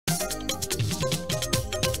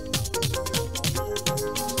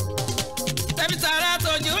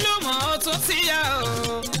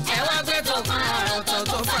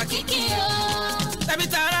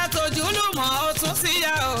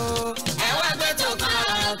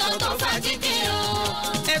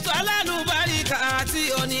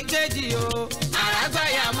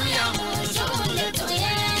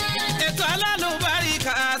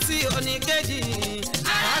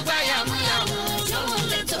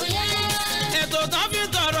ètò tán fi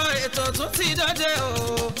tọrọ ètò tún ti dọ́dẹ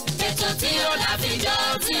o. ètò tí ó là fi jọ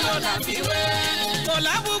tí ó là fi wé. kò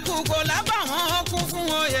lábùkù kò lábàwọ́n kún fún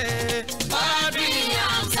oyè. Quadri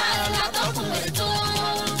Hamzat látọkùn ètò.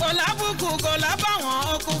 kò lábùkù kò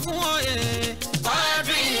lábàwọ́n kún fún oyè.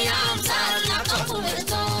 Quadri Hamzat látọkùn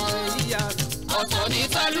ètò. ọ̀tọ̀ ní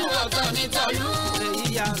tọ́lú ọ̀tọ̀ ní tọ́lú.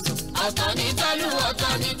 ọ̀tọ̀ ní tọ́lú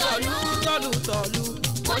ọ̀tọ̀ ní tọ́lú. tọ́lú.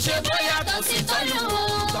 mo ṣe bóyá tó sí tọ́lú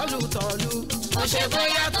o. tọ́lú. mo ṣe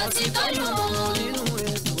bóyá tó sí tọ́lú o. nínú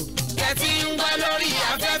ètò. kẹ́tí ń gbọ́ lórí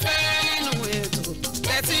afẹ́fẹ́. nínú ètò.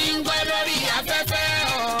 kẹ́tí ń gbọ́ lórí afẹ́fẹ́.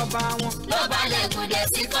 ọba wọn. ló balẹ̀ gùdẹ̀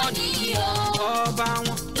sí kọ́ni yìí o. ọba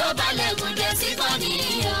wọn. ló balẹ̀ gùdẹ̀ sí kọ́ni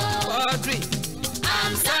yìí o. Quadri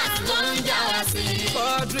Hamzat ló ń já wa sí.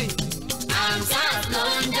 Quadri Hamzat ló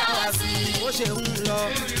ń já wa sí. ó ṣe ń lọ.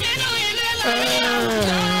 nínú ilé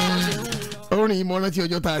lọ́wọ́. orin ìmọ̀ràn tí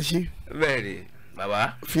ọjọ́ tá a ṣe. bẹ́ẹ̀ni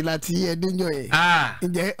bàbá. fìlà tí ẹdínjọ yẹn.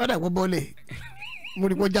 ǹjẹ́ ọ̀dà pọ̀ bọ́ọ̀lẹ̀ mo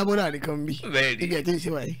rí kó jábọ́ láàrin kan bí. bẹ́ẹ̀ni ibi ẹ̀ tí ń ṣe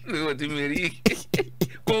wáyé. o ti mi rí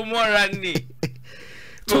kó mọ́ra ni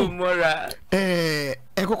kó mọ́ra.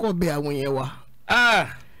 ẹ kọ́kọ́ bẹ àwọn yẹn wa.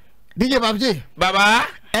 DJ Babjay. bàbá.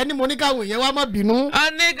 ẹni mo ní káwọn èèyàn wa má bínú. a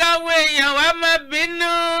ní káwọn èèyàn wa má bínú.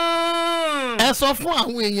 ẹ sọ fún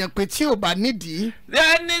àwọn èèyàn pé tí ò bá nídìí.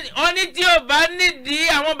 wọ́n ní tí ò bá nídìí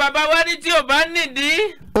àwọn bàbá wa ní tí ò bá nídìí.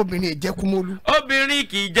 obìnrin ìjẹkùmọ́lú. obìnrin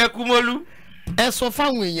kì í jẹkùmọ́lú. ẹ sọ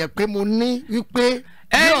fáwọn èèyàn pé mo ní wípé.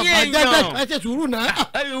 ẹ̀yin èèyàn ẹ ṣe sùúrù náà.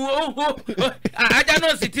 ajá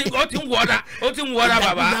náà sì ti ó ti ń wọra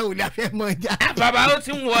bàbá. bàbá ó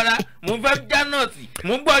ti ń wọra mo fẹ́ já náà sí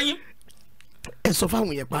mo gbọ́ yín. ẹ sọ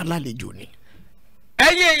fáwọn èèyàn pé alálejò ni.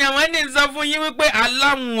 ẹ̀yin èèyàn wọn ní sọ fún yín wípé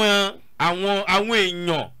aláwọn àwọn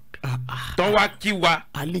èèyàn tó wá kí wa.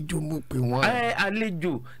 àlejò mo pè wọ́n.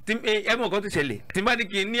 àlejò ẹ mọ̀ nǹkan tó ṣẹlẹ̀ tí n bá ní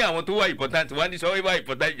kí n ní àwọn tó wà important wá ní sọ wípé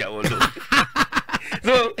important ìjà wọn lọ.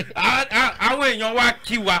 so àwọn èèyàn wá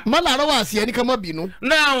kí wa. má làárọ̀ wá sí ẹni kan mọ́ bínú.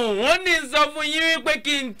 náà wọ́n ní sọ fún yín wípé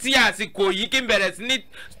kí n ti àsìkò yìí kí n bẹ̀rẹ̀ sí ní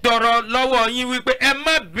tọrọ lọ́wọ́ yín wípé ẹ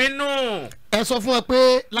má bínú. ẹ sọ fún wa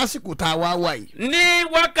pé lásìkò tá a wá wà yìí. ní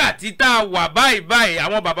wákàtí tá a wà báyìí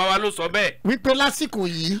àwọn bàbá wa ló sọ bẹ́ẹ̀. wípé lásìkò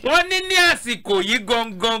yìí. wọ́n ní àsìkò yìí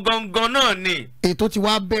gangan náà ni. ètò ti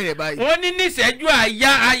wá bẹ̀rẹ̀ báyìí. wọ́n ní ìṣẹ́jú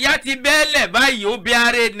àyá ti bẹ́ẹ̀lẹ̀ báyìí ó bí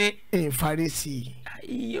aré ni. ìfarisi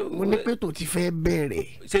mo ní pé tó ti fẹ́ bẹ̀rẹ̀.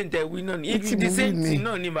 ṣé n tẹ wí náà ni ibi tí sèǹtì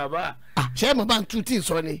náà ni bàbá. ṣé mo bá ń tún tí ì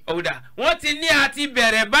sọ ni. ọ̀dà wọ́n ti ní àti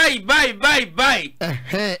bẹ̀rẹ̀ báyìí.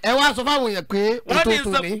 ẹ wá sọ fáwọn èèyàn pé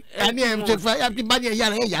ètò tó ní ẹni ẹ ṣe fún ẹ bá ní ẹ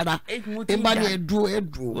yára ẹ yára ẹ bá ní ẹ dúró ẹ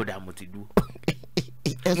dúró. ọ̀dà mo ti dúró.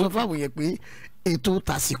 ẹ sọ fáwọn èèyàn pé ètò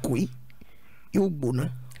tàsìkò yìí yóò gbóná.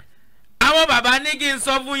 àwọn bàbá ní kí n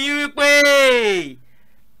sọ fún yín wípé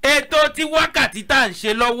ètò tí wákàtí tá à ń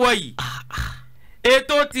ṣe lọ́wọ́ yìí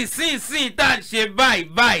ètò tí sínsìn tá à ń ṣe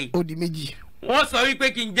báyìí. ó di méjì. wọ́n sọ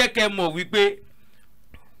wípé kí n jẹ́ kẹ́ mọ̀ wípé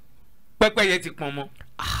pẹ́pẹ́yẹ ti pọn mọ́.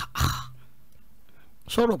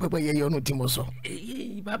 sọ̀rọ̀ pẹ́pẹ́yẹ yọnu tí mo sọ.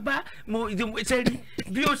 bàbá mo ṣe rí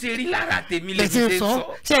bí ó ṣe rí lára tèmi lè ṣe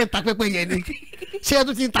sọ. ṣé ẹ ta pẹ́pẹ́yẹ ni ṣé ẹ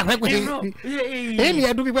tún ti ta pẹ́pẹ́yẹ ni èyí ni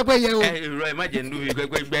ẹ dún bí pẹ́pẹ́yẹ o. irọ́ ẹ má jẹ́ ndú bí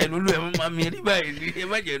pẹ́pẹ́yẹ lulú ẹ má mi rí báyìí ẹ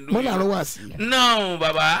má jẹ́ ndú. mo làárọ̀ wá sí. náà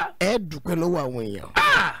bàbá. ẹ dúpẹ́ lọ́wọ́ àwọn èèyàn.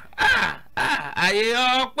 àyè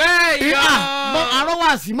ọpẹ́ yọ. mọ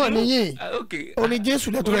arọwàsí mọ níyìn oní jésù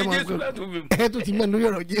lẹtọ rẹ mọ ẹ tó ti mọ lórí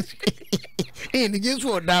ọ̀rọ̀ jésù èyí ni jésù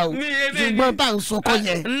ọ̀dà o ṣùgbọ́n tá à ń sọkọ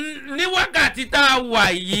yẹn. ní wákàtí tá a wà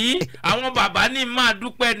yìí àwọn bàbá ní máa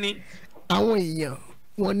dúpẹ́ ni. àwọn èèyàn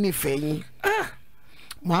wọn nífẹ̀ẹ́ yín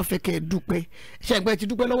mo á fẹ́ kẹ́ ẹ dúpẹ́ ṣé ẹgbẹ́ ti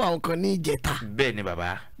dúpẹ́ lọ́wọ́ àwọn kan ní ìjẹta. bẹ́ẹ̀ ni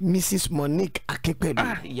bàbá. Mrs Monique Akínpẹ̀lú.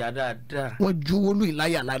 ìyá dáadáa. wọ́n ju olú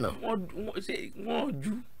ìláyà lánàá. wọ́n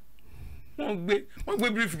ju wọ́n gbé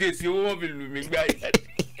briefcase owó wọn fi lù mí gbá yìí.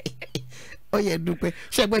 ó yẹ dúpẹ́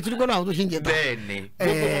ṣé ẹgbẹ́ tí dúpẹ́ náà àwọn tó ṣe ń jẹ ta. bẹ́ẹ̀ni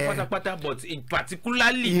gbogbo wọn pátápátá but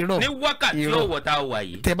particularly ní wákàtí ọwọ́ tá a wà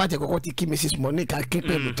yìí. tẹ bá jẹ kọ́kọ́ ti kí Mrs Monique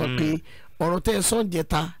Akínpẹ̀lú tán pé ọ̀rọ̀ tẹ ẹ sọ ń jẹ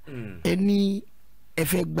ta ẹni ẹ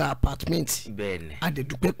fẹ́ gba apartment. bẹ́ẹ̀ni a dẹ̀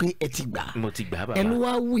dúpẹ́ pé ẹ ti gbà. mo ti gbà bàbá. ẹnu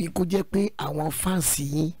wá wù yìí kó jẹ́ pé àwọn fáǹsì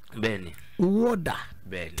yín. bẹ́ẹ̀ni owó ọ̀dà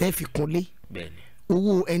tẹ́ fi kunlé. bẹ́ẹ̀ni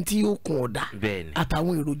owó ẹni tí yóò kun ọ̀dà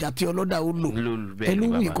àtàwọn èròjà tí ọlọ́dà ó lò ẹnu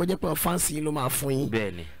wù yìí kọjá pé fáǹsì yìí ló máa fún yín.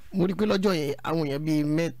 mo rí i pé lọ́jọ́ yẹn àwọn èèyàn bíi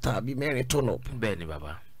 3 bíi 4 turn up. bẹ́ẹ̀ni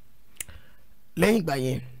bàbá. lẹ́yìn ìgbà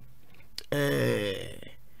yẹn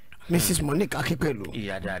Mrs Monique Akínpẹ̀lú.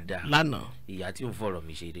 ìyá dáadáa lánàá. ìyá tí ò ń fọ̀rọ̀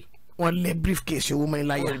mi ṣeré. wọ́n lẹ briefcase owó mọ́ ẹ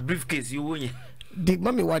láyà. briefcase owó yẹn.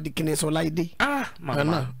 mọ́mi wa di kíni sọ láìdé.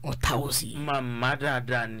 màmá wọ́n táwọ̀ sí. màmá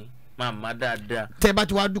dáadáa ni màmá dáadáa. tẹ́ bá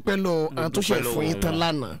ti wá dúpẹ́ lọ àwọn tó ṣe fún yín tán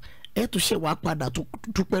lánàá ẹ tún ṣe wá padà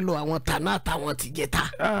dúpẹ́ lọ àwọn tànà àtàwọn ti jẹ ta.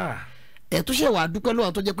 ẹ tún ṣe wàá dúpẹ́ lọ́wọ́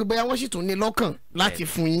àwọn tó jẹ́ pé bóyá wọ́n sì tún ní lọ́kàn láti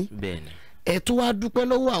fún yín ẹ tún wàá dúpẹ́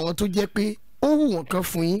lọ́wọ́ àwọn tó jẹ́ pé ó wù wọ́n kan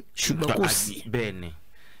fún yín ṣùgbọ́n kò sí. bẹ́ẹ̀ni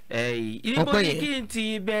níbo ni kí n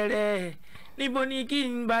ti bẹ̀rẹ̀ níbo ni kí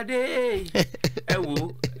n bá dé ẹ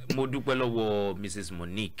wo mo dúpẹ́ lọ́wọ́ Mrs.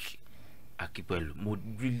 Monique Akipẹ̀lú mo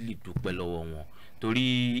really dúpẹ́ lọ́wọ́ wọn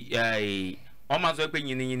torí wọ́n máa sọ pé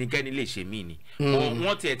yìnyín kẹ́ni lè ṣe mí ni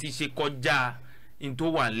wọ́n tiẹ̀ ti ṣe kọjá n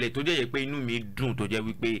tó wà nílẹ̀ tó jẹ́ pé inú mi dùn tó jẹ́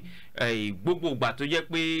wípé gbogbo ìgbà tó jẹ́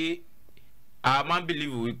pé a máa ń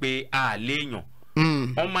believe wípé a léèyàn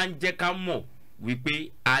wọ́n máa ń jẹ́ ká mọ̀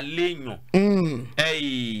wípé a léèyàn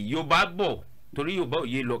Yorùbá bọ̀ torí Yorùbá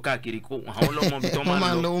òye lọ káàkiri kó àwọn ọlọ́mọ bí tó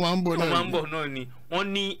máa ń lọ wọ́n máa ń bọ̀ náà ni wọ́n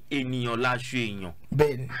ní ènìyàn láṣọ èèyàn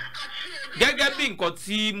gẹ́gẹ́ bí nǹkan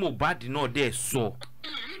tí Mohbad náà dẹ̀ sọ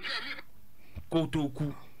kó tó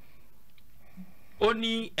kú ó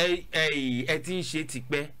ní ẹ ti ń ṣe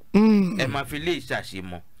tipẹ́ ẹ máa fi lè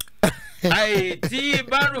ṣàṣemọ́ tí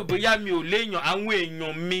bá rò bóyá mi ò léèyàn àwọn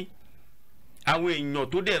èèyàn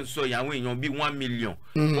tó dẹ̀ ń sọ yìí àwọn èèyàn bíi 1 million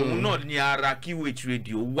òun náà ní ara QH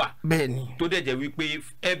radio wà tó dẹ̀ jẹ́ wípé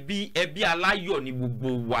ẹbí aláyọ̀ ní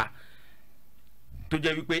gbogbo wa tó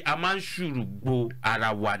jẹ́ wípé a máa ń ṣùrùgbò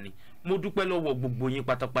ara wa ni mo dúpẹ́ lọ́wọ́ gbogbo yín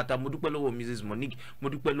pátápátá mo dúpẹ́ lọ́wọ́ Mrs. Monique mo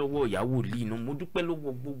dúpẹ́ lọ́wọ́ ìyàwó lino mo dúpẹ́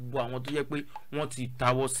lọ́wọ́ gbogbo àwọn tó yẹ pé wọ́n ti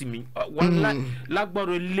tawọ́ sí mi wọ́n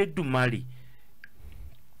lágbára Elédùmarè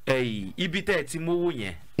ibi tẹ́ ẹ ti mówó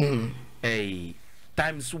yẹn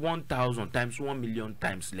times 1,000 times 1 million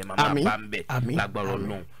times lè máa bá ń bẹ̀ lágbára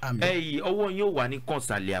Ọlọ́run ọwọ́ yín ò wà ní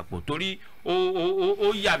kọ̀ǹsàlẹ̀ àpò torí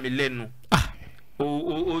ó yà mí lẹ́nu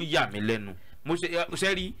ó yà mí lẹ́nu mo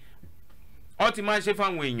ṣe rí ọ ti máa ń ṣe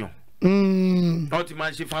fáwọn èèyàn ọ ti máa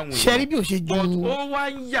ń ṣe fáwọn èèyàn ṣẹ́rí bí o ṣe ju ó wá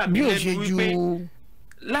ń yà mí lẹ́nu wípé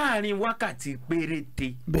láàrin wákàtí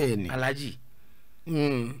péréte Alhaji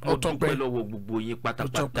mo dúpẹ́ lọ́wọ́ gbogbo yín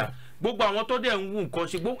pátápátá gbogbo àwọn tó dẹ̀ ń wù nǹkan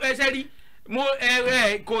ṣe gbogbo ẹ ṣẹ́rí mo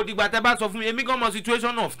kò dìgbà tẹ́ bá sọ fún mi èmi gan mọ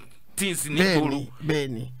situation of things ní gbòòrò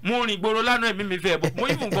mo rìn gbòòrò lánàá ẹ̀mí mi fẹ́ bọ̀ mo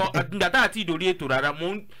yìí nǹkan àtìgbà tá àti ìdòrí ètò rárá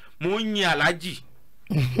mo ń yin Alhaji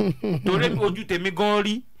torí ojú tèmi gan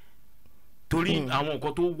rí torí àwọn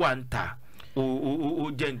nǹkan tó wà ń ta ó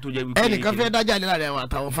jẹ́ ní tó jẹ́ wípé ẹnìkan fẹ́ dájà ní láàrin àwọn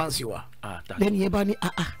àtàwọn fáǹsì wa lẹ́nu yẹn bá ní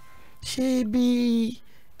ṣé bí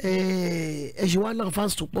ẹ ṣe wá náà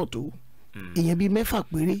fáǹsì tó pọ̀ tó èèyàn bíi 6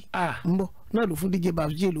 péré ń bọ̀ náà ló fún DJ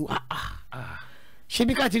Babjé lò ṣé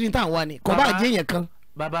bí káàkiri tá à ń wá ni kò bá jẹ́ èèyàn kan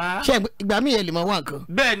ṣe ìgbà míì ẹ lè máa wá nǹkan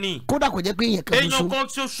bẹ́ẹ̀ ni kódà kò jẹ́ pé èèyàn kan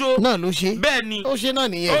ṣoṣo náà ló ṣe bẹ́ẹ̀ ni ó ṣe náà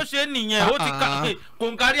nìyẹn ó ti kò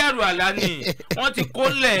ń kárí àrò àlá ni wọ́n ti kó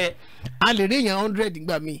lẹ̀. a lè rí èèyàn 100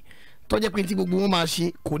 ìgbà míì tó jẹ́ pé tí gbogbo wọn máa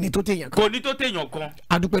ṣe kò ní tó téèyàn kan.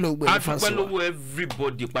 adúpẹ́ lọ́wọ́ gbogbo ẹ̀fà sọ. adúpẹ́ lọ́wọ́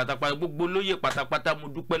everybody pátápátá gbogbo lóye pátápátá mo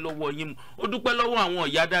dúpẹ́ lọ́wọ́ yín mo dúpẹ́ lọ́wọ́ àwọn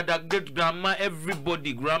ìyá dáadáa great grandma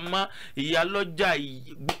everybody grandma ìyá lọ́jà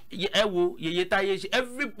ẹ wo yèyé táyé ṣe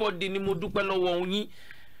everybody ni mo dúpẹ́ lọ́wọ́ yín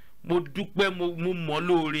mo dúpẹ́ mo mọ̀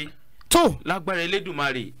lóore. tó lágbára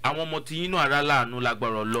Elédùmarè àwọn ọmọ tí yín náà ara láàánú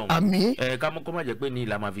lágbára Ọlọ́run. àmín. kámọ́kọ́ má jẹ́ pé ní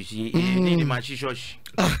ìlà máa fi ṣe ní ìlà máa ṣí ṣọ́ọ̀ṣì.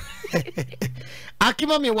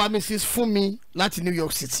 akínmọ́mi wa Mrs. Fúnmi láti New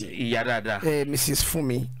York City. ìyá dáadáa. Mrs.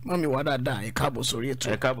 Fúnmi mọ́mi wa dáadáa ẹ káàbọ̀ sórí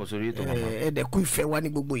ètò. ẹ káàbọ̀ sórí ètò mama. ẹ dẹ̀ kú ìfẹ́ wa ní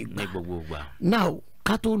gbogbo ìgbà. ní gbogbo ìgbà. now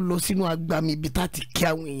ká tó lọ sínú agbami ibi tá a ti kí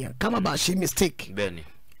àwọn èèyàn ká má bàa ṣe mistake. bẹ́ẹ̀ni.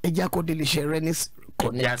 ẹ jẹ́ àkọ́dé iléeṣẹ́ Renis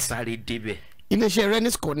Connect. ẹ jẹ́ àsáré débẹ̀. iléeṣẹ́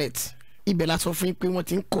Renis Connect ibẹ̀ la sọ fún yín pé wọ́n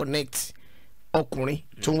ti ń connect ọkùnrin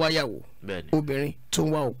tó ń wáyàwó obìnrin tó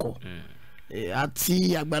ń wá ọkọ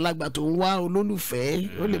àti àgbàlagbà tó ń wá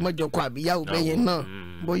olólùfẹ́ ó lè mọ́jọ kọ àbíyáwó bẹ́yẹn náà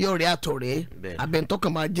bóyá ọ̀rẹ́ àtọ̀rẹ́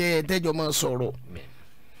abẹ́ntọ́kàn máa jẹ́ ẹ̀ẹ́dẹ́jọ́ máa sọ̀rọ̀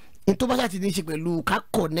ní tó bá ṣàti ní í ṣe pẹ̀lú ká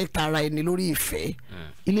connect ara ẹni lórí ìfẹ́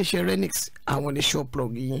iléeṣẹ́ Renix àwọn ní shop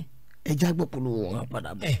plug yín ẹja gbọ́ polówó wọn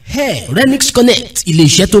padà bọ̀. Renix Connect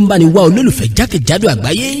iléeṣẹ́ tó ń bá ní wá olólùfẹ́ jákèjádò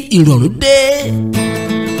àgbáyé ìrọ̀rùn dé.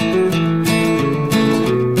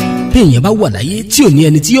 bí èèyàn bá wà láyé tí ò ní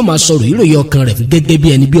ẹni tí yóò máa sọ̀rọ̀ ìròyìn ọkàn rẹ̀ fún gẹ́gẹ́ bí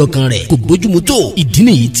ẹni bí ọkàn rẹ̀ kò bójúmu tó ìdí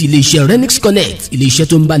nìyí tí iléeṣẹ́ Renix Connect iléeṣẹ́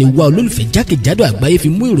tó ń bá ní wá olólùfẹ́ jákèjádò àgbáyé fi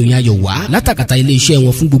mú ìròyìn ayọ̀ wá látàkàtà iléeṣẹ́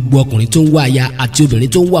wọn fún gbogbo ọkùnrin tó ń wá aya àti obìnrin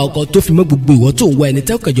tó ń wá ọkọ tó fi mọ́ gbogbo ìwọ tó ń wá ẹni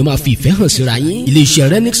tẹ́ kẹjọ máa fi ìfẹ́ hàn síra yín iléeṣẹ́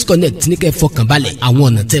Renix Connect ní kẹ́ fọkànbalẹ̀ àwọn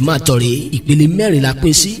ọ̀nà tẹ́ máa tọrẹ ìpele 4 la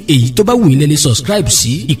pín sí èyí tó bá wù yín lẹ́ni subscribe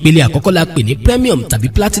sí ìpele àkọ́kọ́ la pè ní premium tàbí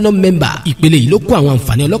platinum member ìpele yìí ló kó àwọn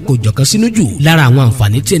àǹfààní ọlọ́kọ̀ òjọ̀kan sínú jù lára àwọn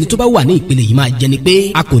àǹfààní tí ẹni tó bá wà ní ìpele yìí máa jẹ́ ni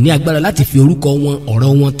pé a kò ní agbára láti fi orúkọ wọn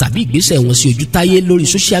ọ̀rọ̀ wọn tàbí ìgbésẹ̀ wọn sí ojú táyé lórí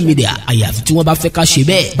social media àyàfi tí wọ́n bá fẹ́ ká ṣe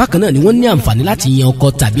bẹ́ẹ̀. bákan náà ni wọ́n ní àǹfààní láti yan ọkọ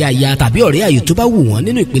tàbí aya tàbí ọ̀rẹ́ àyè tó bá wù wọ́n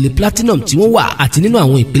nínú ìpele platinum tí wọ́n wà àti nínú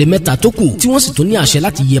àwọn ìpele mẹ́ta tó kù tí wọ́n sì tún ní àṣẹ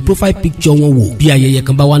láti yẹ profile picture wọn wò bí ayẹyẹ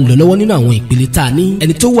kan bá wà ń lọ lọ́wọ́ nínú àwọn ìpele tá a ní.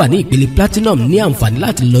 ẹni tó wà ní ìpele platinum ní àǹfààní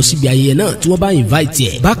láti lọ síbi ayẹyẹ náà tí wọ́n bá invite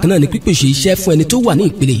ẹ̀. bákan náà ni pípèsè iṣẹ́ fún ẹni tó wà ní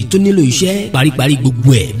ìpele yìí tó nílò iṣẹ́ paríparí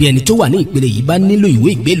gbogbo ẹ̀ bí ẹni tó wà ní ìpele yìí bá nílò ìwé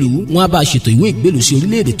ìgbélú wọ́n á bá ṣètò ìwé ìgbélú sí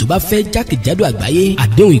orílẹ̀-èdè tó bá fẹ́ jákèjádò àgbáyé.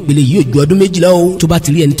 àdéhùn ìpele yìí ò ju ọdún 2 lọ o. tó bá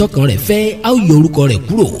ti rí ẹni tọ́kàn rẹ̀ fẹ́ a ó yọ orúkọ rẹ̀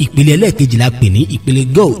kúrò. ìpele ẹlẹ́ẹ̀kejì la pè ní ìpele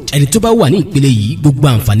gold. ẹni tó bá wà ní ìpele yìí gbogbo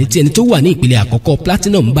àǹfààní tí ẹni tó wà ní ìpele àkọ́kọ́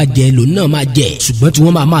platinum bá jẹ lòun náà máa jẹ ṣùgbọ́n tí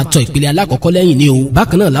wọ́n máa tọ ìpele alákọ̀ọ́kọ́ lẹ́yìn ni o.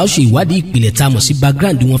 bákan náà la ó ṣe ìwádìí ìpìlẹ̀ tá a mọ̀ sí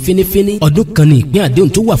background wọn fínífíní. ọdún kan ní ìpín àdéhùn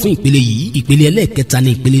tó wà fún ìpele yìí. ìpele ẹlẹ́ẹ̀kẹta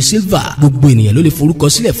ní ìpele silver. gbogbo ènìyàn ló lè forúkọ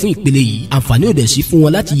sílẹ̀ fún ìpele yìí. àǹfààní ò dẹ̀ sí fún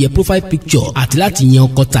wọn láti yẹ profile picture àti láti yan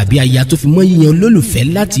ọkọ tàbí aya tó fi mọ́ yíyan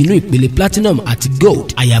olólùfẹ́ láti inú ìpele platinum àti gold.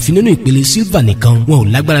 àyàfi nínú ìpele silver nìkan wọn ò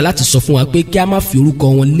lágbára láti sọ fún wa pé kí a má fi orúkọ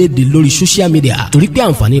wọn léde lórí social media torí pé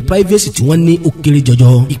àǹfààní privacy tí wọ́n ní ó kéré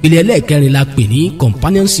jọjọ. ìpele ẹlẹ́ẹ̀kẹrin la pè ní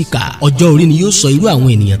companion seeker. ọjọ́ orí ni yóò sọ irú àwọn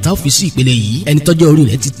ènìyàn tá a fi sí ìpele yìí. ẹni tọ́jọ́ orí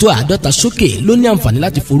rẹ̀ ti tó 50 sókè ló ní àǹfààní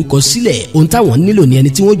láti forúkọ sílẹ̀. ohun táwọn nílò ni ẹni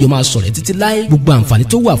tí wọ́n jọ máa sọ̀rọ̀ títí láé. gbogbo àǹfààní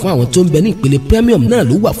tó wà fún àwọn tó ń bẹ ní ìpele premium náà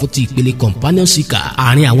ló wà fún ti ìpele companion seeker.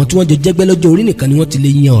 àárín àwọn tí wọ́n jọ jẹ́gbẹ́ lọ́jọ́ orí nìkan ni wọ́n ti lè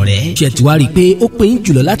yan ọ̀rẹ́. ṣe ti wá rí i pé ó pé yín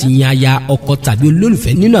jùlọ láti yan aya ọkọ tàbí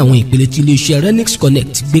olólùfẹ́ nínú àwọn ìpele tí iléeṣẹ́ Renix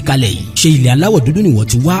Connect gbé kalẹ̀ yìí. ṣé ilẹ̀ aláwọ̀ dúdú ni wọ́n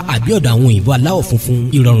ti wá àbí ọ̀dọ̀ àwọn òyìnbó aláwọ̀ funfun.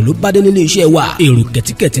 ìrọ̀rùn ló bá dé nílé iṣẹ́ wa. èrò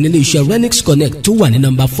kẹ̀tíkẹ̀tí nílé iṣẹ́ Renix Connect tó wà ní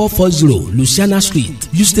nọ́mbà 440 Louisiana Street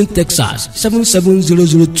Houston Texas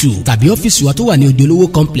 77002 tàbí ọ́fíìsì wa tó wà ní Odiolówó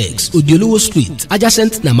Complex Odiolówó Street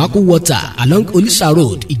adjacent Namako Water along Olisa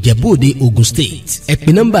Road Ìjẹ̀bú-Òde Ogun State. ẹ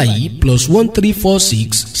pè nọ́mbà yìí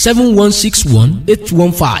 +1346 7161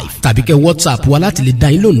 815 tàbí kẹ́ WhatsApp wa láti lè dá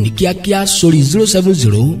yín lóhùn ní kíákíá sórí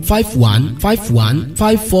 070 51 51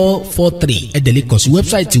 5443. ẹ dẹ̀ lè kàn sí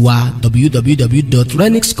wẹ́bsáìtì wa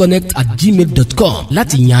www.renixconnect@gmail.com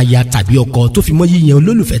láti yan aya tàbí ọkọ tó fi mọ́ yíyan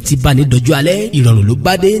olólùfẹ́ tí bá ní dọjú alẹ́. ìrọ̀rùn ló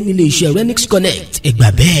bá dé nílé iṣẹ́ Renix Connect ẹ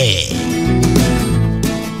gbà bẹ́ẹ̀.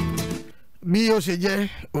 bí ó ṣe jẹ́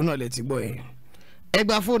òun náà lè ti gbọ́ yẹn. ẹ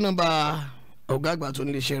gba fóònù nọ́mbà ọ̀gá àgbà tó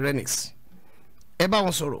nílé iṣẹ́ Renix. ẹ bá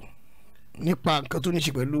wọn sọ̀rọ̀ nípa nǹkan tó ní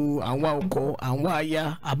ṣe pẹ̀lú àwọn ọkọ àwọn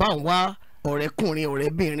aya àbá àwọn ọ̀rẹ́kùnrin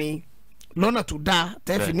ọ̀rẹ́bìnrin lọ́nà tó dáa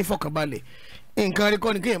tẹ́fì nífọ̀kànbalẹ̀. nǹkan rí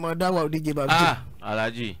kọ́ ni kéèyàn máa dá wà òdíje bàbá.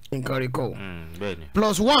 Alhaji. nǹkan rí kọ́ o. bẹ́ẹ̀ni.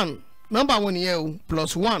 +1 nọ́mbà wọn nìyẹn o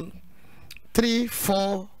 +1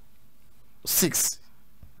 346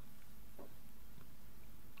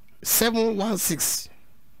 716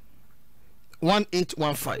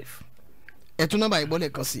 1815. ẹ̀tún nọ́mbà ìbọ́lẹ̀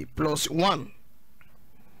kan sí +1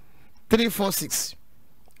 346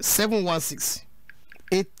 716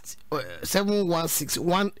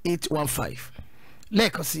 1815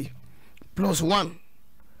 lẹ́ẹ̀kan sí +1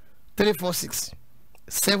 346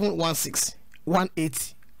 716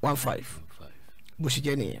 1815 bó ṣe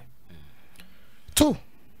jẹ́ nìyẹn. tó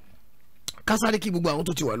kásáré kí gbogbo àwọn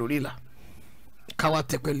tó ti wà lórí ìlà káwá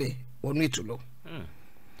tẹpẹlẹ wọnú ètò lọ.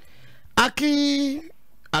 a kí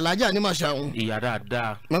alájà ní màṣà òun. ìyá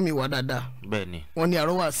dáadáa. mọ́mí wà dáadáa. bẹ́ẹ̀ni. wọ́n ní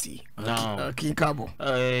àrọ́wà sí kí n káàbọ̀.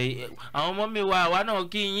 àwọn mọ́mí wa àwa náà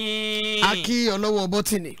kí yín. a kí ọlọ́wọ́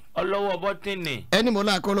bọ́tìnì. ọlọ́wọ́ bọ́tìnì. ẹni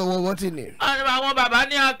mọ́lá akọ́ ọlọ́wọ́ bọ́tìnì. àwọn bàbá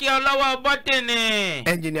ní akí ọlọ́wọ́ bọ́tìnì.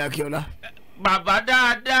 ẹnjìnì akíọ́lá. bàbá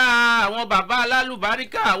dáadáa àwọn bàbá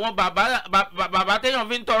alálùbáríkà àwọn bàbá téèyàn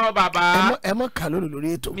fi ń tọrọ bàbá. ẹ mọ kálólò lórí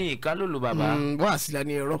ètò. mi kálólò bàbá. wọ́n àsìlá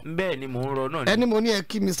ní ẹ̀rọ. bẹ́ẹ̀ ni mò ń rọ náà ni. ẹni mo ní ẹ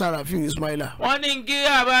kí Mr. Rafiu Ismaila. wọ́n ní kí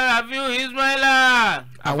àbá Rafiu Ismaila.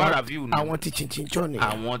 àbá Rafiu nù. àwọn ti chinchinchon ni.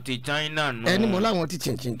 àwọn ti China nù. ẹni mo láwọn ti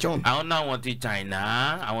chinchinchon. àwọn náà wọn ti China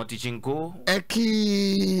àwọn ti chinko. ẹ kí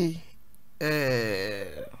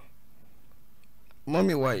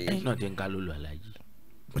mọ́mí wa yìí. ẹ̀yin náà ti ń kálólò Alhaji.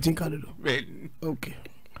 o ti ń kálólò. ok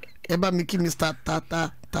ẹ bá mi kí Mr.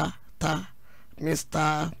 Tata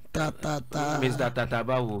Mr. Tata. Mr. Tata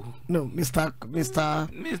báwo. no Mr.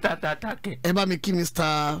 Tata kẹ. ẹ bá mi kí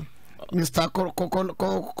Mr.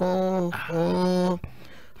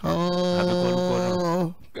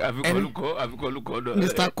 àfikọ́lùkọ́ náà.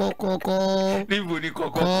 Mr. kọ́kọ́kọ́. níbo ni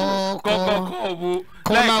kọ́kọ́kọ́ wo.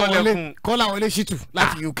 kọ́lá wọlé ṣìtù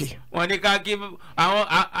láti UK. wọ́n ní ká kí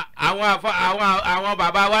àwọn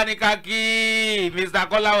bàbá wa ní ká kí Mr.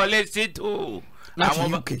 kọ́lá wọlé ṣìtù.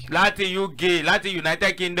 láti UK láti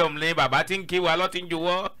United Kingdom ní bàbá tí ń kí wa lọ́tí ń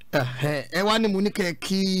jọwọ́. ẹ wá ní mo ní kẹ́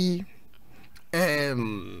kí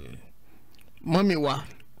mọ́mì wa.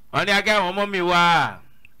 wọ́n ní akẹ́ àwọn mọ́mì wa.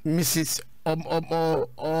 Mrs. Alaji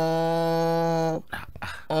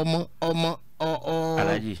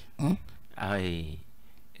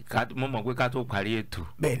mo mọ̀ pé ká tó parí ètò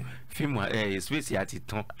fíìmù space àti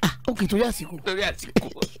tán. Ok, torí àsìkò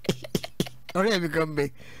ọ̀rẹ́ mi kan bẹ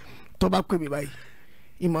tó bá pè mí báyìí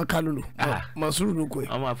ìmọ̀ kálùlù mọ̀ sùúrù ló kọ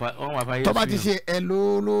ẹ̀ tó bá ti ṣe ẹ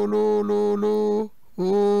ló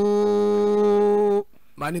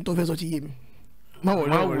màá ní tó fẹ́ sọ ti yé mi má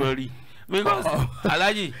wọrí because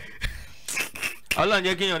Alaji Ọlọ́run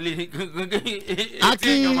jẹ́ kéèyàn lè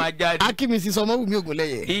kéèyàn máa jáde. Akínmi sí sọmọ Wùmí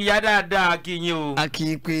Ògúnlẹ́yẹ. Ìyá dáadáa akínyìn o.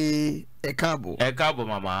 Akínyìn pé ẹ káàbọ̀. Ẹ káàbọ̀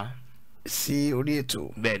màmá. Sí orí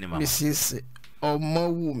ètò. Bẹ́ẹ̀ni màmá. Mrs.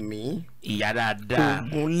 Ọmọwùmí. Ìyá dáadáa.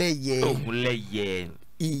 Ògúnlẹ́yẹ.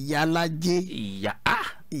 Ìyálájé.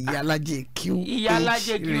 Ìyálájé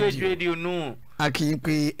QH radio nù. Akínyìn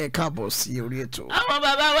pé ẹ káàbọ̀ sí orí ètò. Àwọn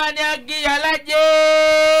bàbá wa ní Akínyàlájé.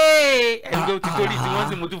 Ẹni tó ti torí tí wọ́n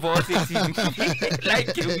sì mú tún fọwọ́ sí ti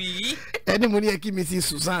láìké wí. Ẹni mo ní ẹ kí Mrs.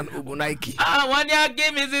 Susan Ogunnaike. Àwọn ní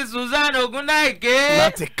akí Mrs. Susan Ogunnaike.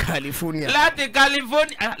 Láti California.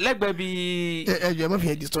 Lẹ́gbẹ̀ẹ́ bí. Ẹ jọ̀ọ́ ẹ má fi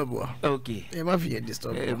yẹn disturb wa. Ok. Ẹ má fi yẹn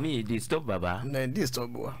disturb wa. Mi disturb bàbá. Ẹ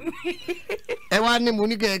disturb wa. Ẹ wá ní mo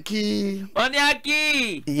ní kẹ́ ẹ kí. Wọ́n ní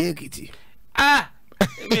akí. Ìyá Èkìtì.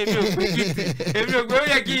 Èmi ò gbé ó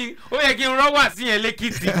yẹ kí n rọ́wà sí yẹn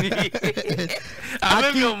lẹ́kìtì ni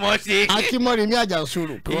àmọ́ mi ò mọ̀ ṣe. Akínmọ́rin ní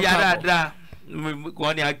Àjàṣorò. Ìyá dáadáa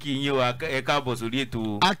wọ́n ní akínyìn o ẹ káàbọ̀ sórí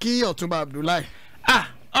ètò. Akí Ọ̀túnba Abdullahi.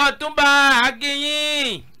 Ọ̀túnba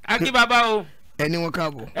akínyìn akí bàbá o. Ẹni wọn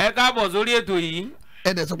káàbọ̀. Ẹ káàbọ̀ sórí ètò yìí.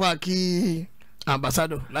 Ẹ dẹ̀ sọ pé akí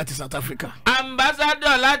ambassador láti South Africa.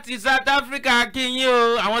 Ambassador láti South Africa akínyìn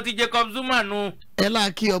o àwọn ti Jacob Zuma nu. Ẹ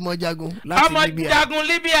láàkí ọmọ jagun láti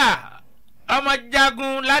Libya. Ọmọ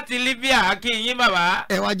jagun láti Libya akínyìn bàbá.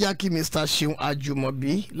 Ẹ wá jẹ́ kí Mr. Ṣeun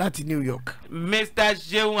Àjùmọ̀bí láti New York. Mr.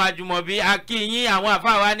 Ṣeun Àjùmọ̀bí akínyìn àwọn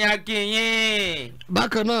àfáà ní akínyìn.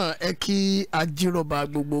 Bákan náà ẹ kí ajírọ̀bà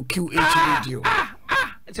gbogbo QH radio.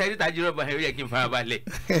 Ṣé ìta ajírọ̀bà ẹ ó yẹ kí n farabalẹ̀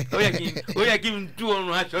ó yẹ kí n tú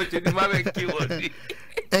ọrùn aṣọ ṣe ní má bẹ́ẹ̀ kí wọ́n sí.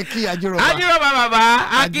 Ẹ kí ajírọ̀bà bàbá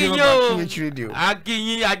akínyìn o QH radio.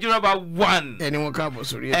 Akínyìn ajírọ̀bà 1. Ẹni wọn káàbọ̀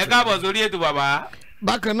sórí ètò. Ẹ káàbọ̀ sórí ètò bàbá.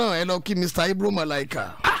 Bákan náà ẹ lọ kí Mr. Ibro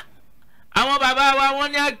Malaika. Àwọn bàbá wa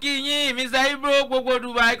wọ́n ní akínyìn Mr. Ibro gbogbo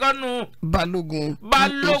Dubai kọ́nù. Balógun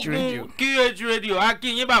QH radio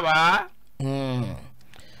akínyìn bàbá.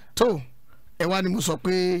 Tó ẹ wá ní mo sọ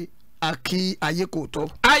pé akí ayé kò tọ́.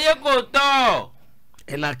 Ayé kò tọ́.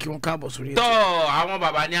 Ẹ la kí wọn káàbọ̀ sórí ètò. Tọ́ àwọn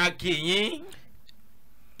bàbá ní akínyìn.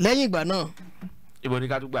 Lẹ́yìn ìgbà náà. Ibo ni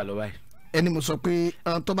ká tún gbà lọ báyìí. Ẹni mo sọ pé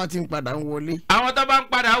àwọn tó bá ti ń padà ń wọlé. Àwọn tó bá ń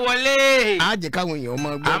padà wọlé. Á jẹ́ káwọn èèyàn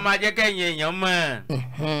mọ̀ gbọ́. A máa jẹ́ kẹ́yìn èèyàn mọ̀.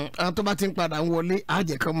 Àwọn tó bá ti ń padà ń wọlé á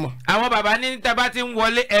jẹ́ kán mọ̀. Àwọn bàbá ní tẹ́ bá ti ń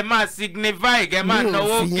wọlé ẹ máa signify kẹ́ máa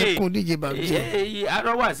náwó òkè. Mi ò fi yẹn kún díje bàjẹ́.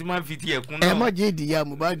 Arọ́wà sí máa ń fi ti ẹ̀kún náà. Ẹ má jẹ́ ìdíyà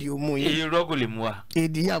Mohbad ó mú yín. Irọ́ kò lè mú wa.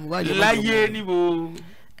 Ìdíyà Mohbad ó mú yín. Láyé níbo.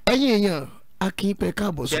 Ẹ̀yin èèyàn akínpẹ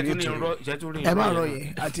káàbọ̀ sórí ètò. Ẹ má rọ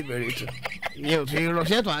yẹn àti bẹ̀rẹ̀ ètò. Ìyẹn ò fi rọ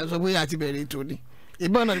ṣẹ́tọ̀ à ń sọ pé àti bẹ̀rẹ̀ ètò ni.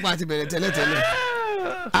 Ìbọn náà nípa àti bẹ̀rẹ̀ tẹ́lẹ̀tẹ́lẹ̀.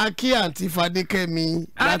 Akí àǹtí Fadékẹ́mi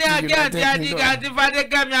láti United Kingdom. Àǹtí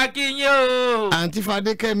Fadékẹ́mi akínyìn o. Àǹtí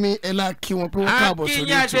Fadékẹ́mi ẹ la kí wọn pé wọ́n káàbọ̀ sórí ètò.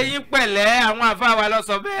 Akínyìn àṣeyín pẹ̀lẹ́ àwọn àfáà wa lọ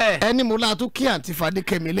sọ bẹ́ẹ̀. Ẹni mo láà tún kí àǹtí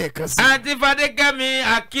Fadékẹ́mi lẹ́ẹ̀kan sí. Àǹtí Fadékẹ́mi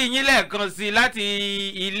akínyìn lẹ́ẹ̀kan sí láti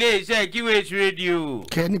ilé-iṣẹ́ QH radio.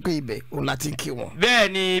 Kẹ́ ní pé ibẹ̀ òun la ti ń kí wọn. Bẹ́ẹ̀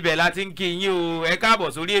ni ibẹ̀ la ti ń kí yín o ẹ káàbọ̀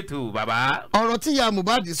sórí ètò bàbá. Ọ̀rọ̀ tí ìyá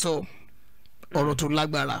Mohbad sọ ọ̀rọ̀ tó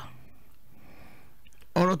lágbára.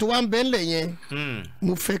 Ọ̀rọ̀ tó wá ń bẹ́ńlẹ̀ yẹn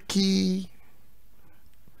mo fẹ́ kí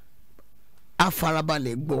a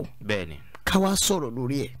farabalẹ̀ gbọ́ ká wá sọ̀rọ̀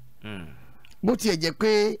lórí ẹ̀ bó tiẹ̀ jẹ́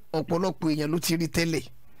pé ọ̀pọ̀lọpọ̀ èèyàn ló ti rí tẹ́lẹ̀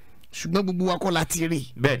ṣùgbọ́n gbogbo wa kọ́ la ti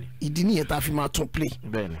rí ìdí nìyẹn tá a fi máa tún play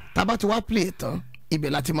tá a bá ti wá play tán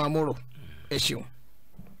ibẹ̀ la ti máa mọ̀rọ̀ ẹ ṣeun.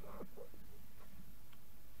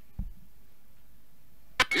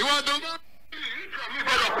 ìwọ tó bá mi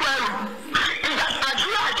gbọ́dọ̀ kú ẹrù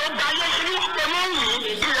àdúrà tó gba ayé sí ẹmọ mi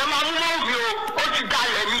ilẹ̀ máa mú mọ́ mi ó ti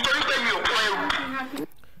dalẹ̀ mi torí pé mi ò kú ẹrù.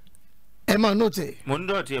 ẹ máa nọ́ọ̀tẹ̀. mo ń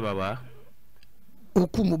dọ̀tí ẹ bàbá.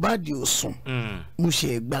 òkú Mohbad ò sùn mo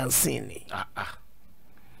ṣe gbàǹsìn ni.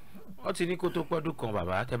 wọ́n ti ní kó tó pọ́dún kan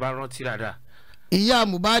bàbá tẹ bá rántí dáadáa. ìyá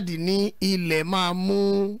Mohbad ní ilẹ̀ máa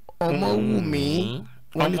mú Ọmọwùmí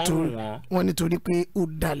wọ́n nítorí pé ó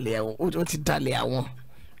dalẹ̀ àwọn ó ti dalẹ̀ àwọn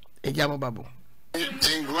ẹ̀jẹ̀ àmọ́ bàbọ̀.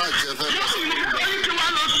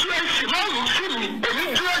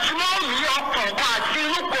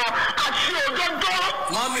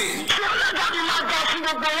 Mọ́mì. Ṣé ọlọ́dà mi máa gbà fún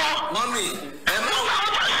gbogbo wọn? Mọ́mì. Ẹ má wà á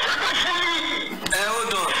bá ṣẹ́gbà fún mi. Ẹ ó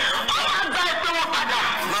dàn. Àwọn àgbà ẹ pé wọ́n padà.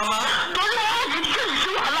 Màmá. Torí wọn ò ní kí èyí sí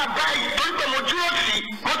wàhálà báyìí. Torí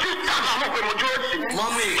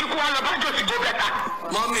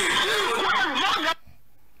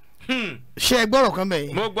ṣé ẹ gbọ́rọ̀ kan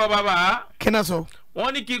bẹ́ẹ̀. mo gbọ́ bàbá. kí náà sọ.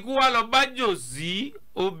 wọ́n ní kíkú wa lọ bá jòsí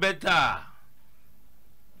ó bẹ́tà.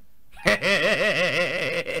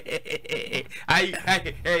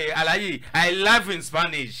 Alayi, I laugh in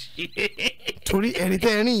Spanish. torí ẹ̀rín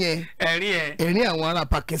tẹ́ ẹ̀rín yẹn. ẹ̀rín yẹn. ẹ̀rín àwọn ará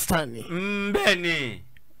Pakistan ni. bẹ́ẹ̀ ni.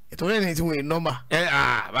 ìtọ́jú ẹ̀rín tí wọ́n yẹn nọ́mà.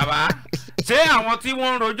 bàbá ṣé àwọn tí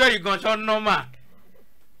wọ́n ń rojọ́ ìgànṣọ́ nọ́mà.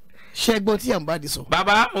 ṣé gbọ́ tí Mohbad sọ.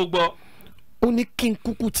 bàbá mo gbọ́. ó ní kí n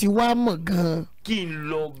kúkú ti wá mọ̀ gan-an. kí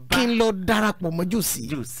n lọ darapọ̀ mọ́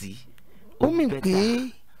jòsí. ó mì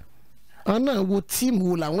pé àwọn náà wo tíìmù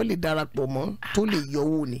wo làwọn lè darapọ̀ mọ́ tó lè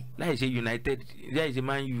yọwọ́ ni. láì ṣe United láì ṣe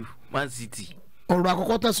Man City. ọ̀rọ̀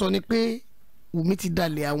àkọ́kọ́ tó sọ ni pé Wùmí ti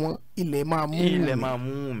dalẹ̀ àwọn ilẹ̀ máa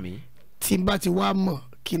mú mi. tí n bá ti wá mọ̀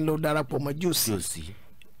kí n lọ darapọ̀ mọ́ jòsí.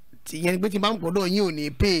 ìyẹn ni pé tí n bá ń pọ̀dọ̀ yín ò ní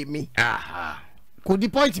pè mí. kò di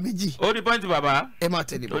pọ́ìntì méjì. ó di pọ́ìntì bàbá. ẹ máa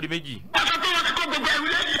tẹ̀lé bọ́. ó di méjì. ọ̀sẹ̀ tó wọ́n ti kó gbogbo ẹ̀rù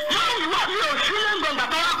lé yóò wá mi ò sí lẹ́nu gbọ̀ngàn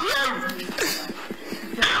tó wá kú ẹ̀rù.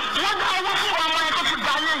 wọ́n dá owó fún ọmọ ẹ̀ tó fi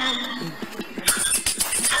gbà lé mi.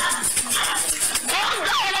 wọ́n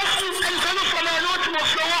dá owó fún ẹnìkan ló fọmọ ẹ̀ ló tí mo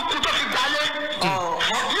fi owó kú tó fi gbà lé.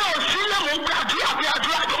 yóò sí lẹ́nu gbé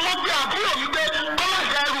àdúrà tó mọ́ gbé àbúrò mi pé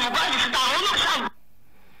kọ́mọ̀sẹ̀ ẹ̀rù báyìí síta àwọn náà ṣàgbọ́.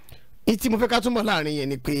 ìtì mo fẹ́ ká túmọ̀ láàrin yẹn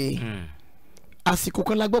ni pé àsìkò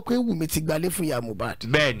kan la gbọ́ pé Wùmí ti gbalé fún ìyá Mohbad.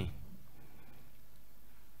 bẹ́ẹ̀ni.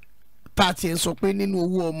 tá a tiẹ̀ ń sọ pé nínú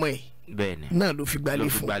owó ọmọ ẹ̀. bẹ́ẹ̀ni. náà ló fi gbalé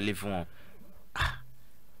fún. wọn.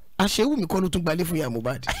 àṣé Wùmí kọ́ ló tún gbalé fún ìyá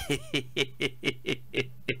Mohbad.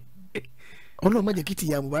 Ọlọ́run má jẹ́ kí ti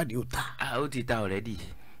ìyá Mohbad ó ta. ó ti ta already.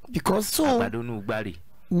 because so àgbàdónú gbàrè.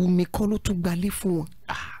 Wùmí kọ́ ló tún gbalé fún wọn.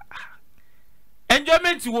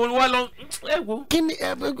 enjoyment wo wá lọ. kí ni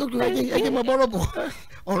ẹ jẹ́ máa bọ́rọ̀ bọ̀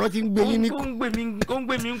ọ̀rọ̀ ti ń gbé yín ní kú. ó ń gbé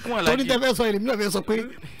mi ń kún Alájì. torí tẹ́ fẹ́ sọ èmi náà fẹ́ sọ pé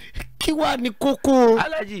kí wàá ní kókó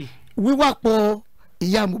wíwàpọ̀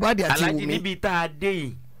ìyá Mohbad àti Wùmí. Alájì níbi tá a dé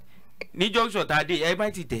yìí ní junction tá a dé ẹ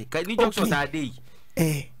má ti tẹ̀ ní junction tá a dé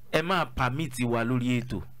yìí ẹ máa permit wa lórí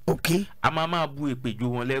ètò. ok a máa bú èpèjọ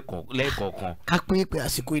wọn lẹ́ẹ̀kọ̀ọ̀kan. ká pé èpè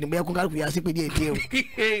àsìkò yìí ni bóyá kó kálukú yà sí pé díẹ̀ díẹ̀ o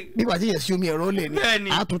nígbà tí yẹn sí omi ẹ̀rọ lẹ̀ ni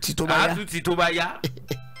àtúntì tó bá yá.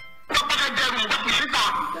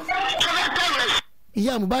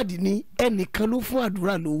 ìyá Mohbad ní ẹnìkan ló fún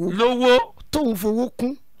àdúrà lówó tóun fowó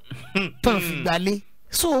kún tán fi gbalé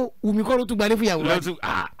so Wùmí kọ́ ló tún gbalé fún ìyá Mohbad.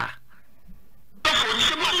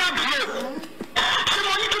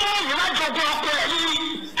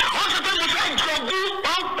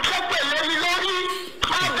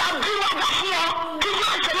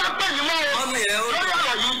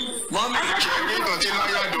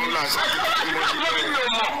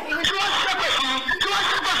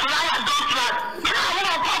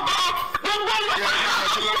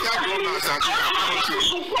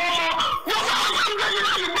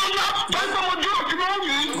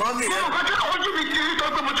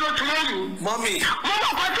 Mọ́mí. Mo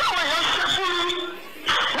mọ̀ pé tí àwọn èèyàn ṣe fún mi.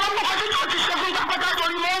 Mo mọ̀ pé tí wọ́n ti ṣe fún pápátá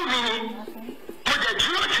torí mọ́ mi ni. Mo jẹ̀ tí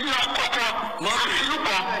ó ti yan kọ̀kọ́. Àṣìlú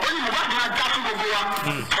kan, ó ní Mohbad máa dá fún gbogbo wa.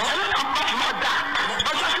 Ọ̀rẹ́ náà bá ti máa dá.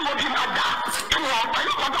 Ọjọ́ tí mo ti máa dá. Tí wọ́n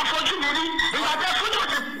pẹ̀lú ọjọ́ fojú mi rí. Ìgbà tẹ́ fojú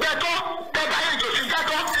ti pẹ́ tó. Tẹ́gbà yẹn jò sí jẹ́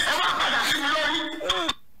tó. Ẹ wá padà sí mi lórí.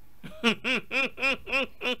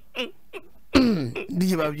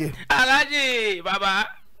 díje bàbá jẹ. Alájì bàbá.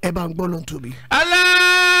 ẹ bá ń gbọ́ lọ́n tóbi.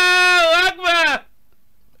 Allahu Akbar.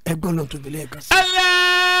 ẹ gbọ́ lọ́n tóbi lẹ́ẹ̀kan sí.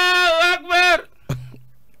 Allahu Akbar.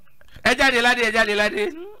 ẹ jáde ládé ẹ jáde ládé.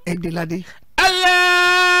 ẹ dé ládé.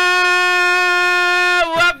 Allahu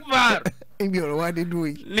Akbar. ibi ọ̀rọ̀ wa dé dúró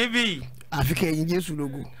yìí. níbí. àfi kẹ́yìn Jésù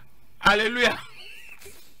lógo. hallelujah.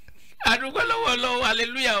 àdúgbò lọ́wọ́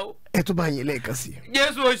hallelujah o. ẹ tó bá yẹn lẹ́ẹ̀kan sí.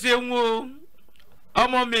 Jésù o ṣeun o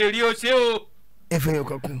ọmọ Mary o ṣe o. ẹ fẹ́ yọ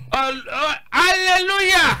kankan.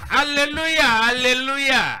 hallelujah hallelujah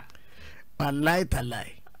hallelujah. wàláì tàláì.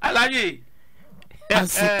 Alájì.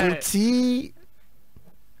 àsìkò tí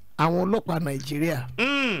àwọn ọlọ́pàá Nàìjíríà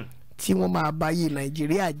tí wọ́n máa báyé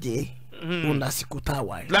Nàìjíríà jẹ́ òun lásìkò tá a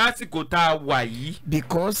wà yìí. lásìkò tá a wà yìí.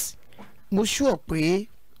 because mo sure pé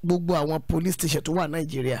gbogbo àwọn police station tó wà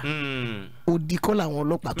Nàìjíríà odi kọ́ làwọn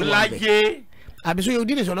ọlọ́pàá tó wà bẹ́ẹ̀. láyé. àbí sóyè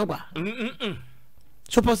odi nìṣọ́ ọlọ́pàá.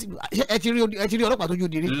 so possible ẹ ti rí ọlọ́pàá tó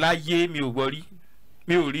jóde rí. láyé mi ò gbọ́ rí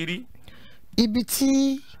mi ò rí rí. ibi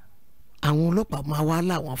tí àwọn ọlọ́pàá máa wá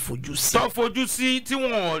láwọn fojú sí. tó fojú sí tí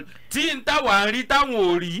wọ́n tí ń táwa ń rí táwọn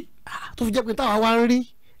ò rí. tó fi jẹ́ pé táwa wá ń rí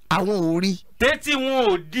àwọn ò rí. tẹ́tí wọn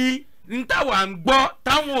ò di ń táwa ń gbọ́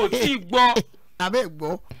táwọn ò tí ì gbọ́. abẹ́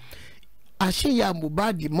gbọ́ àṣeyà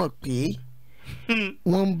Mohbad mọ̀ pé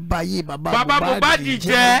wọ́n ń bayé bàbá Mohbad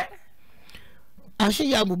jẹ́.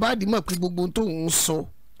 àṣeyà Mohbad mọ̀ pé gbogbo tó ń sọ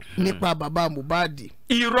nípa bàbá Mohbad.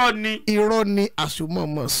 irọ́ ni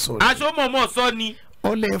àsomọ̀mọ̀ sọ ni.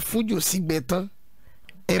 ọlẹ́ fún jòsí gbẹ tán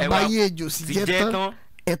ẹ bá yé jòsí jẹ tán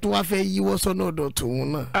ẹ tún wá fẹ́ yíwọ́ sọ́nà ọ̀dọ̀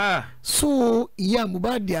tòun náà. so ìyá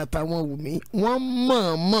Mohbad àtàwọn Wùmí wọ́n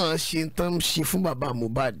mọ̀ọ́mọ̀ ṣe tán ṣe fún bàbá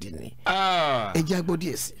Mohbad ni. ẹ jẹ́ agbó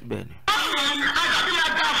díẹ̀ sí. bẹ́ẹ̀ni. àjàbí máa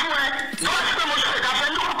dá fún ẹ lọ́wọ́ sí pé mo ṣe ìdáfẹ́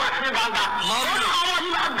ní kókó àti gbangba. àwọn yìí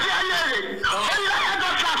máa bí ayé rẹ̀ ó ní láyé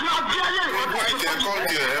dọ́kítà máa bí ayé rẹ̀. gbogbo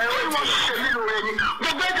ṣe mí lóore ni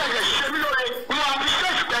gbogbo ẹ̀jẹ̀ rẹ̀ ṣe mí lóore ni wọ́n fi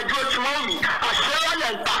ṣẹ́ẹ̀sì gbẹ̀jú oṣù mọ́ mi àṣẹ wáyà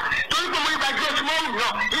ìta torí pé mo ní gbẹ̀jú oṣù mọ́ mi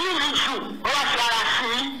náà inú mi jù wọ́n wá fi ara sí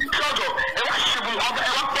i sọ́dọ̀ ẹ wá ṣubú ẹ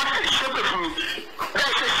wá pọ́ sí ìṣépè fún mi bẹ́ẹ̀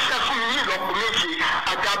ṣe ṣiṣẹ́ fún mi ní ìlọ́po méje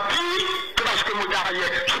àjàbí tó bá ṣe pé mo dára yẹ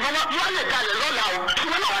ṣùgbọ́n wọ́n lè dalẹ̀ lọ́la o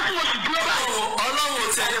ṣùgbọ́n náà wọ́n ti wọ́n sì dúró báyìí.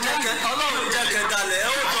 Ọlọ́run jẹ́ kẹdalẹ̀ ẹ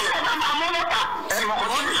ó tọ̀.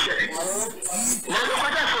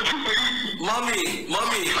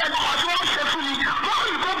 Mọ́mì. ẹ̀kọ́ tí wọ́n ṣe fún mi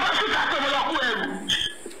bọ́ọ̀lù tó bá sí ìta tẹ̀wé lọ́kú ẹ̀rù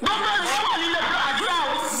gbogbo ẹ̀rù wọ́n wà nílé fún àdúrà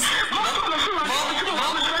o mọ́tò lọ sí ìwọ̀n tí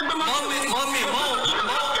wọ́n fi fẹ́ gbé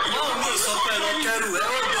mọ́mì sọ pé lọ kẹrù ẹ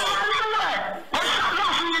ó tọ̀. ó ṣàlọ́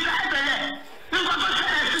fún mi láì bẹ̀rẹ̀ nígbà tó ṣe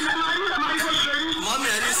ẹ̀sìn ẹ̀rọ ayé ẹ̀rọ ayé ó ṣe rí. Mọ́mì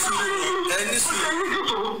ẹni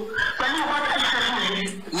sùúrù. pẹ̀lú ọkọ̀ tẹ̀ ṣe fún mi.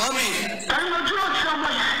 Mọ́mì. pẹ̀lú ojú ọ̀sẹ̀ ọmọ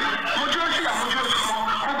yẹn mo dúró sí àwọn ojú ọ̀sẹ̀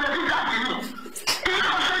ọmọ ọgbẹ́ bí dàbí nù.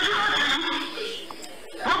 ìkọ̀ ṣojú ọ̀sẹ̀ yìí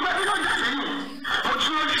gbogbo ẹbí ló jáde nù mo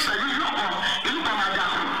dúró sí pẹ̀lú ìlú ọ̀pọ̀ ìlú kan máa dà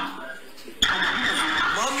fún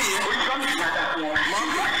Mọ́mì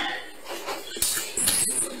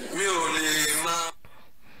mi ò lè máa.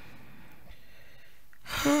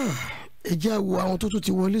 ẹ jẹ́ àwọ̀ àwọn tó tún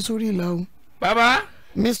ti wọlé sórí ìlà o. bàbá.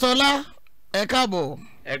 Mr. Ọlá ẹ káàbọ̀.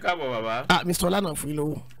 bàbá. Mr. Ọlá náà fún yín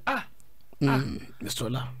lówó. Mr.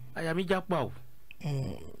 Ọlá. àyà mi já pa o.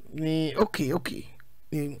 ní ok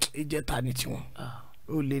ní ìjẹta ní tiwọn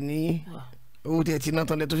o lè ní owó tí ẹ ti ná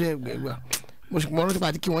tán lẹ tó ṣe gbẹgbà mo sì mọ ọdún tí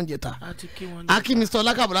wàá ti kí wọn jẹta akí Mr.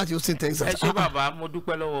 Ọlá káàbọ̀ láti Austin Texas. ẹ ṣé bàbá mo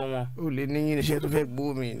dúpẹ́ lọ́wọ́ wọn. o lè ní yín iṣẹ́ tó fẹ́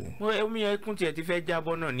gbó mi ni. omi ẹkún tiẹ̀ ti fẹ́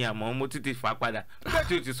jábọ́ náà ni àmọ́ mo ti fà padà nígbà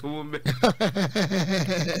tí o ti sọ́wọ́ mbẹ́.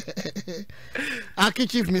 akí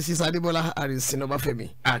Chief Mrs. Adébọ́lá Harris Ọbáfẹ́mi.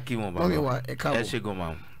 akí wọn bàbá mọ́mí wa ẹ káàbọ̀. ẹ ṣé gan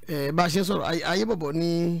ma. bá a ṣe sọ̀rọ̀ ayé bọ̀bọ̀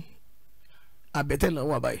ní abẹ́tẹ̀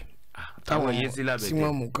wà báyìí táwọn yé sí lábẹ́tẹ̀ tí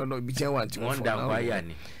wọ́n mú kán lọ ibi tí wọ́n wà tí wọ́n fọ́ náà wọ́n dà wáyà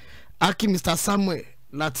ni. akí Mr. Samuel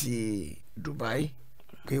láti Dubai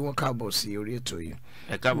pé wọ́n káàbọ̀ sí orí ètò yìí.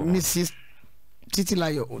 ẹ káàbọ̀. Mrs.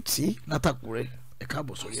 Títílayọ̀ Òtí látàkùrẹ́ ẹ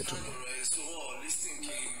káàbọ̀ sórí ètò yìí.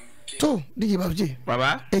 tó díje babjé. bàbá.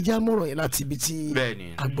 ẹ já mọ̀rọ̀ yẹn láti ibi tí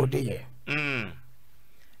agbọ́dé yẹn.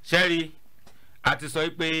 sẹ́rí a ti sọ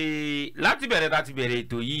pé láti bẹ̀rẹ̀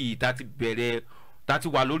ètò yìí tá ti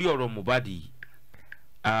wà lórí ọ̀rọ̀ Mohbad yìí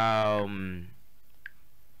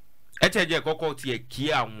ẹ tẹ́ jẹ́ kọ́kọ́ tiẹ̀ kí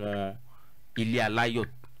àwọn ilé aláyọ̀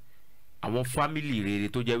àwọn fámìlì rere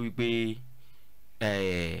tó jẹ́ wípé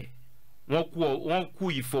wọ́n kú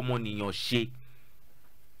ìfọmọnìyàn ṣe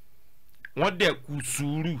wọ́n dẹ̀ kú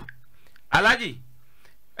sùúrù alájì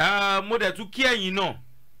mo dẹ̀ tún kí ẹ̀yin náà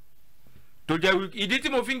tó jẹ́ wípé ìdí tí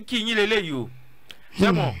mo fi ń kí yín lélẹ́yìí o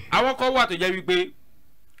sẹ́mọ̀ àwọn kan wà tó jẹ́ wípé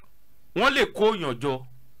wọ́n lè kó èèyàn jọ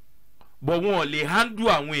bọ̀ wọn ò lè handle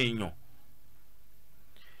àwọn èèyàn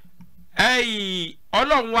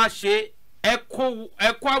Ọlọ́run wá ṣe ẹ kó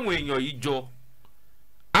àwọn èèyàn yìí jọ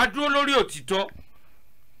a dúró lórí òtítọ́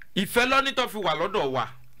ìfẹ́ lọ́nítọ́ fi wà lọ́dọ̀ wa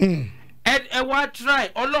ẹ wá try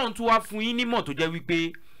Ọlọ́run tún wá fún yín nímọ̀ tó jẹ́ wípé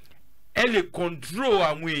ẹ lè control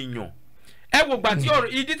àwọn èèyàn ẹ wò gbà tí ọ̀rọ̀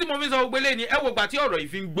ìdí tí mo fi sọ gbogbo eléyìí ni ẹ wò gbà tí ọ̀rọ̀ yìí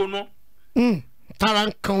fi ń gbóná. tara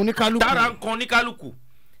ń kan oníkálukú.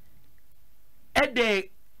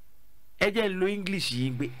 ẹ jẹ́ lo English yìí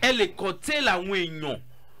gbé ẹ lè curtail àwọn èèyàn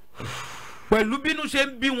pẹ̀lú bínú ṣe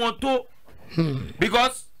ń bí wọn tó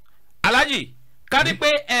because alájì ká ní pé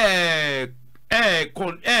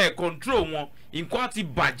control wọn nǹkan ti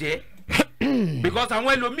bàjẹ́ because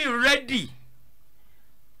àwọn ẹlòmíì ready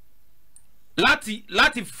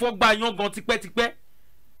láti fọ́gbà yángan tipẹ́tipẹ́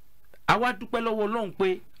àwa dúpẹ́ lọ́wọ́ Ọlọ́run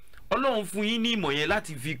pé Ọlọ́run fún yín ní ìmọ̀ yẹn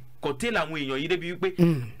láti fi curtail àwọn èèyàn yìí débi wípé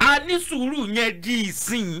a ní sùúrù yẹn di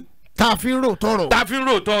ìsìn tá a fi ń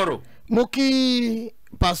rò tọrọ. mo kí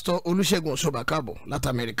Pastor Olúṣẹ́gun Ọ̀ṣọ́bà káàbọ̀ láti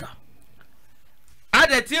Amẹ́ríkà. a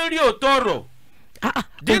dẹ̀ ti ń rí òótọ́ ọ̀rọ̀.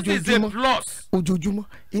 This is a plus. ojoojúmọ́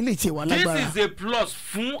ilé tí wà lágbára. This is a plus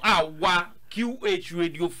fún àwa QH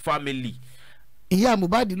Radio family. ìyá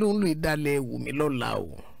Mohbad ló ń lo ìdálẹ̀ Wùmí lọ́la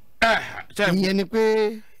o. ìyẹn ni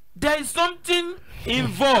pé. there is something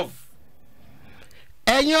involved.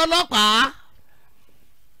 ẹ̀yin ọlọ́pàá.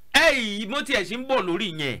 mo tiẹ̀ ṣe ń bọ̀ lórí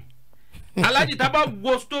yẹn aláàjì tá bá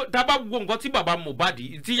wo nǹkan tí bàbá Mohbad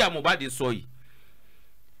tí ìyá Mohbad sọ yìí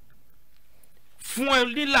fún ẹ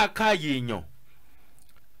lílàkàyè èèyàn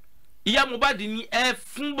ìyá Mohbad ní ẹ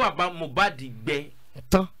fún bàbá Mohbad gbẹ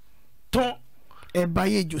tán ẹ bá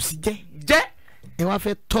yé jòsí jẹ́ ẹ wá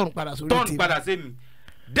fẹ́ tọ́n padà sórí tèmi tọ́n padà sí mi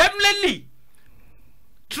definitely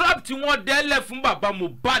trap tí wọ́n dẹ́lẹ̀ fún bàbá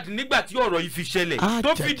Mohbad nígbà tí ọ̀rọ̀ yìí fi ṣẹlẹ̀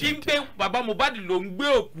tó fi di pé bàbá Mohbad ló ń gbé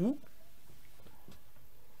òkú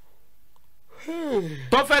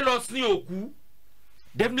tó fẹ́ lọ sin òkú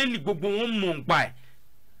definitely gbogbo wọn mọ̀ ń pa ẹ̀.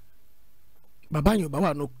 bàbá yóò bá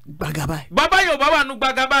wà nù gbàgà báyìí. bàbá yóò bá wà nù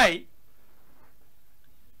gbàgà báyìí.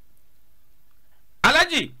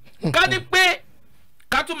 Alhaji ká ní pé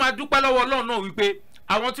ká tún máa dúpẹ́ lọ́wọ́ Ọlọ́run náà wípé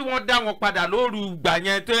àwọn tí wọ́n dá wọn padà lóru gbà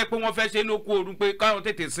yẹn tó yẹ pé wọ́n fẹ́ ṣe lóko òru pé káwọn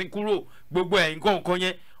tètè sin kúrò gbogbo ẹ̀ nǹkan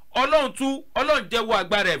yẹn Ọlọ́run jẹ́wọ́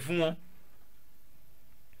agbára ẹ̀ fún wọn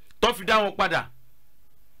tó fi dá wọn padà.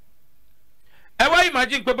 ẹ wá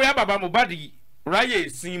imagine pé bóyá bàbá Mohbad ráyè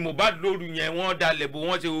sin Mohbad lóru yẹn wọ́n dalẹ̀ bò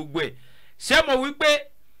wọ́n ṣe gbogbo ẹ̀ ṣé mo wí pé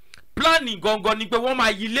pílánì gangan ni pé wọ́n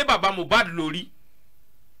máa yí lé bàbá Mohbad lórí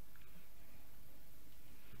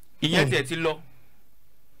ìyẹn tiẹ̀ ti lọ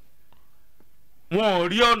wọn ò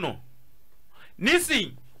rí ọ̀nà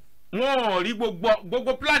nísìn wọn ò rí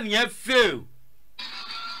gbogbo plan yẹn fail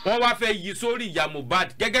wọ́n wá fẹ́ yí sórí ìyá Mohbad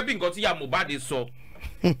gẹ́gẹ́ bí nǹkan tí ìyá Mohbad sọ.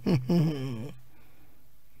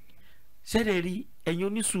 ṣẹ́rẹ̀ rí ẹ̀yin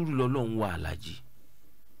onísùúrù lọ́lọ́run wà Alhaji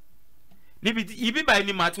níbi ibi báyìí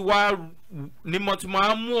ni màá ti wá ni mo ti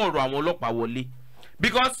máa mú ọ̀rọ̀ àwọn ọlọ́pàá wọlé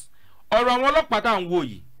because ọ̀rọ̀ àwọn ọlọ́pàá tá à ń wò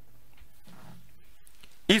yìí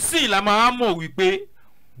ìsìn la máa mọ̀ wípé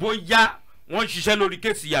bóyá wọ́n ṣiṣẹ́ lórí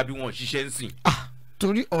kéèsì àbí wọ́n ṣiṣẹ́ ń sìn.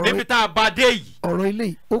 torí ọ̀rọ̀ níbi tá a bá dé yìí. ọ̀rọ̀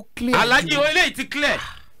eléyìí ó clear. Alhaji eléyìí ti clear.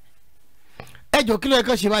 ẹ jọ kí ló yẹ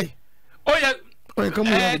kán ṣe báyìí. ó yẹ kán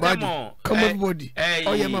mú everybody kán mú everybody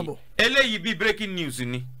ó yẹ má bọ̀. eléyìí bíi breaking news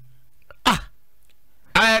ni.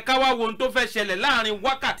 ká wá wo ohun tó fẹ́ ṣẹlẹ̀ láàrin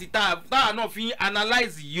wákàtí tá a náà fi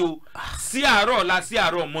analyse yìí o sí àárọ̀ ọ̀la sí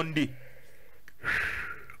àárọ̀ Monday.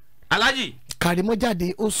 Alhaji. Kàrímọ́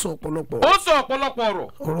Jade ó sọ ọ̀pọ̀lọpọ̀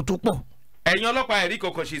ọ̀rọ̀ tó pọ̀. ẹ̀yin ọlọ́pàá ẹ̀rí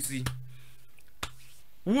kankan ṣe sí.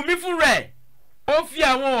 Wùmí fún rẹ̀ ó fi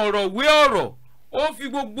àwọn ọ̀rọ̀ wé ọ̀rọ̀ ó fi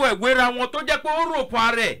gbogbo ẹ̀ wéra wọn tó jẹ́ pé ó rò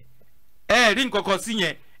pa rẹ̀ ẹ̀rí nkankan sí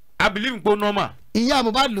yẹn I believe pé normal. ìyá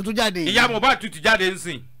Mohbad ló tún jáde. ìyá Mohbad tún ti jáde ń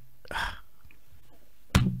sìn.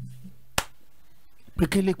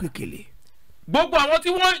 pékélé. gbogbo àwọn tí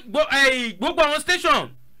wọ́n gbogbo àwọn station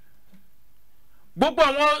gbogbo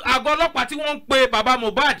àwọn àgọ́ ọlọ́pàá tí wọ́n ń pe bàbá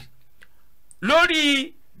Mohbad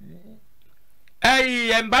lórí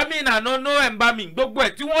embalming àná no embalming gbogbo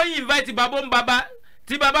ẹ̀ tí wọ́n invite bàbá ń bàbá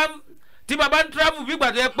tí bàbá ń travel bí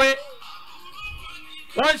gbàdúrà pé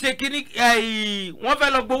wọ́n ṣe kíní wọ́n fẹ́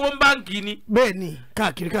lọ gbowó ń báǹkì ni. bẹ́ẹ̀ ni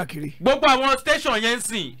káàkiri. gbogbo àwọn station yẹn ń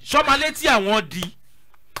sìn sọ́malé tí àwọn di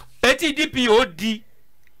etí DPO di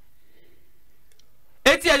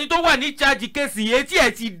etí ẹni tó wà ní charge kéèsì etí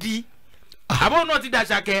ẹ̀ ti di àbọ̀ náà ti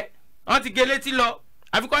dàṣàkẹ́ wọ́n ti gé létí lọ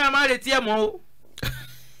àfikún ọ̀yà máa retí ẹ̀ mọ́ o.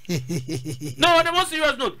 No, on the most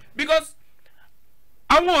serious note because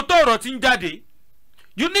àwọn òótọ́ ọ̀rọ̀ ti ń jáde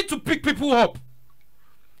you need to pick people up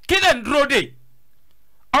kí lè ń dúró dé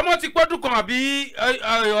ọmọ ti pọ́dún kan àbí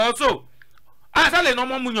ọ̀ṣọ́ àṣàlẹ̀ ní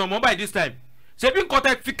ọmọ mu yàn mọ́ by this time ṣebí nǹkan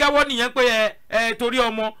tẹ fi kẹ́wọ́ nìyẹn pé torí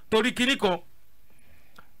ọmọ torí kinní kan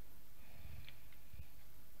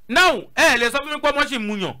now lè sọ fún mi pé ọmọ ṣì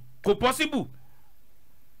mu yàn kò possible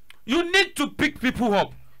you need to pick people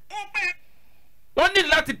up wọ́n ní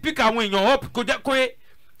láti pick àwọn èèyàn up kó jẹ́ pé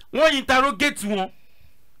wọ́n interrogate wọn.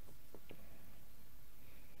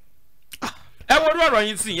 ẹ wo irú ọ̀rọ̀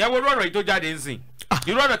yìí sìn ẹ wo irú ọ̀rọ̀ yìí tó jáde ń sìn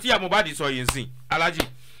irú ọ̀rọ̀ tí ìyá Mohbad sọ yìí ń sìn Alhaji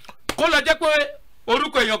kó lọ jẹ́ pé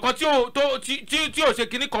orúkọ èèyàn kan tí ò ṣe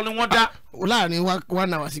kinní kan ni wọ́n dá. láàrin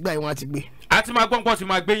 1 hour sígbà yìí wọ́n á ti gbé. a ti máa gbọ́n pọ̀ sí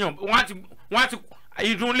máa gbé yàn wọ́n á ti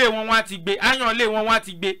ìdúnlé wọn wọ́n á ti gbé áyànlé wọn wọ́n á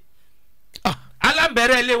ti gbé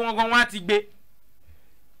alábẹ̀rẹ̀ ilé wọn gan wọ́n á ti gbé.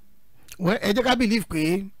 ẹ jẹ́ ká believe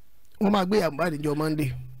pé wọ́n máa gbé ìyá Mohbad níjọ́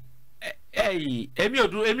Monday. èmi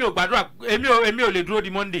ò gbàdúrà èmi ò lè dúró di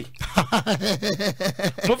Monday.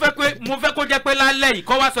 mo fẹ́ kó jẹ́ pé lálẹ́ yìí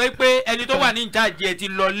kọ́ wá sọ pé ẹni tó wà ní ìjáàjì ẹ̀ ti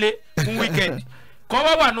lọlé fún weekend kọ́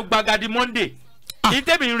wá wà nù gbàgàdì Monday.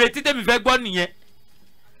 ìtẹ̀mí ń retí tẹ̀mí fẹ́ gbọ́ nìyẹn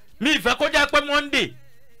mi ìfẹ́ kó jẹ́ pé Monday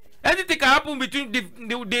anything can happen between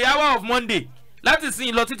the hour of Monday láti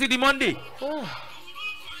sin lọ títí di Monday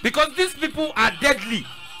because these people are deadly.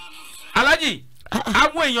 Alhaji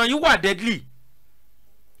àwọn èèyàn yìí wà deadly.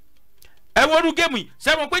 ẹ wo orú géèmù yìí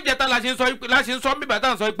ṣé mo pé jẹta la ṣe ń sọ bíbá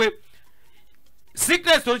tá à ń sọ pé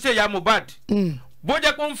sickness tó ń ṣe ìyá Mohbad bó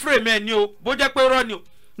jẹ́ pé ó ń frame ẹ̀ ni o bó jẹ́ pé rọ́ ni o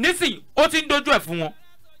nísìnyí ó ti ń dojú ẹ̀ fún wọn.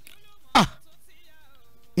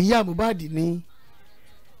 ìyá Mohbad ní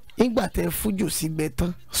ìgbà tẹ fújò sí gbẹ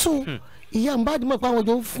tán so ìyá Mohbad mọ̀ pé àwọn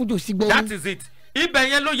jọ ń fún jòsí gbẹ́yìn. that is it. ibẹ̀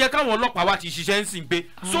yẹn ló yẹ káwọn ọlọ́pàá wa ti ṣiṣẹ́ ń sìn pé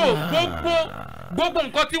so gbogbo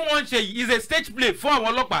nǹkan tí wọ́n ń ṣe is a stage play fún àwọn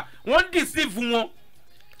ọlọ́pàá wọ́n ń deceive wọn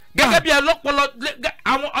gẹ́gẹ́ bí ọlọ́pọlọ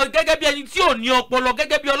gẹ́gẹ́ bí ẹni tí ò ní ọpọlọ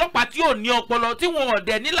gẹ́gẹ́ bí ọlọ́pàá tí ò ní ọpọlọ tí wọn ò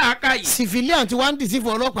dẹ̀ ní làákàyè. civilian tí wọ́n ń deceive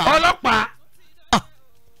ọlọ́pàá.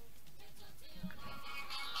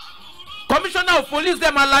 commissioner of police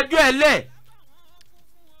dem alajú ẹ lẹ.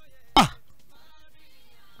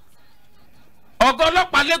 ọ̀gá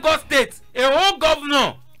ọlọ́pàá Lagos State a whole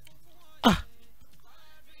governor.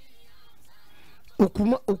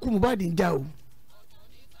 òkú Mohbad ń jà o.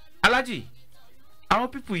 Alhaji àwọn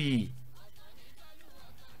pípù yìí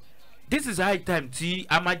this is high time tí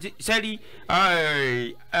a máa jẹ sẹ́rí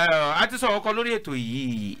a ti sọ̀rọ̀ kan lórí ètò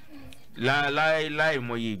yìí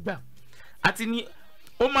láìmọye ìgbà àti ní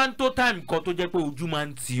ó máa ń tó time kan tó jẹ́ pé ojú máa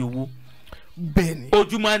ń ti owó. bẹ́ẹ̀ni.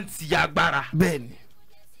 ojú máa ń ti agbára. bẹ́ẹ̀ni.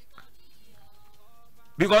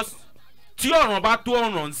 because tí ọ̀ràn bá tó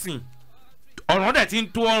ọ̀ràn ń sìn ọ̀ràn dẹ̀ ti ń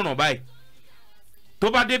tó ọ̀ràn báyìí tó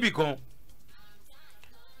bá débì kan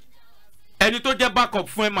ẹni tó jẹ́ backup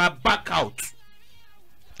fún ẹ máa back out.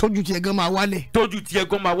 tójú tiẹ̀ gan máa wálẹ̀. tójú tiẹ̀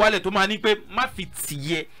gan máa wálẹ̀ tó máa ní pé má fi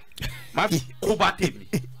tìyẹ má fi kó bá tèmi.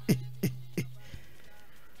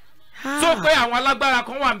 tó pé àwọn alágbára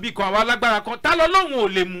kan wà níbì kan àwọn alágbára kan tá lọ́lọ́run ò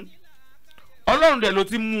lè mú ọlọ́run dẹ̀ ló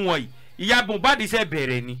ti mú wọn yìí ìyá Mohbad ṣe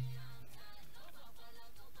bẹ̀rẹ̀ ni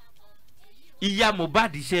ìyá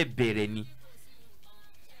Mohbad ṣe bẹ̀rẹ̀ ni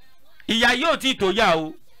ìyá yóò tí tó yá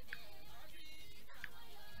o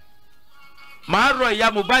màá rọ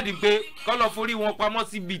ìyá Mohbad pé kọ́ lọ forí wọn pamọ́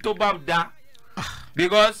síbi tó bá da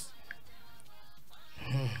because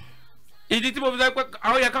ìdí tí mo fi sọ pé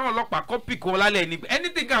àwọn yẹ káwọn ọlọ́pàá kọ́pì kan lálẹ́ ni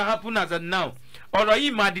anything can happen as of now ọ̀rọ̀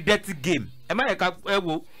yìí máa di dirty game ẹ má yẹ ká ẹ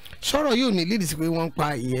wo. sọ̀rọ̀ yóò ní lídìí sí pé wọ́n ń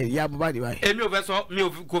pa ìyá Mohbad báyìí. èmi ò fẹ́ sọ mi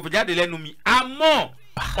kò fi jáde lẹ́nu mi àmọ́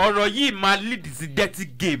ọ̀rọ̀ yìí máa lead sí dirty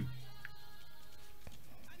game.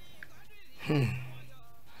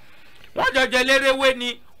 wọ́n jọ jẹ lérewé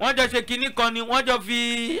ni wọ́n jọ ṣe kinní kan ni wọ́n jọ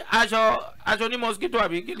fi aṣọ ní mosquito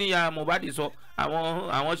àbí kí ni ìyá Mohbad sọ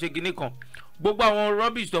àwọn ṣe kinní kan gbogbo àwọn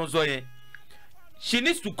rubbish tó ń sọ yẹn she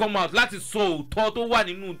needs to come out láti sọ òótọ́ tó wà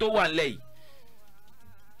nínú tó wà nílẹ̀ yìí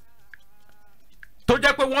tó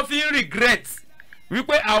jẹ́ pé wọ́n fi ń regret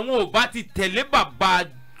wípé àwọn ò bá ti tẹ̀lé bàbá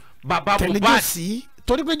Mohbad. tẹ̀lé jòsí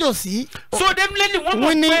torí pé jòsí. so definitely wọ́n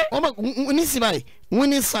mọ̀ pé ní sí báyìí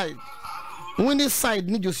winning side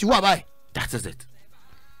ní jòsí wà báyìí. that is it.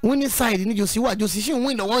 winning side ní jòsí wà jòsí ṣì ń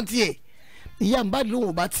win lọ́wọ́ tiẹ̀ ìyá Mohbad lóun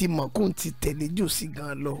ò bá ti mọ̀ kó n ti tẹ̀lé jòsí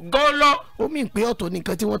gan lọ. ó mì pé ọ̀tọ̀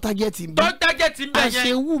nìkan tí wọ́n tágẹ́tì ń bẹ́. tó tágẹ́tì ń bẹ́ yẹn.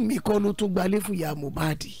 àṣewù mi kọ́ ló tún gbalé fún ìyá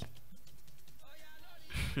Mohbad.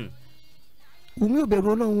 Wùmí ò bẹ̀rù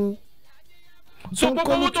Ọlọ́run. so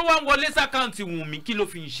gbogbo owó tó wá ń wọlé sàkáǹtì Wùmí kí ló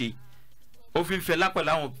fi ń ṣe ó fi ń fẹ́ lápẹ̀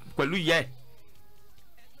pẹ̀lú ìyá ẹ̀.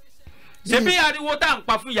 ṣebí ariwo tá à ń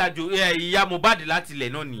pa fún ìyá Mohbad láti ilẹ̀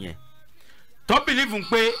náà nìyẹn tó bìlífù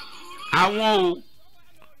pé àwọn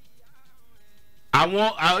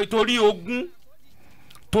torí ogún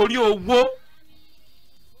torí owó.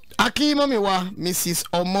 akímọ́mì wa Mrs.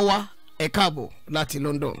 Ọmọwá ẹ káàbọ̀ láti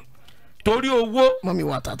London. torí owó. mọ́mì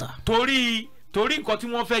wa tata. torí nǹkan tí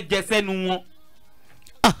wọ́n fẹ́ jẹ sẹ́nu wọn.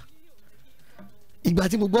 ìgbà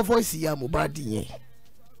tí mo gbọ́ voice ìyá Mohbad yẹn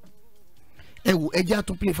ẹ wò ẹjẹ́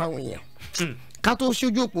àtún play fáwọn èèyàn ká tó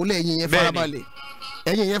ṣojú òpó lẹ́yìn yẹn farabalẹ̀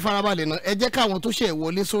ẹ̀yìn yẹn farabalẹ̀ náà ẹ jẹ́ káwọn tó ṣẹ̀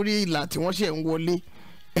wọlé sórí ìlà tí wọ́n ṣẹ̀ ń wọlé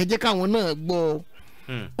ẹ jẹ́ káwọn náà gbọ́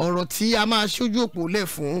ọ̀rọ̀ tí a máa ṣojú òpó lẹ̀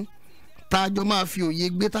fún tájọ máa fi òye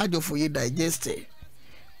gbé tájọ fòye digest ẹ̀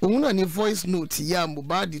òun náà ni voice note ìyá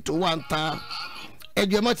Mohbad tó wà ń ta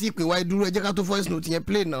ẹjọ́ ẹ má ti pè wá dúró ẹ jẹ́ ká tó voice note yẹn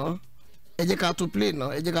play náà ẹ jẹ́ ká tó play náà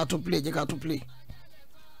ẹ jẹ́ ká tó play ẹ jẹ́ ká tó play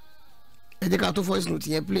ẹ jẹ́ ká tó voice note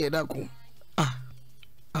yẹn play ẹ dákun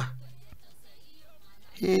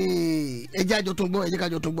ẹ jẹ́ àjọ tó ń gbọ́ ẹ jẹ́ ká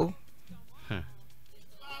àjọ tó ń gbọ́.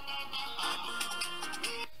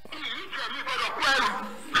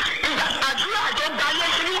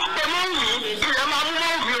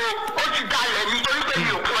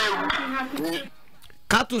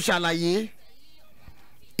 ká tún ṣàlàyé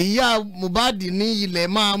ìyá Mohbad ní ilẹ̀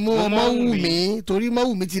máa mú Ọmọwùmí torí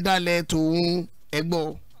Ọmọwùmí ti dalẹ̀ tòun ẹ̀gbọ́n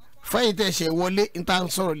fẹ́yìn tẹ̀sẹ̀ wọlé ń tà ń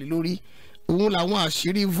sọ̀rọ̀ lé lórí òun làwọn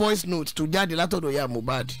àṣírí voice note tó jáde látọ̀dọ̀ ìyá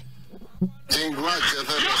Mohbad.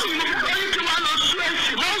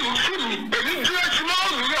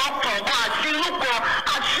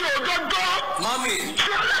 Mami,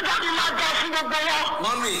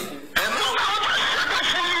 mami,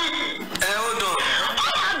 hold on.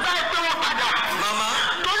 Mama.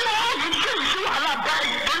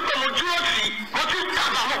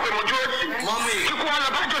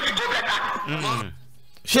 Mami.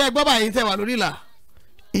 ṣé gbọ́ báyìí tẹ̀ wá lórí ìlà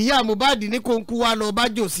ìyá Mohbad ní kó ń kú wá lọ bá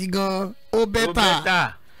jòsí gan ó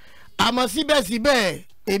bẹ́tà àmọ́ síbẹ̀síbẹ̀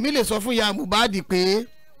èmi lè sọ fún ìyá Mohbad pé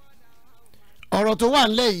ọ̀rọ̀ tó wà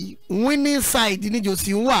nílẹ̀ yìí winning side ní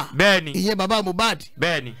jòsí ń wà ìyẹn bàbá Mohbad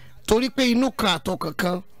torí pé inú kan àtọ̀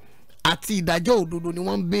kankan àti ìdájọ́ òdodo ni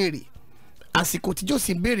wọ́n ń béèrè àsìkò tí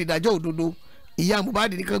jòsí ń béèrè ìdájọ́ òdodo ìyá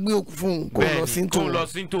Mohbad ní kan gbé òkú fún un kó lọ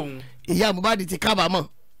sí tòun ìyá Mohbad ti kábàámọ̀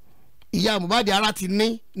ìyá Mohbad ara ti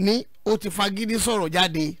ní ó ti fagídí sọ̀rọ̀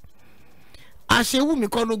jáde àṣewùmí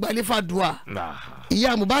kọ́ ló gbalẹ̀ fàdúà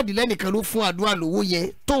ìyá Mohbad lẹ́nìkan ló fún àdúà lówó yẹn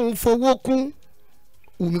tóun fowó kún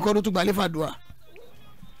wùmí kọ́ ló tún gbalẹ̀ fàdúà.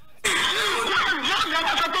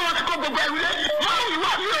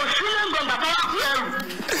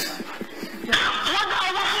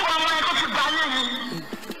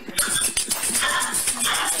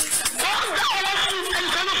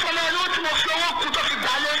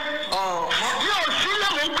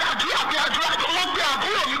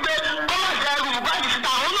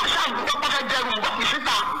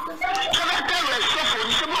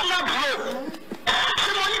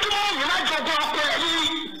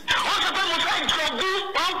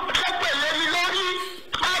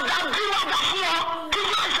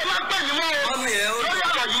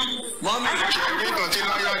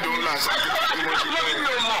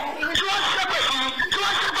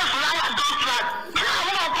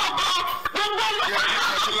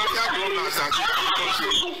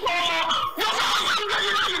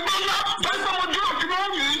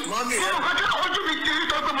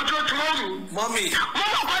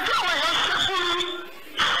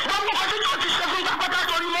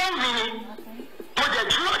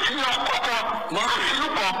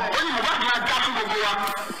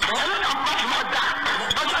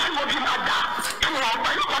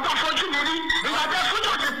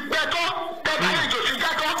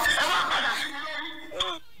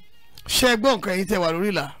 ṣe gbọ́ nǹkan yìí tẹ́ wà lórí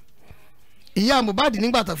ìlà ìyá Mohbad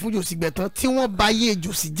nígbà tán fún jòsí gbẹ tán tí wọ́n bá yé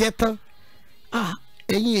jòsí jẹ́ tán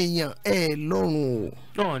ẹ̀yin èèyàn ẹ̀ lọ́rùn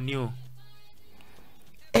o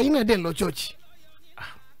ẹ̀yin náà dẹ̀ lọ church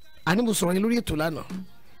àní mo sọ̀rọ̀ yín lórí ètò lánàá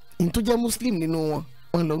ìyí tó jẹ́ muslim nínú wọn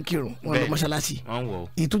wọ́n lọ ń kírun wọ́n lọ mọ́ṣáláṣí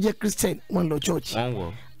ìyí tó jẹ́ christian wọ́n lọ church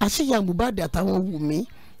àṣé ìyá Mohbad àtàwọn Wùmí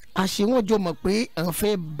àṣé wọ́n jọ mọ̀ pé àwọn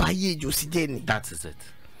fẹ́ bá yé jòsí jẹ́ ni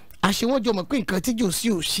àṣé wọ́n jọ mọ̀ pé nǹkan tí jòsí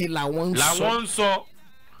ò ṣe làwọn ń sọ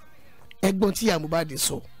ẹ̀gbọ́n tí ìyá Mohbad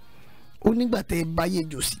sọ ó nígbà tẹ́ bá yé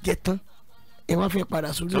jòsí jẹ́ tán ẹ wá fẹ́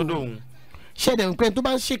padà sórí òun ṣẹ̀dẹ̀ nǹkan tó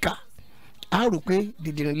bá ń ṣèkà á rò pé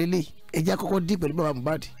dìdìrín lélẹ̀ ẹja kọ́kọ́ dí pẹ̀lú bàbá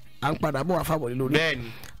Mohbad à ń padà bọ̀ wá fàbọ̀ lórí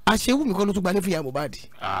àṣewùmí kọ́ ló tún gbalẹ̀ fún ìyá Mohbad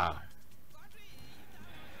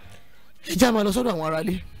ẹja máa lọ sọ́dọ̀ àwọn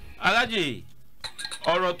aráalé. alájì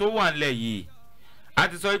ọ̀rọ̀ tó wà nílẹ̀ yìí a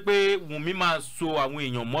ti sọ pé Wùmí máa so àwọn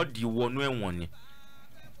èèyàn mọ́dì wọnú ẹ̀wọ̀n ni.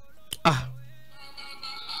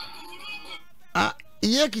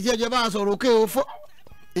 ìyá Èkìtì ẹ̀jẹ̀ bá a sọ̀rọ̀ òkè o fọ́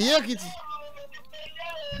ìyá Èkìtì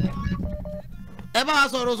ẹ bá a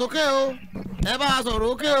sọ̀rọ̀ sókè o ẹ bá a sọ̀rọ̀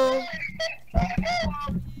òkè o.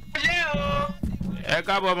 ẹ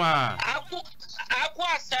káàbọ̀ mà. a kú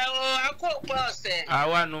ọ̀sẹ̀ o a kú òpin ọ̀sẹ̀.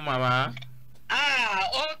 àwa nu màmá.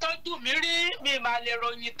 ó tọ́jú mi rí mi mà lè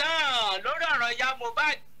ròyìn tán lórí ọ̀rọ̀ ìyá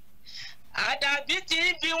Mohbad. àdàbí ti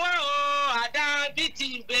ń bi wọ́n o àdàbí ti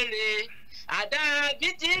ń béèrè àdàbí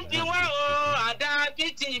ti ń bi wọ́n o àdàbí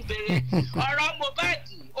ti ń béèrè ọ̀rọ̀ Mohbad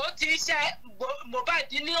ó ti ṣe Mohbad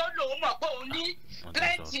ní ó lòun mọ̀ pé òun ní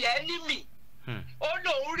plenty enemy ó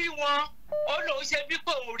lòun rí wọn ó lòun ṣe bí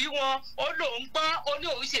pé òun rí wọn ó lòun gbọ́ ó ní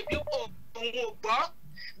òun ṣe bí òun ò gbọ́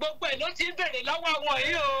gbogbo ẹ̀ ló ti ń béèrè lọ́wọ́ wọn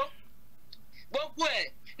yìí o gbogbo ẹ̀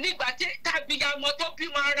nígbà tí tàbíyamọ tó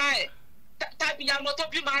bímọ ara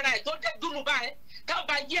ẹ̀ tó dẹ̀ dúró báyìí táwọn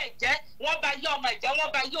bá yí ẹ̀jẹ̀ wọ́n bá yí ọmọ ẹ̀jẹ̀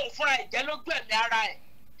wọ́n bá yí òun fúnra ẹ̀jẹ̀ lójú ẹ̀mí ara ẹ̀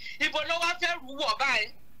ibo ló wá fẹ́ rú wọ̀ báyìí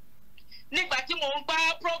nígbà tí mò ń gbá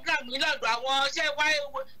program yìí lọ́dọ̀ àwọn ṣé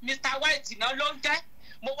Mr. White náà ló ń jẹ́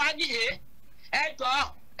mo wá ní ẹjọ́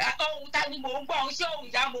ohun ta ni mò ń gbọ́ ṣé ohun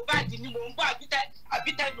ìyá Mohbad ni mò ń gbọ́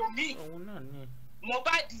àbítẹ́ lomi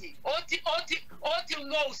Mohbad ó ti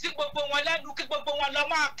lọ sí gbogbo wọn lẹ́nu kí gbogbo wọn lọ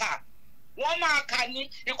máa kà wọ́n máa kà ní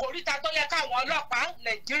ìkòríta tó yẹ káwọn ọlọ́pàá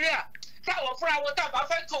Nàìjíríà táwọn fúnra wọn tàbá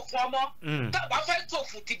fẹ́ tò fún ọmọ tàbá fẹ́ tò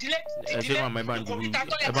fún tìdílé ìkòríta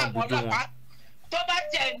tó yẹ káwọn ọlọ́pàá tó bá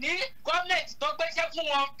tẹ̀ ní gọ́ọ̀mẹ̀ntì tó gbéṣẹ́ fún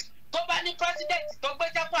wọn tó bá ní pírẹ́sídẹ̀ntì tó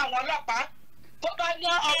gbéṣẹ́ fún àwọn ọlọ́pàá tó bá ní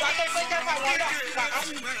ọba tó gbéṣẹ́ fún àwọn ọlọ́pàá.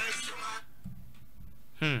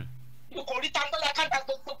 ìkòríta tó yẹ ká da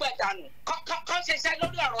gbogbo ẹ̀ dànù kọ́ ṣiṣẹ́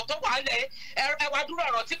lórí ọ̀rọ̀ tó wà lẹ̀ ẹ wá dúró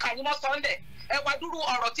ọ̀rọ̀ tí Kàrímọ́ sọ ńlẹ̀ ẹ wá dúró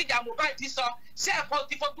ọ̀rọ̀ tí ìyá Mohbad sọ ṣé ẹ̀kọ́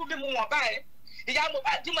ti fojú mímu wọn báyìí ìyá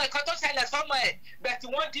Mohbad mọ nǹkan tó ṣẹlẹ̀ sọ́mọ ẹ̀ bẹ̀ tí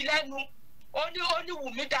wọ́n di lẹ́nu ó ní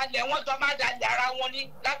Wùmí dalẹ̀ wọ́n jọ máa dalẹ̀ ara wọn ní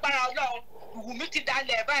lágbára Ọlọ́run Wùmí ti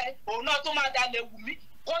dalẹ̀ báyìí òun náà tó máa dalẹ̀ Wùmí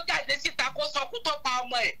kó jáde síta kó sọ kú tó pa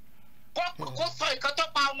ọmọ ẹ̀ kó sọ nǹkan tó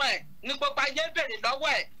pa ọmọ ẹ̀ ní gbogbo ayé bèrè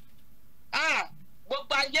lọ́wọ́ ẹ̀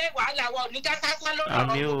gbogbo ayé wàhálà wa oníjà sásán lórí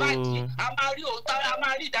ọ̀rọ̀ Mohbad a máa rí òótọ́ a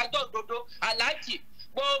máa rí ìdájọ́ òdodo aláàjì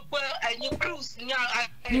gbogbo ẹ̀yin cruise ní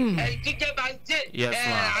jíjẹ́ bá dé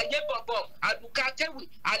ayé bọ̀bọ̀ àdùkà kéwì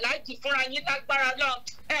aláàjì fúnra yín lágbára náà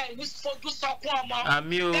ní fojú sọkún ọmọ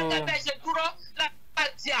gẹ́gẹ́ bẹ́ẹ̀ ṣe dúró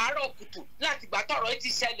láti àárọ̀ kùtù láti gbà tọ̀rọ̀ ti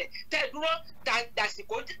ṣẹlẹ̀ tẹ́ dúró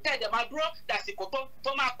dàsìkò tẹ̀dẹ̀ máa dúró dàsìkò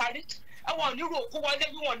tó máa parí àwọn onírò òkú wọlé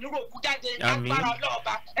bí wọn onírò òkú jáde lágbára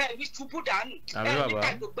ọlọ́ọ̀ba ní ṣubú dànù ní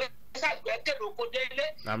kàgbé ṣàgbé kéde oko délé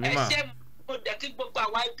ṣé mo dẹ̀ kí gbogbo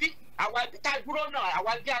àwa ibi tá dúró náà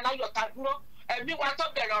àwa ibi aláyọ̀ tá dúró ẹ̀mí wa tó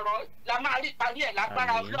bẹ̀rẹ̀ ọ̀rọ̀ la máa rí parí ẹ̀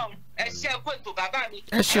lágbára Ọlọ́run ẹ ṣé kó ètò bàbá mi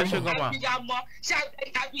àbíyamọ ṣé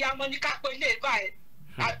àbíyamọ ní ká pé ilé ìbá ẹ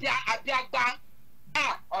àbí àgbà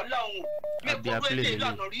Ọlọ́run mẹ́kúrú èlé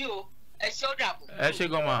lọ́nà rí o ẹ ṣé ó dàbọ̀. ẹ ṣé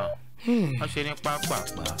gan ma wọ́n ṣe ní pápá.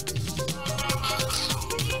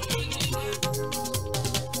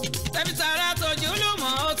 tẹ̀bí tara tójú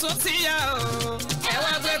lùmọ̀ ó tún ti yá o. ẹ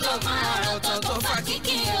wá gbé tó kan ọ̀rọ̀ tó fa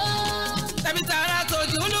kíkì o. tẹ̀bí tara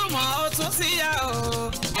tójú lùmọ̀ ó tún ti yá o.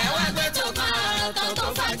 ẹ wá gbé tó kan ọ̀rọ̀ tó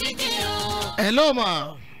fa kíkì o. hello ma.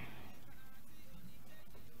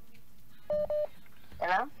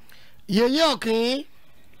 hello. yèyé ọ̀kìn.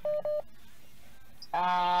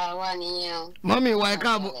 wà nìyẹn o. mọ́mí wa ẹ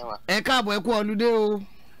káàbọ̀ ẹ kú ọlúdé o.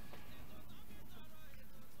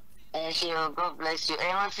 ẹ ṣé o God bless you ẹ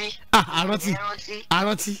rántí.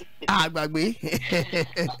 àrántí àgbàgbé.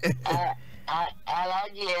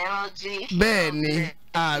 aláàjì ẹ rántí. bẹ́ẹ̀ ni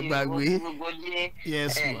àgbàgbé.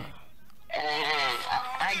 yes ma.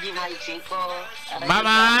 ají máa ti kọ́.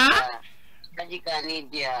 mama. ají kan ní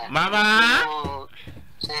ibi à. mama.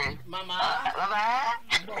 baba.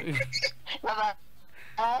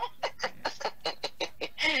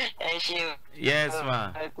 ẹ ṣé o. yes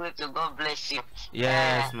ma. God bless you.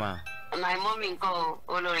 yes ma. my mommy nǹkan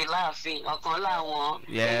olórí láàfin ọ̀kan láwọn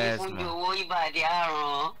yes ma. fún owó ìbàdí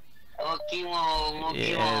àrùn ọkí wọn mo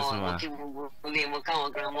kí wọn mo kí gbogbo ilé mo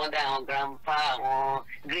káwọn grandmother àwọn grandpa àwọn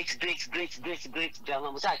great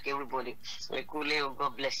grandma mo sáà kí everybody ẹ kú lé o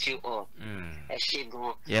God bless you all. ẹ ṣé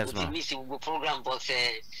gan. yes ma. mo ti miss gbogbo program but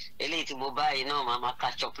eléyìí tí mo báyìí náà máa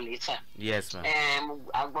catch up later. yes ma. mo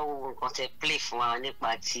agbọ́ gbogbo nǹkan tẹ play fún wa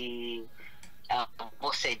nípa ti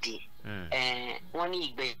Bọ́sẹ̀dé wọ́n ní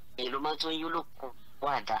ìgbẹ̀yìn ló máa tó ń yó lókun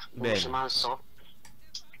wàdà bó ṣe máa ń sọ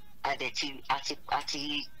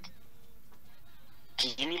àti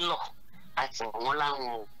kìí nílọ àti wọn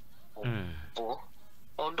láwọn bọ́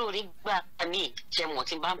ọdún onígbà míì ṣe mọ̀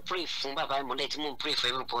tí n bá ń pray fún bàbá ìmọ̀lẹ́ tí mò ń pray for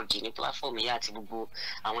everybody ní platform yìí àti gbogbo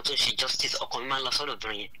àwọn tó ń ṣe justice ọkàn mi máa ń lọ sọ́dọ̀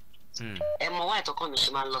obìnrin yẹn ẹ mọ̀ wá ìtọ́kàn mi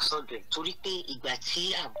ṣe máa ń lọ sọ́dọ̀ ẹ̀ torí pé ìgbà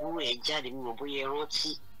tí àbúrò ẹ̀ jáde mi mọ̀ bóyá ẹ rántí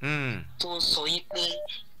tó ń sọ yí pé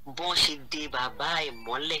bọ́n ṣe de bàbá ẹ̀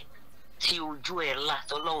mọ́lẹ̀ tí ojú ẹ̀ là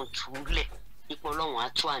tọ́lọ́run túlẹ̀ ipò ọlọ́run á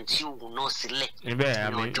tú àǹtí òun náà sílẹ̀ ní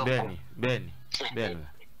ọjọ́ kan bẹ́ẹ̀ni.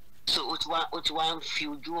 so ó ti wá ń fi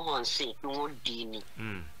ojú hàn sí pé wọ́n dé ni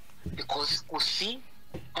because kò sí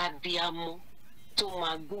abiyamọ tó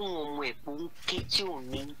máa gbóhùn ọmọ ẹ̀ pé ń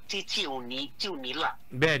ké tí ò ní là.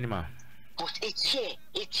 bẹ́ẹ̀ni ma. but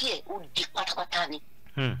etí ẹ̀ ó di pátápátá ni.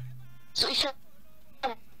 so iṣẹ́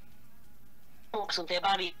ọ̀sán tẹ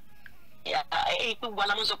bá rí pé gbogbo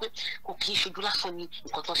alámọ̀ sọ pé kò kì í ṣojú lásán ní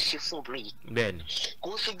nǹkan tó ṣe fún obìnrin yìí. bẹ́ẹ̀ni. kò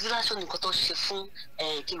ń ṣojú lásán ní nǹkan tó ṣe fún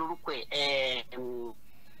kí lorúkọ ẹ̀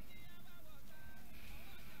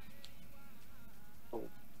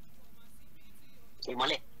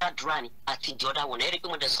ìmọ́lẹ̀ àdúrà ni àti ìdí ọ̀dà wọn ẹ̀ rí pé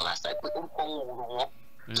wọ́n dẹ̀ sọ lásán pé orúkọ wọn ò rò wọ́n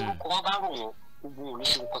tí orúkọ wọn bá rò wọ́n gbogbo wọn ò ní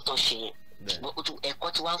ṣe nǹkan tó ṣe yẹn ẹ̀kọ́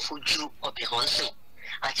tí wọ́n ń fojú ọbẹ̀ hàn sìn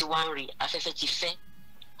àti wọ́n ń rí afẹ́fẹ́ ti fẹ́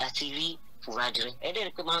àti rí fúradìrẹ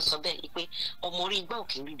ẹ̀ẹ́dẹ́rẹ́ pé máa ń sọ bẹ́ẹ̀ pé ọmọ orí igbá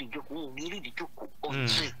òkè rí ìdíjókòó òun ní rí ìdíjókòó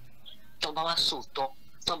ọ̀tún tó bá wá sòótọ́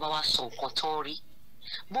tó bá wá sọ nǹkan tó ń rí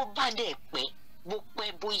bó bá dẹ̀ pẹ́ bó pẹ́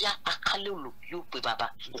bóyá akálòlò yóò pe bàbá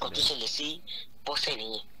nǹkan tó ṣẹlẹ̀ sí Bọ́sẹ̀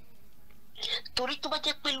nìyẹn torí tó bá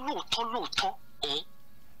jẹ́ pé lóòótọ́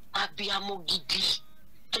abiyamọ gidi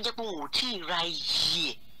tó jẹ́ pé wọn ò tí ì ra iyì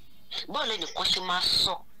ẹ̀ báwo lẹ́nìkan ṣe máa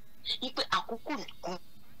sọ wípé àkókò nìkan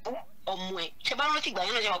ọmọ ẹ ṣe bá rántí ìgbà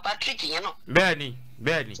yẹn náà ṣe wọn Patrick yẹn náà. bẹ́ẹ̀ni.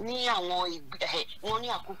 ní àwọn wọn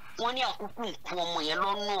ní àkúkú nkú ọmọ yẹn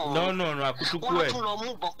lọ́nà ọ̀run àkútúkú ẹ̀. wọ́n tún lọ mú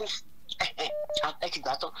ìbọn kó ẹ ti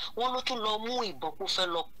gbà tán wọ́n ló tún lọ mú ìbọn kó fẹ́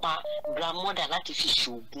lọ pa grandmother láti fi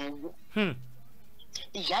ṣoògùn owó.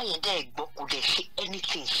 ìyá yẹn dẹ́ gbọ́ kò dẹ̀ ṣe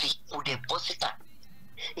anything sí kò dẹ̀ bọ́ síta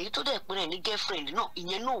èyí tó dẹ̀ pé rẹ̀ ní girlfriend náà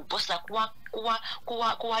ìyẹn náà bọ́sà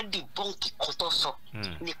kó wá debunk kan tó sọ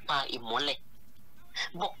nípa ìmọ́lẹ̀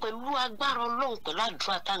bọ̀ pẹ̀lú agbára Ọlọ́run pẹ̀lú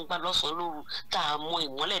àdúrà tá à ń gbà lọ́sàn-án lóru tá a mọ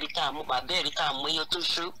ìmọ́lẹ̀ rí tá a mọ bàbá rí tá a mọ iye tó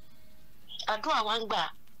ṣe àdúrà wa ń gbà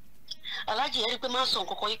aláàjì yẹn rí pé máa ń sọ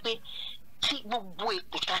nǹkan kan yìí pé tí gbogbo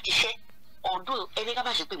èpò tá a ti ṣe ọdún ẹni ká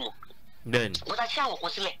bá ṣe pé mọ̀ bó ta ṣe àwọn kan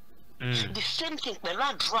sílẹ̀ the same thing pẹ̀lú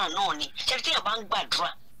àdúrà náà ni ṣẹ́ni tí yẹn bá ń gbàdúrà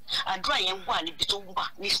àdúrà yẹn wà níbi tó wà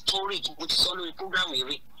ní storage mo ti sọ lórí program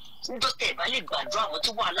eré nítorí ẹ̀ bá lè gbàdúrà wọn tí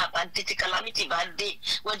wàhálà bá dé tí calamity bá dé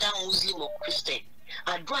whether Muslim or Christian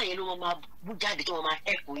àdúrà yẹn ló máa bú jáde tó máa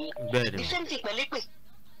help yín the same thing pẹ̀lú pé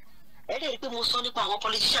ẹ rí i pé mo sọ nípa àwọn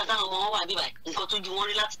politician táwọn ọmọ wọn wà níbà nǹkan tó ju wọn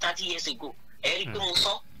rí láti 30 years ago ẹ rí i pé mo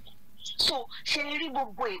sọ so ṣe rí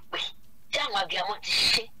gbogbo ìpè tí àwọn abiyamọ ti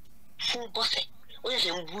ṣe fún Bọ́sẹ̀ ó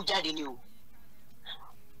ṣẹ̀ṣẹ̀ ń bú jáde ni o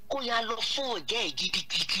kó yá lọ fún ọ̀gá ẹ̀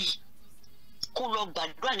gidigidi kó lọ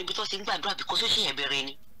gbàdúrà níbi tó ṣe ń gbàdúrà bí kò tó ṣe ẹ̀bẹ̀rẹ̀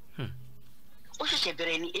ni ó ṣẹ̀ṣẹ̀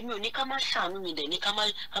bẹ̀rẹ̀ ni èmi ò ní ká má ṣàánú mi dẹ̀ ní ká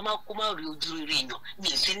má kó má rí ojú rere èèyàn mi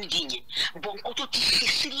ò sí nídìí yẹn bọ̀ nǹkan tó ti ṣe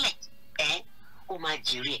sílẹ̀ ẹ̀ ó máa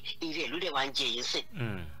jèrè èrè ẹ̀ ló dẹ̀ wá ń jẹ yẹn sìn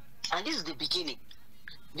and this is the beginning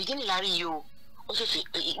láàrin yìí o ó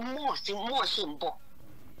ṣẹ̀ṣẹ̀ mọ̀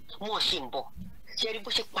ṣe ń bọ̀ ṣe rí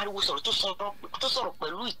bó ṣe pariwo sọ̀rọ̀ tó sọ̀rọ̀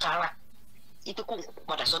pẹ̀lú ìtara ipe kó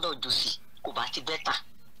padà sọ́dọ̀ jòsì kò bá ti bẹ́tà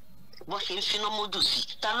bó ṣe ń finá mọ́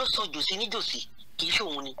jòsì ta ló sọ jòsì ní jòsì kì í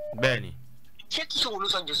ṣòun ni. bẹ́ẹ̀ni. ṣé kì í ṣòun ló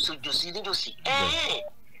sọ jòsì ní jòsì.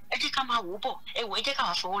 ẹ jẹ́ ká máa wò ó bọ̀ ẹ jẹ́ ká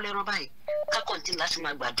wá fọwọ́ lẹ́rọ báyìí ká kọ́ńtínú láti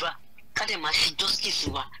máa gbàdúrà ká dẹ̀ máa ṣe justice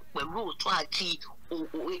wa pẹ̀lú òótọ́ àti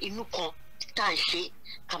inú kan tá à ń ṣe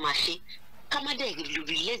ká máa ṣe ká má dẹ̀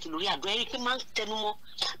relent lórí àdúrà ẹni pé máa ń tẹnu mọ́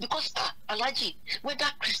because Alhaji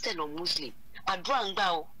whether Christian or Muslim àdúrà ń gbà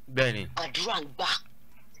o. bẹ́ẹ̀ni. àdúrà ń gbà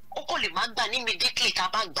ó kò lè má gbà ní immediately tá a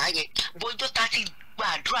bá gbà yẹn bójú tá a ti gba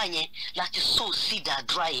àdúrà yẹn láti sow seed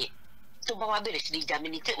àdúrà yẹn tó bá wá bẹ̀rẹ̀ sí ní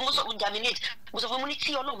germinate mo sọ fún mi ní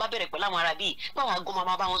tí Ọlọ́run bá bẹ̀rẹ̀ pẹ̀lú àwọn ará bíi báwa gan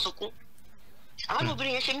máa bá wọn sunkún àwọn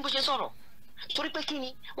obìnrin yẹn ṣe ní bó ṣe sọ̀rọ̀ torí pé kí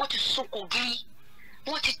ni wọ́n ti sunkún gírí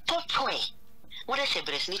wọ́n ti tọ́jú ẹ̀ wọ́n dẹ̀ ṣe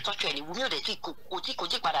bẹ̀rẹ̀ sí ní tọ́jú ẹ̀ ní wúmi òde tí kò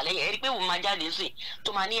tí padà lẹ́yìn ẹ̀ rí pé òun máa jáde sí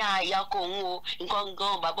tó máa ní àyà ọkọ òun o nǹkan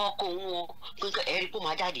gan bàbá ọkọ òun o ẹ̀ rí pé ó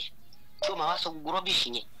máa jáde tí ó máa wá sọ gbogbo rọ́bìṣì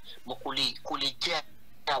yẹn mo kò lè jẹ́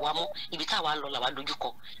àwa mọ́ ibi táwa ń lọ làwa dojú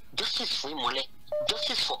kọ justice fún ìmọ́lẹ̀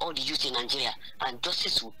justice for all the youth in Nigeria and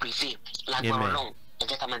justice will prevail lágbára Ọlọ́run ẹ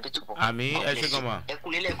jẹ́ ká máa bẹ́tù bọ̀. àmín ẹ ṣe gan ma. ẹ kú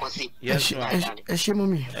lélẹ̀ kan sí. ẹ ṣe mú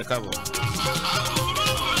mi. ẹ káàbọ̀.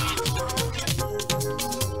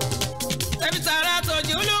 ẹbí tààrà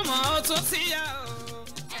tójú ló mọ̀ ọ́ tún sí ya o.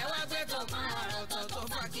 ẹ wá gbé tó kan ọ̀rọ̀ tó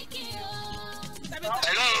fà kíkì o.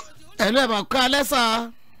 ẹ̀lú ẹ̀ máa kọ́ alẹ́ sá.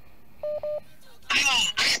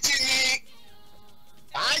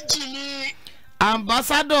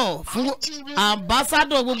 ambassador fún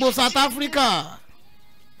ambassador gbogbo South Africa.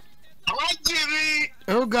 àwọn jìrì.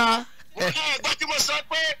 ó ga. ẹgbẹ́ tí mo sọ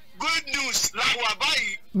pé good news la wà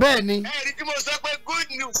báyìí. bẹ́ẹ̀ ni. ẹ̀rí tí mo sọ pé good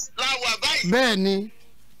news la wà báyìí. bẹ́ẹ̀ ni.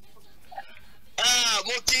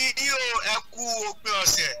 mo kí yín o ẹ kú òpin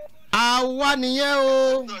ọ̀sẹ̀. àwa nìyẹn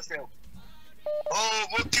o.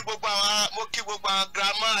 mo kí gbogbo àwọn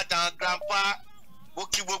grandma àtàwọn grandpa mo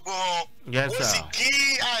kí gbogbo wọn. Yes, sir. mo sì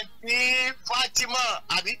kí àǹtí Fatima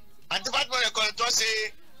àbí àǹtí Fatima rẹ̀ kọ́ tó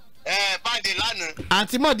ṣe báńdì lánàá.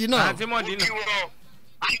 àǹtí Mọ̀dínà. àǹtí Mọ̀dínà. mo kí wọn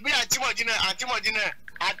àbí àǹtí Mọ̀dínà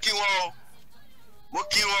a kí wọn o mo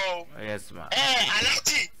kí wọn o. Yes, ma.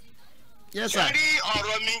 Aláàjì. Yes, sir. ṣe rí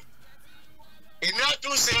ọ̀rọ̀ mi èmi á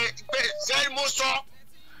tún ṣe pé ṣe mo sọ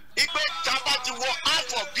ipe tábà ti wọ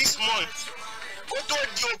half of this month ó tó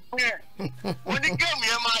di òpin ẹ̀ onígẹ̀mù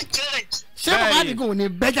yẹn máa change. ṣé bàbá àdìgún ò ní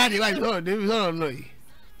bẹ́ jáde láì sọ̀rọ̀ débi sọ̀rọ̀ náà yìí.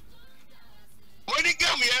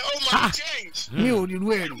 onígẹ̀mù yẹn ó máa change. mi ò rí irú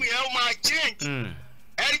ẹ̀ rí. onígẹ̀mù yẹn ó máa change.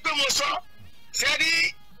 ẹ rí i pé mo sọ ṣe rí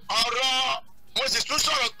ọ̀rọ̀ mo sì tún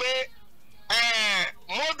sọ̀rọ̀ pé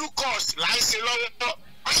model course là ń ṣe lọ́wọ́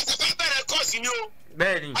a sì fẹ́ bẹ̀rẹ̀ course ni o.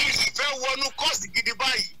 bẹ́ẹ̀ni. a sì fẹ́ wọnú course gidi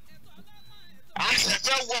báyìí a sì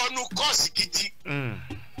fẹ́ wọnú course gidi.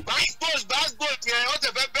 gbàgbọ́s yẹn ó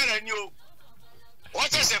tẹ̀ fẹ́ bẹ̀rẹ̀ ni o wọ́n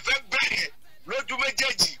tẹ̀sẹ̀ fẹ́ bẹ̀rẹ̀ lójú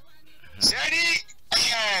méjèèjì sẹ́rí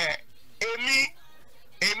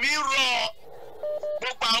èmi rọ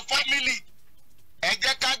gbogbo àwọn fámìlì ẹ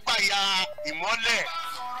jẹ́ ká gbà ya ìmọ́lẹ̀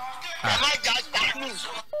ẹ má jà dánù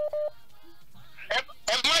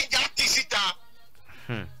ẹ má jà tì síta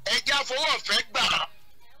ẹ jẹ́ àfọwọ́ ọ̀fẹ́ gbà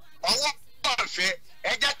ọwọ́ ọ̀fẹ́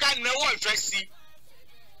ẹ jẹ́ ká náwó ìfẹ́ sí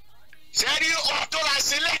sẹ́rí ọ̀tọ́ la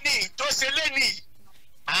ṣe lẹ́nìí tó ṣe lẹ́nìí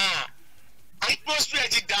atmosphere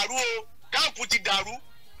ti dàrú o káàpù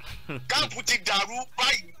ti dàrú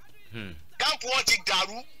báyìí káàpù wọn ti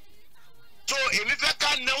dàrú tó èmi fẹ́ ká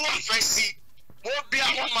náwó ìfẹ́ sí mo bí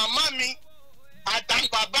àwọn màmá mi àtàwọn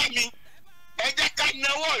bàbá mi ẹ jẹ́ ká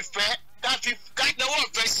náwó ìfẹ́ ká náwó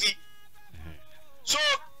ìfẹ́ sí so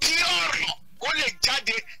kí ọ̀rọ̀ kó lè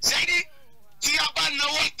jáde sẹ́ni tí a bá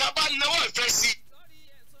náwó ìfẹ́ sí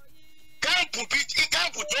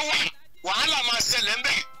káàpù tó wà wàhálà máa ṣẹlẹ̀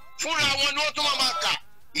ńbẹ̀ fúnra wọn ni wọ́n tún máa kà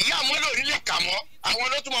ìyá àwọn lórí lè kà mọ́ àwọn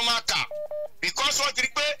ló tún máa kà because wọ́n ti rí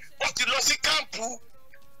pé wọ́n ti lọ sí káàpù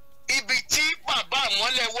ibi tí bàbá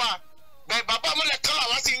àmọ́lẹ̀ wà bẹ́ẹ̀ bàbá àmọ́lẹ̀ kan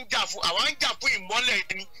làwọn sì ń jà fún àwọn ń jà fún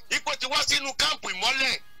ìmọ́lẹ̀ ni ipò tí wọ́n sínú káàpù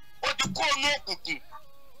ìmọ́lẹ̀ ó ti kó inú òkùnkùn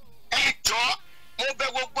ẹ jọ̀ọ́ mo bẹ̀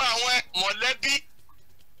gbogbo àwọn mọ̀lẹ́bí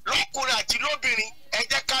lọ́kùnrin àti lóbìnrin ẹ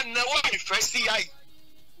jẹ́ ká nawọ́ ìfẹ́ sí ìyá yìí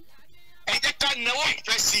ẹ jẹ́ ká nawọ́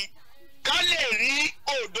ìfẹ́ sí ká lè rí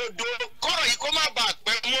òdodo kọ́rọ̀ yìí kó má bàa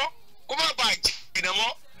pẹ́ mọ́ kó má bàa jìnnà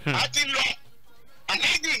mọ́ a ti lọ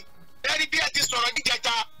àlejò ẹni bí ẹ ti sọ̀rọ̀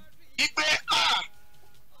níjẹta wípé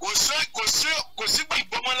kò sí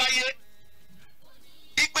gbàgbọ́ mọ́ láyé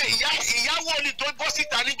wípé ìyàwó ni tó bọ́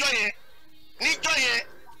síta níjọ́ yẹn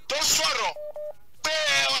tó sọ̀rọ̀ pé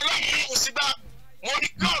ọlọ́run kò sí gbà mo ní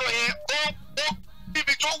kí ọ̀rọ̀ yẹn ó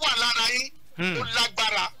bíbi tó wà lára yín ó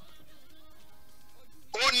lágbára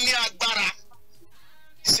ó ní agbára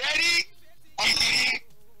sẹ́rí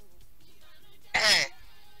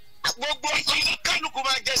gbogbo kálukú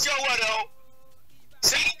máa jẹ sí ọwọ́ rẹ o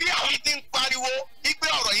sẹ́rí bí àwọn ti ń pariwo wípé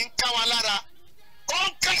ọ̀rọ̀ yìí ń ká wa lára ó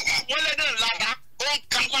ń ká wọ́n lẹ́nu lára ó ń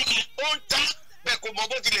ká lára ó ń ta bẹ́ẹ̀ kò mọ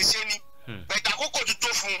bó tilẹ̀ ṣe ni bẹ́ẹ̀ àkókò ti tó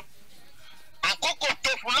fún un àkókò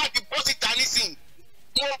tó fún láti bọ́ síta nísìnyí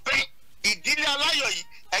mo bẹ̀ ìdílé aláyọ̀ yìí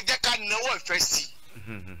ẹ jẹ́ ká nawọ́ ìfẹ́ sí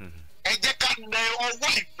ẹ jẹ́ ká na ọwọ́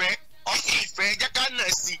ìfẹ́ ẹ jẹ́ ká nà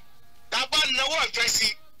sí tá a bá nawọ́ ìfẹ́ sí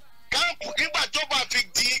káàpù nígbà tó bá fi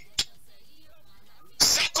di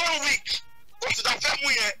second week oṣù tá a fẹ́ mú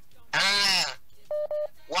yẹn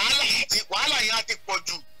wàhálà yẹn á ti pọ̀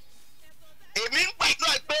jù èmi ń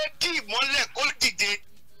gbàdúrà pé kí ìmọ́lẹ̀ kó dìde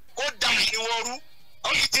kó da ìwọ̀n rú ó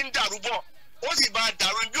sì ti ń dàrú bọ̀ ó sì bá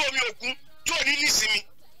dàrú bí omi òkun tí ò ní nísìmí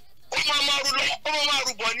ó máa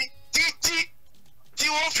rú bọ̀ ní títí tí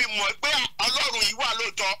wọ́n fi mọ̀ pé ọlọ́run yìí wà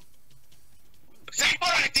lóòótọ́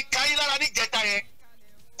sẹ́gbọ́n ti ka yín lára níjẹta yẹn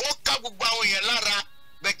ó ká gbogbo àwọn èèyàn lára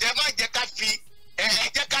bẹ̀jẹ̀ má jẹ́ ká fi ẹ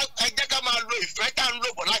jẹ́ ká máa lo ìfẹ́ tá à ń lò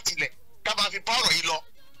bọ̀ láti ilẹ̀ ká máa fi bá ọ̀rọ̀ yìí lọ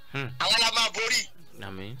àwọn la máa borí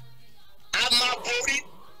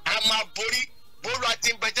a máa borí bólú àti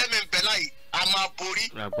bẹ́jẹ́mẹ̀ ń bẹ̀ láyìí a máa borí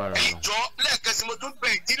ẹjọ́ lẹ́ẹ̀kan sí mo tún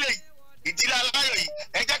bẹ̀ ìdílé aláyọ̀ yìí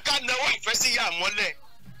ẹ jẹ́ ká nawọ́ ìfẹ́ sí ìyá àmọ́lẹ̀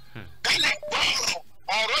ká lè gbọ́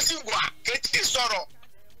ọ̀rọ̀ sì wà kétí sọ̀rọ̀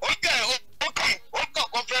ó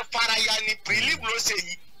kàn fẹ́ faraya ni prelim ló ṣe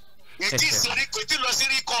yìí ètí ìsìnrí kò tí lọ sí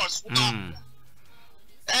recourse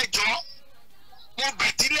ẹjọ́ mo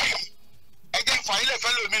bẹ̀ dílé ẹ jẹ́ fàyílẹ̀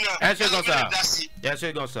fẹ́ lómi náà ẹ ṣe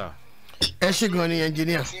gan sa ẹ ṣe gan ni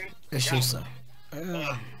engineer ẹ ṣe sà.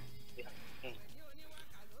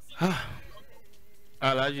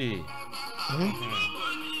 Alhaji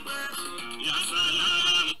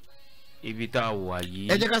ibi tá a wà yìí.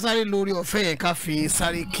 ẹ jẹ́ ká sáré lórí ọ̀fẹ́ yẹn ká fi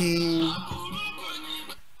sáré kí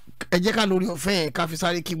ẹ jẹ́ ká lórí ọ̀fẹ́ yẹn ká fi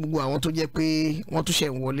sáré kí gbogbo àwọn tó jẹ́ pé wọ́n tún ṣe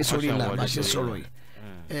ń wọlé sórí ìlà bá ṣe sọ̀rọ̀ yìí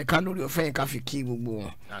ẹ ká lórí ọ̀fẹ́ yẹn ká fi kí gbogbo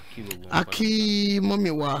wọn. a kí mọ́mì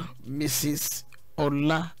wa Mrs.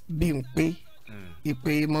 Ọlábímpé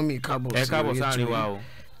ìpè mọ́mì káàbọ̀ sí orí ètò yìí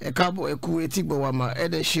ẹ káàbọ̀ ẹ kú etí gbọ̀ wa mà ẹ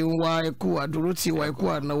dẹ̀ ṣe ń wá ẹ kú àdúró tí wa ẹ kú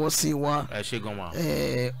ànáwọ́ sí wa ẹ ṣe gan wa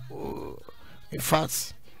in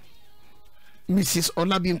fact Mrs.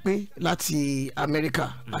 Ọlábímpé láti Amẹ́ríkà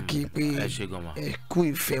àkí pé ẹ kú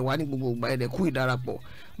ìfẹ́ wa ní gbogbo ìgbà ẹ dẹ̀ kú ìdarapọ̀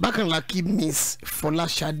bákan la kí Miss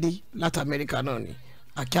Fọláṣadé láti Amẹ́ríkà náà ni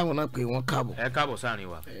àkí àwọn náà pé wọ́n káàbọ̀ ẹ káàbọ̀ sáàrin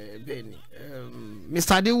wa bẹ́ẹ̀ ni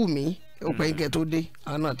Mr. Adéwùmí ó pẹ́ kẹ́ tó dé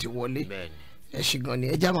àwọn náà ti wọlé ẹ ṣì gan ni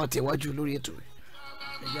ẹ já máa tẹ̀wájú lórí ètò rẹ̀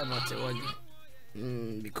ẹ já máa tẹ̀wájú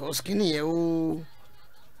because kí nìyẹn ó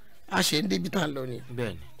a ṣe ń débi tá à ń lọ ni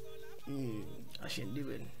bẹ́ẹ̀ ni a ṣe ń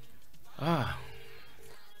débẹ̀ ni.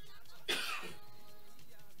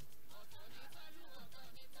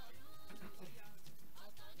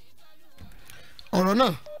 ọ̀rọ̀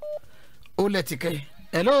náà ó lẹ́tìkẹ́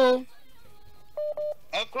hello.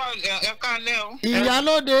 ẹ káalẹ́ o.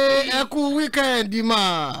 ìyálóde ẹ kú wíkẹ́ndì mà.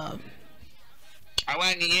 àwa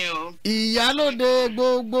nìyẹn o. ìyálóde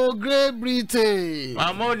gbogbo Great Britain.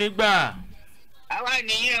 màmá ò ní gbà. àwa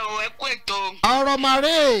nìyẹn o ẹ kú ètò. ọ̀rọ̀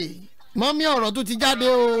màrè mọ́mí ọ̀rọ̀ tó ti jáde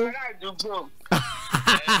o.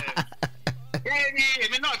 bẹ́ẹ̀ni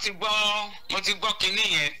èmi náà mo ti gbọ́ kinní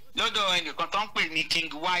yẹn lọ́dọ̀ ẹnìkan tó ń pè ní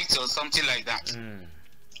King White or something like that.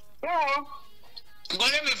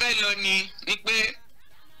 Ìgbọ́lé mi fẹ́ lọ ni pé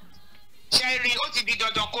ṣẹ́rí ó ti di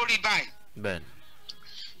dandan kó rí báyìí. Bẹ́ẹ̀ni.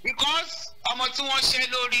 Because ọmọ tí wọ́n ṣẹ́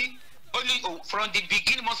lórí ó ní from the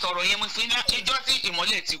beginning mo sọ̀rọ̀ yẹn mo fi ní ìjọ́ tí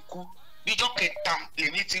ìmọ́lẹ̀ ti kú níjọ́ kẹta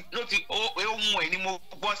lèmi ti ló ti ohun ẹ̀ ni mo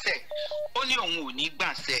gbọ́sẹ̀ ó ní òun ò ní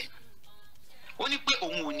gbà sẹ́ ó ní pé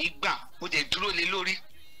òun ò ní gbà mo dẹ̀ dúró lé lórí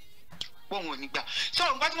pé òun ò ní gbà. So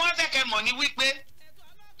nǹkan tí wọ́n fẹ́ kẹ́ mọ̀ ni wípé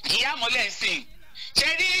ìyá mọ́lẹ̀ sìn ṣe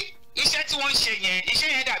rí iṣẹ́ tí wọ́n ń ṣe yẹn iṣẹ́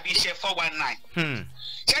yẹn dàbí iṣẹ́ 419.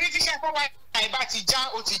 Ṣe rí tíṣẹ́ 419 bá ti já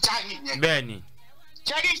ó ti já nìyẹn. Bẹ́ẹ̀ni.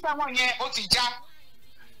 Ṣe rí iṣẹ́ wọn yẹn ó ti já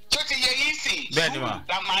tó ti yẹ yín sìn sùúrù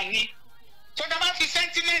la máa ní. Tó dá bá fi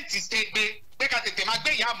sẹ́ńtímẹ́ǹtì ṣe gbé pé ká tètè máa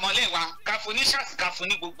gbé ìyá mọ́lẹ̀ wa ká fún ní ṣáàsì ká fún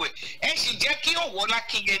ní gbogbo ẹ̀. Ẹ sì jẹ́ kí òwò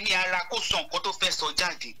lákìyẹmí ara kó sọ nǹkan tó fẹ́ sọ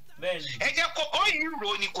jáde. Ẹ jẹ́ kó ó yìí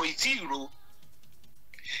rò ni kò tí ì rò.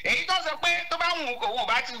 Èyí tó sọ pé tó bá wù òun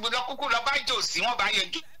bá ti lọ kúkú lọ bá jòsí wọn bá yẹ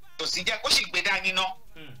jòsí jẹ́ kó sì gbé dání ná.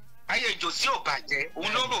 Ayé jòsí ò bàjẹ́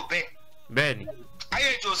òun ló rò bẹ́ẹ̀. Bẹ́ẹ̀ni.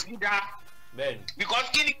 Ayé jòsí dáa. Bẹ́ẹ̀ni. Because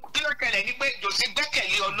kí ló tẹ̀lé ni pé jòsí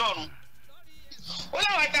gbẹ́kẹ̀lé Ọlọ́run. Ó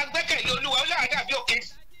láwọn ẹ̀dá gbẹ́kẹ̀lé Olúwa ó láwọn dàbí òkè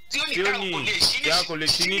tí ó ní ká kò lè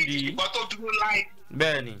ṣí nídìí ìbọn tó dúró láì.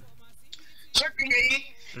 Bẹ́ẹ̀ni. Ṣé kí lè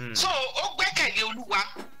yín? So ó gbẹ́kẹ̀lé Olúwa.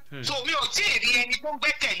 So mi ò tí ì rí ẹni tó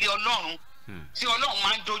gbẹ́kẹ̀lé Ọlọ́run tí Ọlọ́run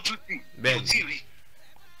máa ń dojú tì. Mi ò tí ì rí.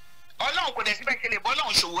 Ọlọ́run kò dẹ̀ síbẹ̀ kí lè bọ́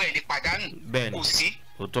Ọlọ́run ṣòwò ẹ̀ lè pàdánù. Bẹ́ẹ̀ni. Kò sí.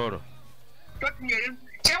 Ó tọrọ. Tó ti yẹ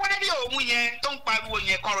ṣé wọ́n rí òun yẹn tó ń pariwo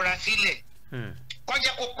yẹn kan rọra sílẹ̀. Kọ́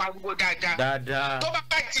jẹ́ kó pariwo dáadáa. Dáadáa. Tó bá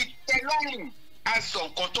ti tẹ lọ́rùn a sọ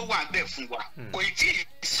nǹkan tó wà bẹ́ẹ̀ fún wa kò tí ì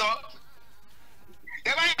sọ.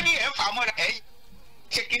 Ẹ bá ní ẹ̀ fà mọ́ra ẹ̀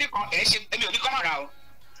ṣe kinní kan ẹ̀ ṣe èmi ò ní kọ́ mọ́ra o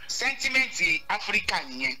sẹ́ńtímẹ́ǹtì Áfíríkà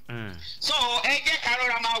nìyẹn. So ẹ jẹ́ ká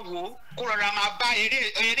rọra máa wò ó kó rọra máa bá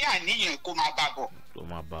eré àníyàn kó máa bá bọ̀. Tó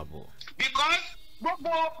máa bá bọ̀. Because gbogbo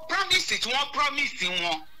promise tí wọ́n promise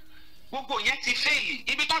wọn gbogbo yẹn ti fẹ́ẹ̀lì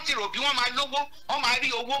ibi tó ti rò bí wọ́n máa lówó wọ́n máa rí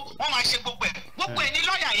owó wọ́n máa ṣe gbogbo ẹ̀ ní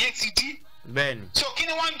lọ́ọ̀yà yẹn ti dí. Bẹ́ẹ̀ni. So kí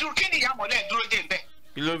ni wọ́n ń dúró kí ni ìyá mọ̀lẹ́ ń dúró dé bẹ́ẹ̀.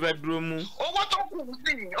 Kí ló fẹ́ dúró mú. Owó tó kù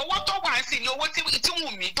sí ni owó tó wà sí ni owó tí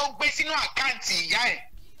Wùmí tó gbé sínú àkáǹtì ìyá ẹ̀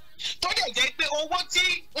tó dẹ̀ jẹ́ pé owó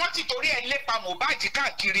tí wọ́n ti torí ẹ̀ lépa Mohbad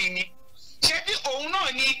káàkiri ni ṣé bí òun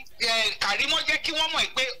náà ni Kàrímọ́ jẹ́ kí wọ́n mọ̀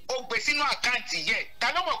pé ó gbé sínú àkáǹtì yẹ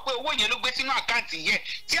ta ló mọ̀ pé owó yẹn ló gbé sínú àkáǹtì yẹ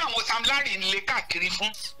tí àwọn Sam Larry ń lé káàkiri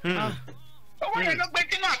fún. Owó yẹn ló gbé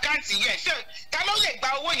sínú àkáǹtì yẹ ṣé ta ló lè gba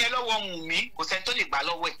owó yẹn lọ́wọ́ Wùmí kò sẹ́ni tó lè gbà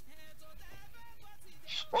lọ́wọ́ ẹ̀.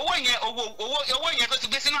 Owó yẹn tó ti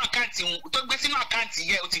gbé sínú àkáǹtì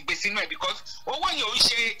yẹ ó ti gbé sínú ẹ̀ because owó yẹn ò ń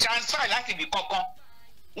ṣe transfer láti ibì kankan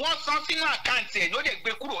wọ́n san sínú àkáǹtì ẹ̀ ló lè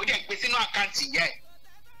gbé kúrò ó lè gbé sínú àkáǹtì yẹ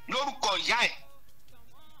lórúkọ ìyá ẹ̀.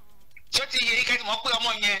 Ṣé ó ti yẹ kẹ́ni mọ̀ pé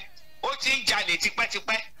ọmọ yẹn ó ti ń jalè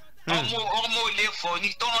tipẹ́tipẹ́ ọmọ olè fọ̀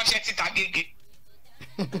ni tó ránṣẹ́ títa gègé.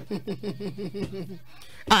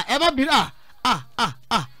 Ẹ má bínú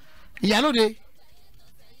Ìyálóde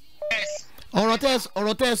ọ̀rọ̀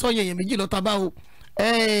tẹ́ ẹ sọ yẹn méjì lọ́ta bá o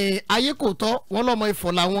ayé kò tọ́ wọn lọ́mọ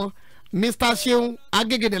Ifọ̀ làwọn Mr. Ṣeun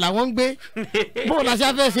Agégèdè làwọn ń gbé bóun la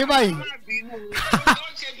ṣe fẹ́ ṣe báyìí.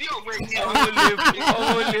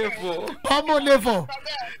 ọmọ olè fọ̀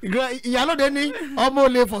Ìyálóde ní ọmọ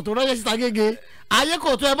olè fọ̀ tó ránṣẹ́ síta gègé ayé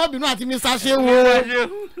kò tọ́ ẹ má bínú àti Mr. Ṣeun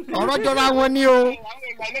o ọ̀rọ̀ jọra wọn ní o. Àwọn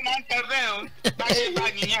ìgbàlè máa ń tẹ bẹ́ẹ̀ o bá ṣe bá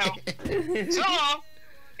nìyẹn o. So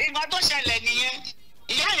ìgbà tó ṣẹlẹ̀ nìyẹn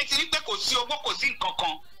ìyá yẹn ti rí pé kò sí owó kò sí nǹkan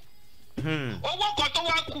kan. Owó kan tó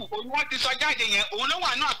wá kù òun wọ́n ti sọ jáde yẹn òun ló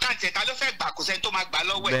wà ní àkáǹtì ẹ̀ka ló fẹ́ gbà kò sẹ́ni tó máa gbà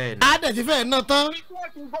lọ́wọ́ ẹ̀. Á dẹ̀ ti fẹ́ẹ̀ náà tán.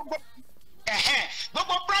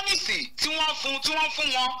 Gbogbo promise tí wọ́n fún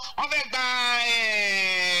wọn wọ́n fẹ́ gba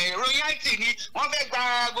royalty ni wọ́n fẹ́ gba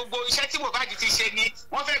gbogbo iṣẹ́ tí Mohbad ti ṣe ni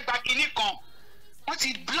wọ́n fẹ́ gba kinní kan wọ́n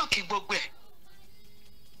ti blọ́ọ̀kì gbogbo ẹ̀.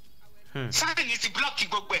 Sáyẹ̀nì ti blọ́ọ̀kì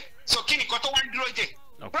gbogbo ẹ̀ so kí nìkan tó wá ń dúró dè.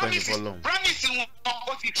 Promise wọn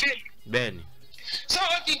ó ti fail. Bẹ́ẹ̀ni. So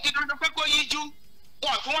ó ti di dandan pé kó yíjú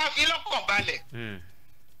wọn tún wá fi lọ́kàn balẹ̀.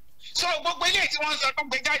 So gbogbo ilé tí wọ́n sọ tó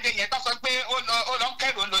gbé jáde yẹn tó sọ pé ó lọ ń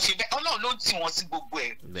kẹ́rù lọ sí bẹ́ẹ̀ Ọlọ́run ló ń tì wọ́n sí gbogbo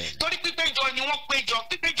ẹ̀. Torí pípéjọ ni wọ́n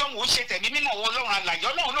pípéjọ mò ń ṣe tẹ̀mí mímọ́ wọn Ọlọ́run alàyè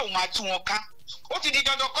Ọlọ́run lòun máa tú wọn ká ó ti di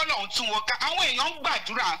dandan kọ́ lòun tú wọn ká àwọn èèyàn ń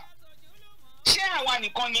gbàdúrà ṣé àwa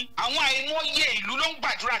nìkan ni àwọn àìmọye ìlú ló ń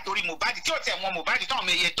gbàdúrà torí Mohbad tí ò tẹ̀ wọn Mohbad táwọn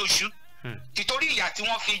ọmọ ẹyẹ tó ṣú tìtorí ìyà tí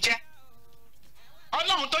wọ́n fi jẹ́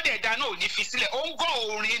Ọlọ́run tó dẹ̀ dáná ò ní fi sílẹ̀ ó ń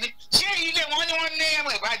gọ́ orin ni ṣé ilé wọn ni wọ́n ní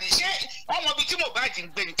Mohbad ṣé ọmọ ibi tí Mohbad ń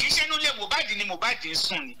gbé ni kì í ṣe inú ilé Mohbad ni Mohbad ń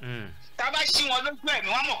sùn ni tá a bá ṣí wọn lójú ẹ̀mí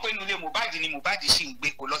wọ́n mọ̀ pé inú ilé Mohbad ni Mohbad ṣì ń gbé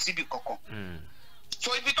kò lọ síbi kankan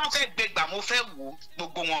so ibi tó ń fẹ́ gbé gbà mo fẹ́ wò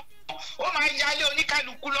gbogbo wọn ó máa ń yálé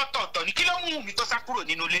oníkálukú lọ́tọ̀ọ̀tọ̀ ni kí ló mú mi tó sá kúrò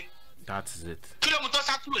nínú ilé that is it kí ló mú tó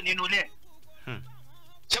sá kúrò nínú ilé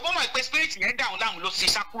ṣe bọ́ mọ̀ pé spirit yẹn dáhùn láàmú ló ṣe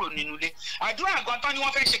sá kúrò nínú ilé àdúrà gan tán ni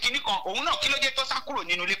wọ́n fẹ́ ṣe kinní kan òun náà kí ló dé tó sá kúrò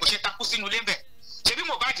nínú ilé kò ṣe takú sínú ilé bẹ̀ ṣe bí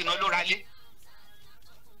Mohbad náà ló ra lé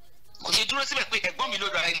kò ṣe dúró síbẹ̀ pé ẹ̀gbọ́n mi ló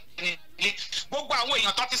ra ilé gbogbo àwọn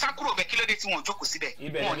èèyàn tó ti sá kúrò bẹ̀ kí ló dé tí wọ́n jókòó síbẹ̀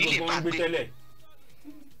wọn ò ní lè bá gbé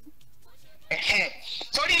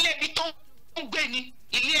torí ilé ibi tó ń gbé ni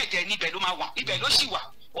ilé ẹ̀jẹ̀ níbẹ̀ ló máa wà ibẹ̀ ló sì wà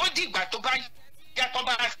ó dìgbà tó bá yàtọ̀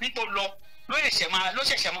bá ní tó lọ ló ṣẹ̀ṣẹ̀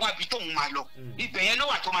máa wá ibi tóun máa lọ ibẹ̀ yẹn ló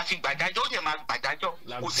wà tó máa fi gbàdájọ́ ó dẹ̀ máa gbàdájọ́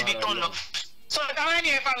kò síbi tó ń lọ. sọ táwọn ẹni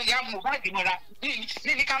ẹ fà ya Mohbad mọ́ra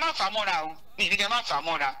ní ká má fà mọ́ra o ní ká má fà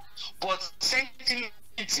mọ́ra but sentiment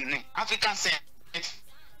ni African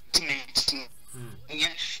sentiment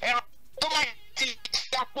ìyẹn ẹ̀rọ tó bá ti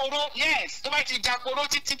jàporó yes tó bá ti jàporó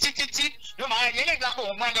títí ló máa yẹ lè gbàgbọ́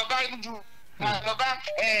òun máa lọ bá ju lọ bá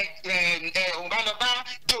òun bá lọ bá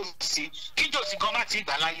jòsí kí jòsí gan má ti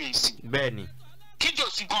gbà láyé ìsìn. bẹ́ẹ̀ni. kí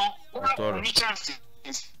jòsí gan ó wà fún ní chance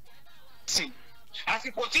sí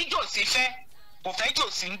àsìkò tí jòsí fẹ́ kò fẹ́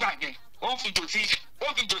jòsí ń gbà yẹn ó fi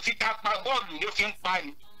jòsí ta pa bọ́ọ̀lù ló fi ń pa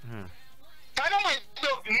ni. tani ọmọ ìgbé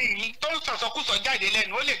obìnrin yìí tó ń sọ̀sọ̀kúsọ jáde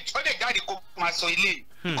lẹ́nu ó lè jáde kó máa sọ ilé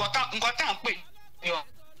nǹkan tá à ń pè ní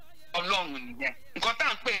Ọlọ́run nìyẹn nǹkan tá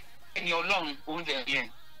à ń pè ní Ọlọ́run òun lè yẹn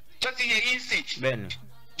tó ti yẹ yín sìn. bẹ́ẹ̀ni.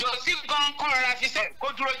 jòsí gan kọ́ rárá fi sẹ́ kó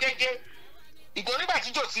dúró jẹ́jẹ́ ìgbò nígbà tí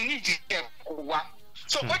jòsí ní ìdí ẹ̀ kò wá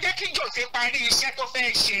so kó jẹ́ kí jòsí parí iṣẹ́ tó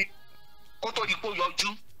fẹ́ ṣe kó tó di kó yọjú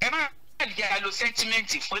ẹ má jẹ́ àlò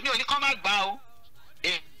sẹ́ńtímẹ́ǹtì fún mi ò ní kọ́ má gbà o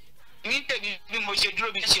ní tèmi bí mo ṣe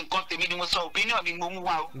dúró bí ṣe nǹkan tèmi ni mo sọ òbí náà ni mo mú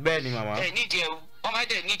wa o. bẹ́ẹ̀ni màmá. ẹ nídìí ẹ o wọ́n má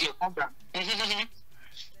dẹ̀ nídìí ẹ kán gbà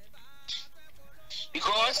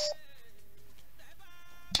because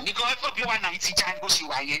bí wà náà ti já bó ṣe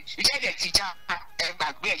wà yẹn iṣẹ́ dẹ̀ ti já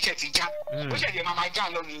ẹgbàgbé ẹ̀ṣẹ̀ ti já ó ṣẹ̀dẹ̀ máa já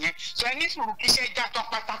lọ nìyẹn so ẹni sùúrù kí iṣẹ́ já tán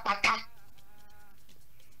pátápátá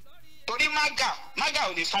torí mága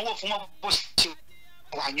ò lè sanwó fún wọn bó ṣe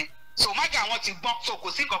wà yẹn so mága wọn ti gbọ́n so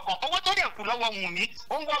kò sí kankan owó tó dẹ̀ kù lọ́wọ́ Wùnmí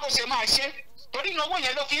ó ń wá bó ṣe máa ṣe torí inú owó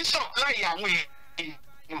yẹn ló fi ń supply àwọn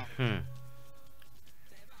èèyàn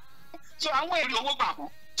so àwọn èrè owó gbà mọ́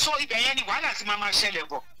so ibẹ̀ yẹn ni wàhálà ti máa ṣẹlẹ̀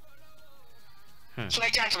bọ̀. So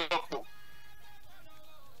ẹja ìṣòro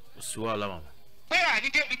suwa la mama. pé àní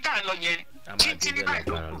débi tá à ń lọ yẹn títí nígbà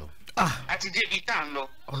ìdókòwò àti débi tá à ń lọ.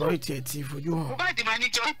 ọ̀rọ̀ ìtì ẹ̀ ti fojú hàn. Mohbad máa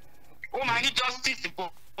ní justice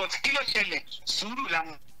but kí ló ṣẹlẹ̀ sùúrù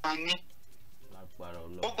làwọn máa ní.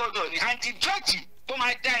 ó gbọ́dọ̀ ní àǹtí jọ́ọ̀jì tó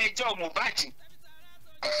máa dá ẹjọ́ Mohbad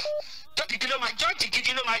jọ́ọ̀jì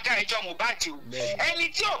gidi ló máa dá ẹjọ́ Mohbad o ẹni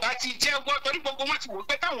tí ò bá ti jẹ́wọ́ torí gbogbo wọn ti wò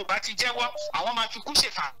pé táwọn ò bá ti jẹ́wọ́ àwọn máa fi kú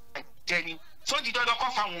ṣèfà jẹ ni tó di dandan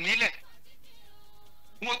kọ́ fa Wùnmí lẹ̀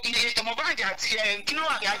Mohbad àti kínú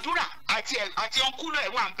àdúrà àti ọkùnrin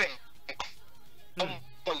ẹ̀ wà ń bẹ̀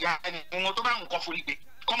ọ̀yà ẹ̀wọ̀n tó bá nǹkan forí gbé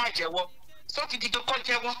kọ́ máa jẹ́wọ́ tó ti di tó kọ́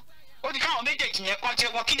jẹ́wọ́ ó di káwọn méjèèjì yẹn kọ́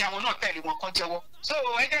jẹ́wọ́ kí àwọn náà tẹ̀lé wọn kọ́ jẹ́wọ́ so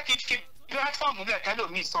ẹ jẹ́ kí fi pílátífọ̀mù lẹ̀ kẹ́lò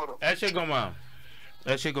mi sọ̀rọ̀. ẹ ṣe gan ma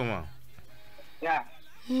ẹ ṣe gan ma.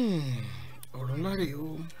 ọ̀rọ̀ ńlá rèé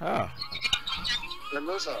o.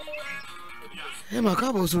 Hello sir. ẹ mà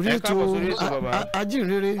káàbọ̀ sórí ètò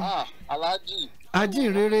ajínrere. Aláàjì.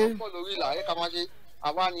 Ajínrere. ọ̀pọ̀ lórí ìlà ẹ̀ka máa ṣe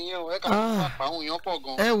àwa nìyẹn o ẹ̀ka máa pa àwọn èèyàn pọ̀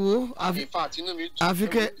gan. ẹ wo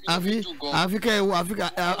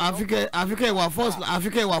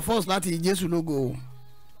àfikẹ́ ìwà first láti Jésù lógo.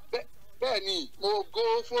 bẹ́ẹ̀ ni mo go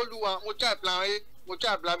fólúwa mo tẹ́ ìpìlẹ̀ ayé mo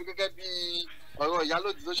tẹ́ ìpìlẹ̀ ayé gẹ́gẹ́ bí ọ̀rọ̀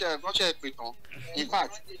ìyálòdì tó ṣe pè tán in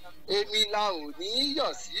fact èmi la ò ní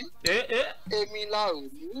yọ̀ sí èmi la ò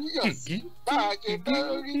ní yọ̀ sí bá a ṣe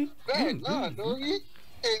fẹ́ rí bẹ́ẹ̀ náà lórí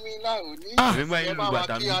èmi la ò ní ẹ bá wa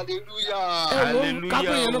kí hallelujah.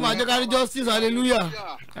 kápẹ́ yẹn ló máa jẹ́ kárí justice hallelujah.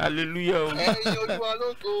 hallelujah o. ẹ̀yin Olúwa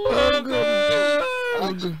lógo.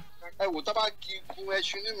 ẹ wò tó bá kí gun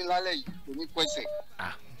ẹṣu ní mi lálẹ́ yìí kò ní pẹ́sẹ̀.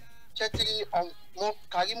 ṣé tí mo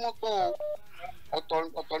kárí mọ́gbọ́n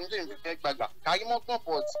ọ̀tọ̀ ní tèmi fẹ́ gbàgbà kárí mọ́gbọ́n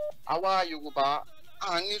but àwa Yorùbá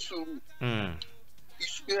à ní sùúrù.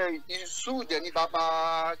 ìṣúrù dẹ̀ ní bàbá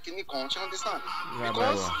kìíní kan ṣé wọ́n ti sàn.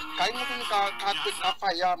 because kárí mọ́gbọ́n ní ká fa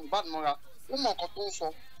ìyá Mohbad mọ́ra ó mọ nǹkan tó ń sọ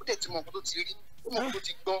ó dẹ̀ ti mọ nǹkan tó ti rí ó mọ nǹkan tó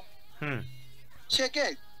ti gbọ́. ṣé kẹ́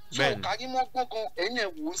ẹ̀ tó kárí mọ́gbọ́n gan ẹ̀yìn ẹ̀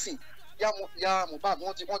wò ó sìn ya Mohbad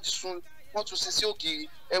wọ́n tún sí ògiri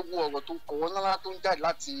ẹ wo ọ̀rọ̀ ńlá tó ń jáde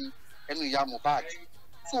láti ẹnu ìyá Mohbad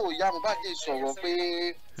tó ìyá Mohbad lè sọ̀rọ̀ pé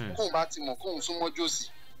kóun bá ti mọ̀ kóun súnmọ́ jòsì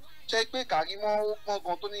ṣe pé Kàrímọ́ ó pọ́n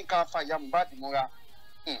gan tó ní ká fa ìyá Mohbad mọ́ra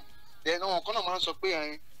ẹ̀nà àwọn kan náà máa ń sọ pé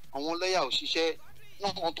àwọn lọ́yà òṣìṣẹ́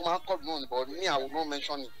náà kan tó máa ń kọ́ náà nìbọn ní àwọn no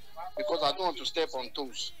mention it because I don't want to step on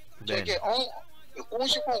toes. ṣẹ́kẹ̀ òun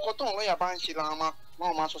ṣe pé nǹkan tó ń lọ́yà bá ń ṣe làwọn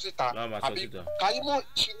máa sọ síta àbí Kàrímọ́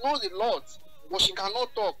she knows a lot but she cannot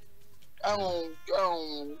talk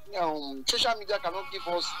social media cannot give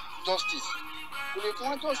us justice. We need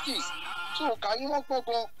more justice. So can you not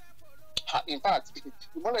go? In fact,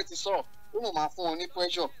 ìmọ̀lẹ̀ ti sọ ó ní máa fún ọ ní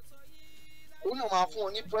pressure. Ó ní máa fún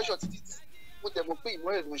ọ ní pressure títí mo tẹ̀ mọ̀ pé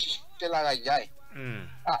ìmọ̀lẹ̀ ló ń ṣiṣẹ́ lára ìyá ẹ̀.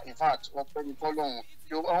 In fact, wọ́n pẹ́ ní fọ́lọ́run.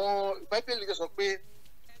 Àwọn Bíbélì lè sọ pé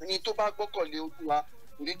ẹni tó bá gbọ́kànlé Olúwa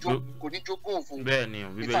kò ní jogún òfò. Bẹ́ẹ̀ni,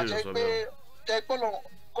 Bíbélì ló sọ bẹ́ẹ̀.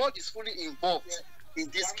 God is fully involved in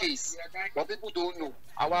this case, but people don't know.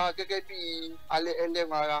 Àwa gẹ́gẹ́ bí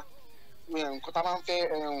ẹlẹ́ran ara nǹkan tá a máa ń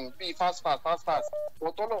fẹ́ bí fast.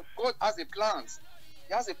 But God has a plan.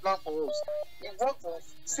 He has a plan for us. He worked for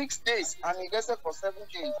 6 days and he rested for 7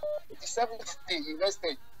 days. The 7th day he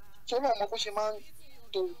rested. So náà mo bó ṣe máa ń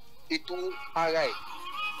to ètò ara ẹ̀.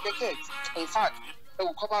 Gẹ́gẹ́ in fact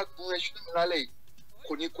ẹ̀wù kọ́ bá gun ẹṣin mi lálẹ́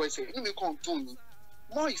kò ní kọ ẹsẹ̀ inú mi kàn dùn ni.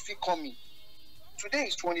 More is still coming. Today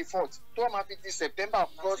is 24th. Tó máa fi di September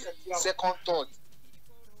 1st, 2nd, 3rd.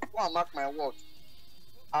 Go and mark my word.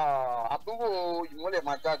 Àbúrò ìmọ́lẹ̀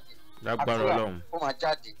máa jáde. Lágbára Ọlọ́run. Ó máa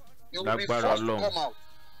jáde. You will be forced to come out.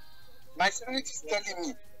 My spirit is telling me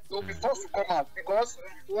you will be forced to come out because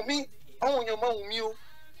Wunmi, àwọn èèyàn mọ Wunmi o.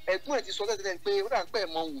 Ẹ̀gbọ́n ẹ̀ ti sọ tẹ́tẹ́ pé ó dà ń pẹ́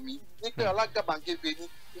mọ Wunmi ní pé alágàbàǹgebè ni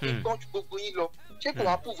ní gbọ́n ju gbogbo yín lọ. Ṣé kò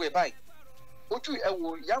wá prove ẹ̀ báyìí? Ojú ẹ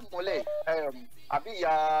wo ìyá mọ́lẹ̀ àbí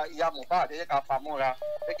ìyá Mohbad ẹ̀yẹ́ ká fà mọ́ra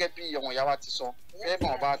gẹ́gẹ́ bí ọmọ ìyá wa ti sọ gẹ́gẹ́ bí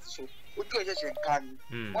ọmọ ti sọ ojú ẹ̀ ṣẹ̀ṣẹ̀ ń ká ni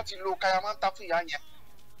wọ́n ti lo kayamanta fún ìyá yẹn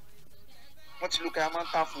wọ́n ti lo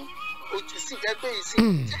kayamanta fún ojú sì jẹ́ pé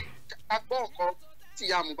ìsìn agbọ́ nǹkan tí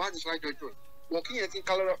ìyá Mohbad sọ àjọjọ ẹ̀ wọ́n kí yẹn ti ń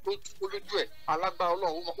ká lójú ẹ̀ alágbára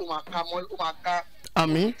Ọlọ́run ó máa ká ojú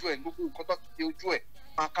ẹ̀ gbogbo nǹkan tó ti ojú ẹ̀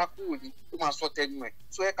máa ká kúrò ní ó máa sọ tẹnu ẹ̀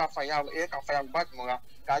so ẹ̀ ká fàyà Mohbad mọ́ra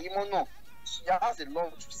Kàrímọ́ náà she has a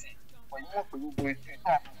lot to say. When you want to go to the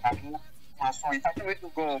so if I can wait to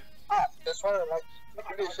go, that's why I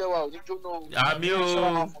like to show out. You don't know. Àmì o.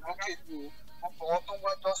 Wọ́n tó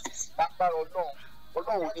wá justice lágbára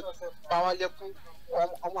Ọlọ́run ní báwa lẹ́kún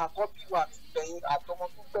àwọn àkọ́bí wa àti gbẹ̀yìn àtọmọ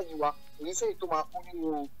tó gbẹ̀yìn wa èyí sẹ́yìn tó máa kú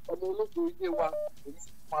nínú ọmọ ológo ilé wa èyí sì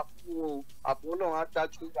máa kú nínú àbò Ọlọ́run á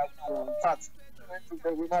dájú ìdájọ́ òun fat tó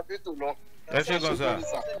bẹ̀rẹ̀ máa bí ètò lọ. Ẹ ṣé gan sà.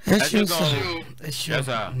 Ẹ ṣé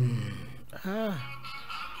sà.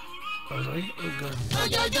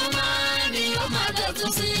 Ojoojúmọ́ ni ó máa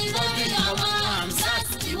dọ̀tún sí lórí àwọn Hamzat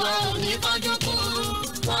ìwọ ò ní kánjú kú.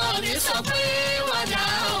 Wọ́n ò ní sọ pé wọ́dà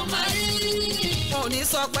ò máa rí. Wọ́n ò ní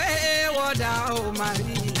sọ pé wọ́dà ò máa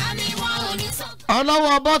rí. Àní wọ́n ò ní sọ pé.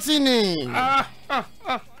 Ọlọ́wọ́ bọ́tìnì.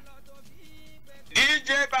 DJ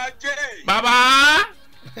Bajé. Bàbá.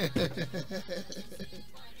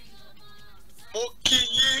 Mo kí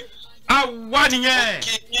yín. Àwa nìyẹn. Mo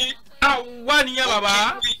kí yín. Àwa nìyẹn bàbá.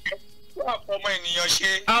 Ọmọ ènìyàn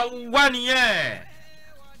ṣe. Àwa nìyẹn.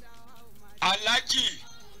 Aláàjì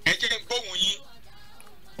ẹ jẹ́ n gbóhùn yín.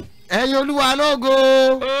 Ẹ̀yin Olúwa lógo.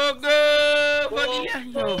 Ògo gbọ́dílé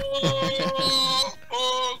ayọ̀.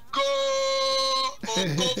 Ògo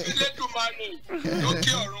fílẹ̀dùmarè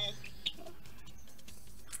lókè ọ̀run.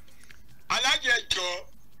 Aláàjì ẹ jọ̀ọ́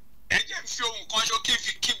ẹ jẹ́ n fi ohun kan ṣo kí n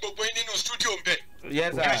fi kí gbogbo yín nínú stúdíò ń bẹ̀.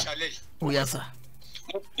 Yes sir. Ó yá sà.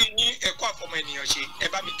 Mo kí yín ẹ̀kọ́ àfọmọ ènìyàn ṣe ẹ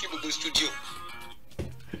bá mi kí gbogbo stúdíò.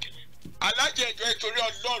 Aláàjì ẹ jọ̀ọ́ ẹ torí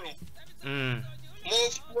Ọlọ́run. Mo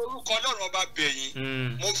fi orúkọ Ọlọ́run ọba bẹ̀yìn.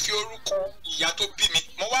 Mo fi orúkọ ìyá tó bí mi.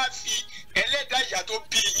 Mo wá fi ẹlẹ́dàá ìyá tó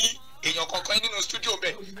bí yín èèyàn kankan nínú stúdíò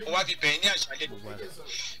bẹ́ẹ̀ mo wá fi bẹ̀yìn ní àṣálẹ́.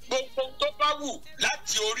 Gbogbo tó bá wù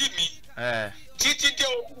láti orí mi títí dé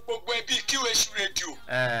orí gbogbo ẹbí QH radio.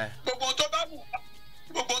 Gbogbo tó bá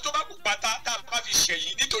wù pátá tá a bá fi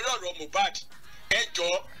ṣẹ̀yìn nítorí ọ̀rọ̀ Mohbad ẹ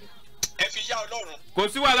jọ̀ọ́ ẹ fi yá Ọlọ́run. Kò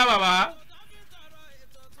sí wàhálà bàbá.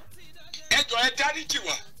 Ẹ jọ̀ọ́ ẹ dáríjì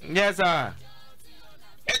wá. Yes sir.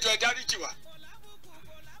 Ẹ jọ̀ọ́ ẹ dáríjì wá.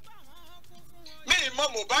 Mi ì mọ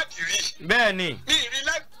Mohbad rí. Bẹ́ẹ̀ni. Mi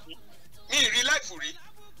ì rí láìfù rí.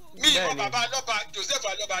 Mi ì mọ bàbá Alọ́ba Joseph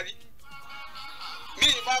Alọ́ba rí. Mi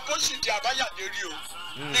ì mọ Bóṣìdì Àbáyàdé rí o.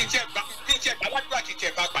 Mi ì tiẹ̀ gbàládùn kí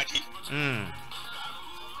tiẹ̀ bá pàdé.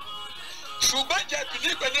 Ṣùgbọ́n jẹ́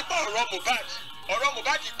bìlípẹ̀ nípa ọ̀rọ̀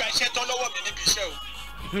Mohbad gba iṣẹ́ tán lọ́wọ́ mi níbi iṣẹ́ o.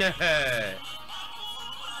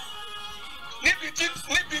 níbi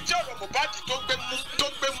tí ọ̀rọ̀ Mohbad tó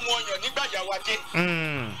gbé mu ọyàn nígbà yàwá dé.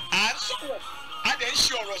 À ń sọ̀rọ̀ a dẹ̀ ń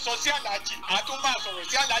ṣe ọ̀rọ̀ sọ sí Aláàjì a tún máa sọ̀rọ̀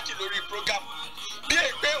sí Aláàjì lórí program bí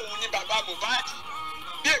èpè òun ni bàbá Mohbad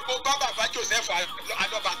bí èpè bá bàbá Joseph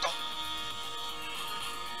Alọ́ba tán.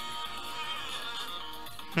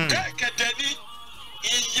 Bẹ́ẹ̀ kẹ̀dẹ̀ ni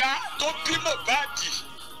ìyá tó bí Mohbad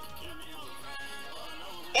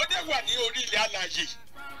ó dẹ̀ wà ní orí ilẹ̀ alààyè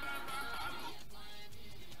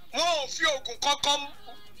wọn ò fi oògùn kankan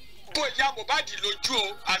bo ìyá Mohbad lójú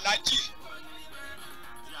o Alhaji.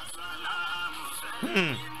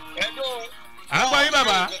 Hello. Àgbọ̀ yín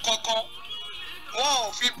bàbá. Wọ́n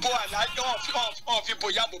ò fi bo Alhaji, wọ́n ò fi bo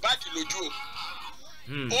ìyá Mohbad lójú o.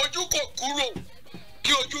 Ojú kò kúrò,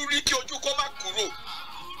 kí ojú rí kí ojú kó má kúrò.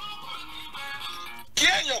 Kí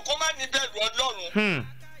èèyàn kó má ní bẹ̀rù Ọlọ́run.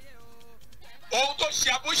 Ohun tó ṣe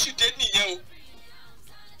Abóṣìdé nìyẹn o.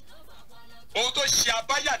 Ohun tó ṣe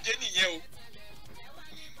Abáyàdé nìyẹn o.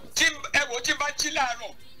 Tí ẹ wò tí n bá jí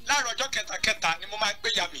láàárọ̀ ọjọ́ kẹta ni mo máa ń pè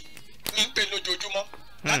ya mi ní pé lójoojúmọ́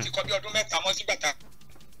láti kọ́ bí ọdún 3 mọ́ sí bàtà.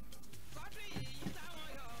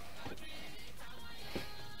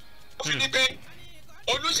 Ó fi ní pé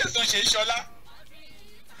Olúṣẹ̀san Ṣèyíṣọlá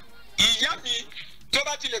ìyá mi tó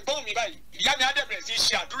bá ti lè gbóhùn mi báyìí ìyá mi á dẹ̀ bẹ̀rẹ̀ sí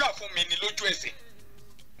ṣe àdúrà fún mi ní lójú ẹsẹ̀.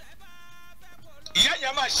 Ìyá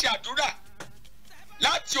yẹn máa ṣe àdúrà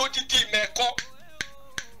láti odidi mẹ́ẹ̀kọ́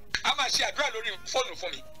a máa ṣe àdúrà lórí fóònù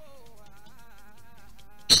fún mi.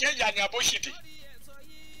 Ṣé ìyá ni Abóṣìdé?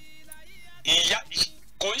 Ìyá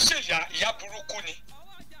kò ń ṣe ìyá burúkú ni.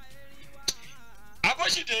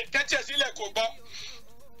 Abóṣìdé tẹ́tí ẹ̀ sílẹ̀ kò gbọ́.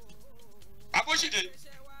 Abóṣìdé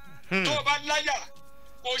tó o bá láyà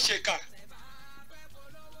kó o ṣèkà.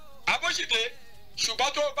 Abóṣìdé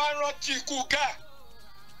ṣùgbọ́n tó o bá rántí ikú Gáà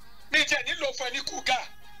ní ìtẹ̀ nílò fún ẹ ní ikú Gáà.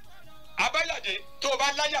 Abáyàdé tó o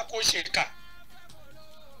bá láyà kó o ṣèkà.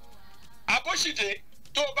 Abóṣìdé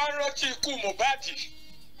tó o bá rántí ikú Mohbad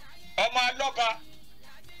ọmọ alọ́ba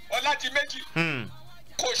Ọládìméjì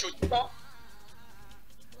kó o ṣòtítọ́.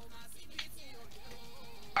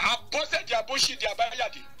 Abọ́sẹ̀dé Abóṣìdé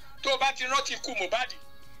Abáyàdé tó o bá ti rántí ikú Mohbad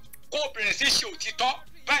kó o bẹ̀rẹ̀ sí ṣe òtítọ́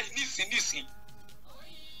báyìí nísìn.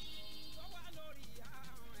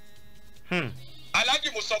 Alhaji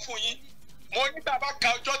mo sọ fún yín mo ní bàbá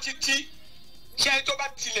ka ọjọ́ títí ṣé ẹni tó bá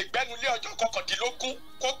ti lè gbẹ́nu lé ọjọ́ 19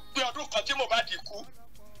 kó pé ọdún kan tí Mohbad kú.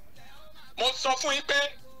 Mo sọ fún yín pé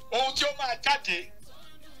ohun tí ó máa jáde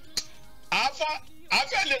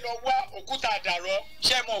àáfẹ́ lè lọ wá òkúta àdàrọ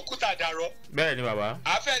ṣé ẹ mọ òkúta àdàrọ. Bẹ́ẹ̀ ni bàbá.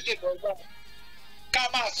 Àáfẹ́ lè lọ wá ká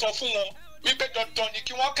máa sọ fún wọn wípé dandan ni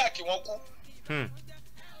kí wọ́n kà kí wọ́n kú.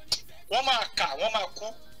 Wọ́n máa kà wọ́n máa kú.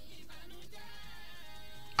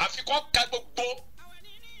 Àfikún ka gbogbo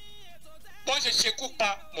bọ́n ṣe ṣekú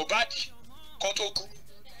pa Mohbad kan tó kú.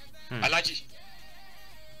 Alhaji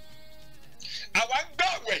àwa ń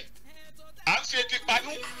gbààwẹ̀ à ń fi ebi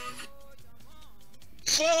panú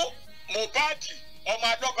fún Mohbad ọmọ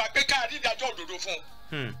alọ́ba pé ká rí ìdájọ́ òdodo fún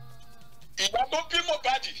un. Ìgbà tó bí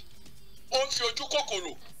Mohbad ó ń fi ojú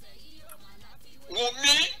kòkòrò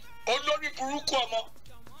Wùnmí olórí burúkú ọmọ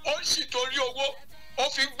ó ń sì torí owó ó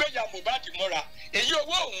fi ń gbé ìyá Mohbad mọ́ra èyí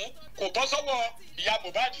owó òun kò bọ́ sọ́wọ́ ìyá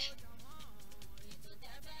Mohbad.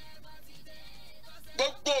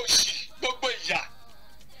 Gbogbo òṣì gbogbo ìyà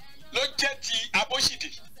ló jẹ́ ti Abóṣìdé.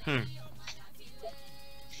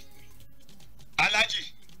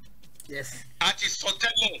 Alhaji àti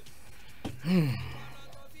sọtẹ́lẹ̀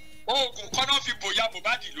oògùn kọ́nà fi bòyá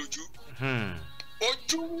Mohbad lójú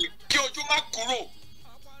ojú kí ojú má kúrò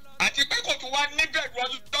àti pé kò tún wá níbẹ̀rù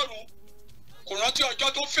Ọlọ́run kò rántí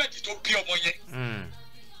ọjọ́ tó fẹ̀dí tó bí ọmọ yẹn.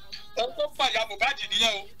 Ohun tó pa ìyá Mohbad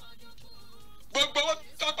nìyẹn o. Gbogbo owó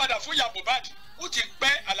tó padà fún ìyá Mohbad ó ti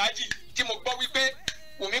pẹ́ Alhaji tí mo gbọ́ wípé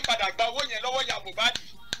Wùnmí padà gba owó yẹn lọ́wọ́ ìyá Mohbad.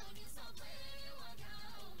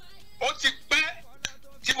 Ó ti pẹ́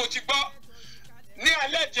tí mo ti gbọ́ ní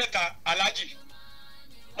alẹ́ ìjẹta Alhaji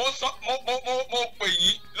mo pè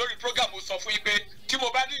yín lórí program mo sọ fún yín pé tí mo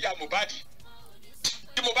bá ní ìyá Mohbad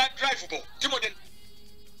tí mo bá drive bọ̀ tí mo dé.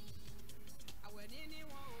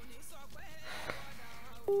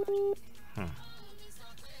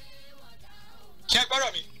 Ṣé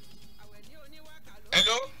gbọ́dọ̀ mi?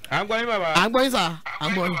 Hello. À ń gbọ́ yín bàbá. À ń gbọ́ yín sà. À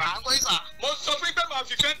ń gbọ́ yín. Mo sọ fún yín pé màá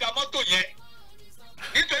fi fẹ́ da mọ́tò yẹn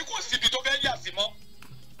nítorí kò síbi tó fẹ́ yà sí mọ́.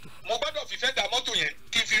 Mo gbọ́dọ̀ fi fẹ́ da mọ́tò yẹn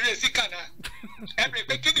kí n fi ré sí kànáà. Ẹ bèrè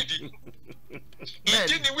pé kí nìdí?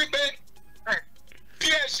 Ìdí ni wípé bí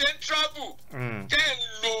ẹ ṣe ń travel tẹ́ ẹ̀ ń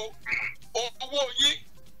lo owó yín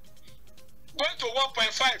going to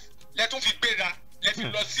 1.5 lẹ́tún fi gbéra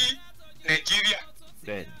lẹ́tún lọ sí Nàìjíríà.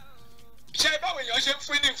 Ṣé báwo èèyàn ṣe ń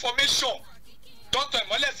fún ní information tọ́tọ̀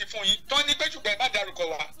ìmọ́lẹ̀ sí fún yín tọ́ ní pé ṣùgbọ́n ẹ má dárúkọ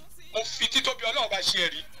wa mo fi títóbi Ọlọ́run bá ṣe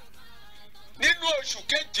ẹ̀rí. Nínú oṣù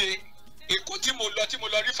keje Èkó tí mo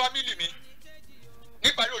lọ rí fámìlì mi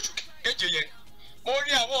níparí oṣù keje yẹn mo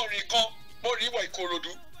rí àwọn òrìn kan mo rí ìwọ̀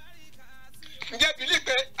Ìkòròdú. Ǹjẹ́ bílí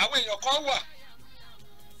pé àwọn èèyàn kan wà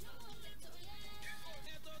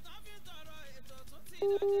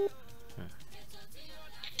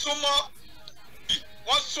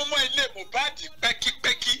wọ́n súnmọ́ ilé Mohbad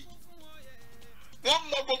pẹ́kípẹ́kí wọ́n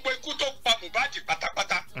mọ gbogbo ikú tó pa Mohbad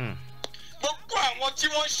pátápátá gbogbo àwọn tí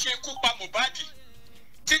wọ́n ṣe ikú pa Mohbad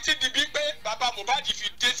títí di bí pé bàbá Mohbad fi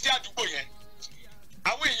dé sí àdúgbò yẹn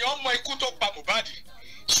àwọn èèyàn mọ ikú tó pa Mohbad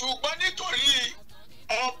ṣùgbọ́n nítorí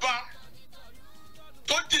ọba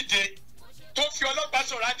tó dìde tó fi ọlọ́pàá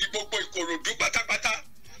sọ̀rọ̀ àdì gbogbo Ìkòròdú pátápátá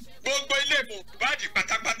gbogbo ilé Mohbad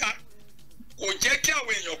pátápátá kò jẹ́ kí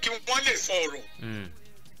àwọn èèyàn kí wọ́n lè sọ ọ̀rọ̀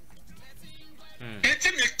etí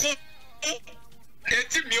mi kún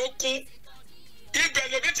etí mi ó kún ibẹ̀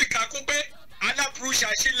lómi ti kà kún pé aláburú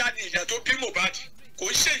ṣàṣìlá ni ìyá tó bí Mohbad kò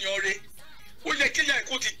ń ṣèyàn re ó yẹ kí ìyá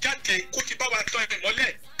ẹ̀kọ́ ti jáde kó ti bá wa tán ẹ̀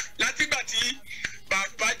mọ́lẹ̀ látìgbà tí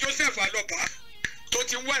bàbá Joseph Alọ́ba tó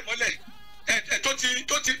ti wá ìmọ́lẹ̀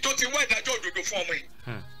tó ti wá ìdájọ́ òdodo fún ọmọ yìí.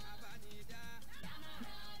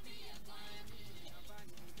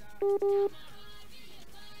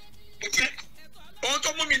 ohun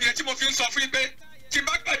tó mú mi nìyẹn tí mo fi ń sọ fún yín pé tí n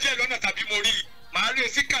bá gbàdí ẹ̀ lọ́nà tàbí mo rí i màá rí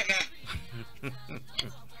sí kànáà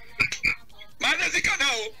màá rí sí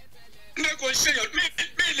kànáà o ní kò ń ṣèyàn bí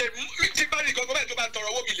ilé tí bá rí gbogbo bẹ́ẹ̀ tó bá tọrọ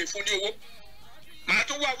owó mi lè fún ní owó màá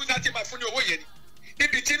tó wá awúsá tí màá fún ní owó yẹn ni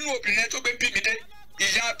níbi tí inú obìnrin tó gbé bí mi dé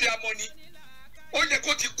ìyá abiyamọ ni ó yẹ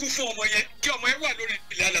kó ti kú fún ọmọ yẹn kí ọmọ yẹn wà lórí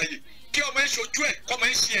ilẹ̀ alàyè kí ọmọ yẹn ṣojú ẹ̀ kọ́ ọmọ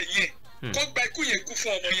yẹn ṣe ẹ̀yìn ẹ̀ kó gba ikú yẹn kú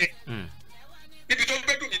fún ọmọ yẹn níbi tó ń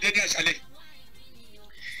gbẹ́dùn mi dé ní àṣálẹ̀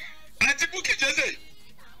àti Bukky Jesse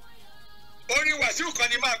orin Wàsíù kan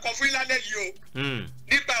ni máa kọ fún ìlàlẹ́ yìí o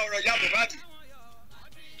nípa ọ̀rọ̀ ya Mohbad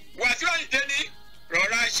Wàsíù Àyìndé ní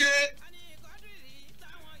rọra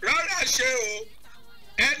ṣe o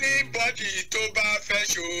anybody tó bá fẹ́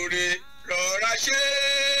ṣoore rọra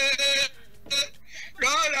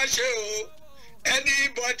ṣe o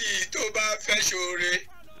anybody tó bá fẹ́ ṣoore.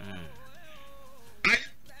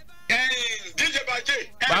 DJ Bajé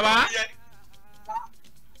bàbá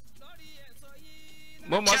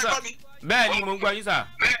mo mọ̀ sá bẹ́ẹ̀ ni mo gbọ́ yín sá.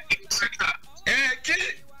 kí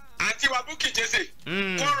àǹtí wa Bukky Jesse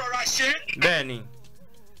kó rọra ṣe. bẹ́ẹ̀ ni.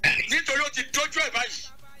 nítorí ó ti dójú ẹ̀ báyìí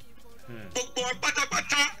gbogbo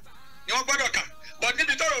pátápátá ni wọ́n gbọ́dọ̀ kà bọ̀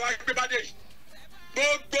níbi tọ́rọ̀ wa gbé bá dé yìí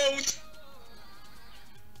gbogbo ohun.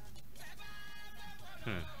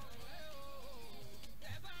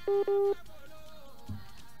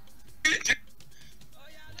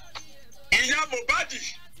 ìyá Mohbad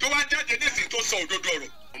tó wá jáde nísìnyí tó sọ òdodo ọ̀rọ̀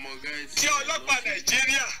tí ọlọ́pàá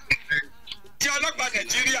Nàìjíríà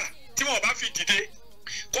tí wọ́n bá fi dìde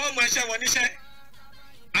kó mọ iṣẹ́ wọn níṣẹ́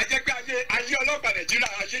ajẹ́pẹ́ ayé ọlọ́pàá Nàìjíríà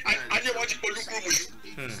ayé wọn ti polúkúrú muṣu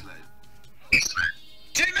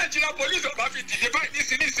tí Nàìjíríà police ọba fi dìde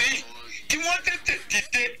báyìí nísìnyí kí wọ́n tètè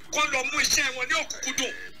dìde kó lọ mú iṣẹ́ wọn ní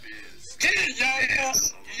òkúkúdùn tí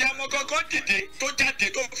ìyá ọmọ gangan dìde tó jáde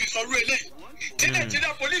tó fi sọrú eléyìí tí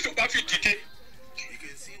Nàìjíríà police ọba fi dìde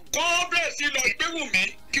kó bẹ̀rẹ̀ sí lọ gbé Wùmí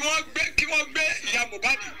kí wọ́n gbé ìyá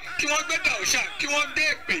Mohbad kí wọ́n gbé Dàúṣà kí wọ́n gbé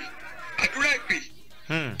èpè àdúrà èpè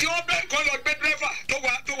kí wọ́n bẹ̀rẹ̀ kó lọ gbé dírẹ́fà tó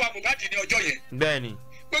wa Mohbad ní ọjọ́ yẹn. bẹ́ẹ̀ni.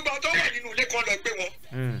 gbogbo àwọn tó wà nínú ilé kan lọ gbé wọn.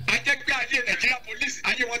 a jẹ́ pé ayé Nàìjíríà police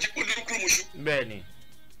ayé wọn ti kó lórúkú muṣu. bẹ́ẹ̀ni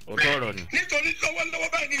òótọ́ ọ̀rọ̀ ni. nítorí lọ́wọ́lọ́wọ́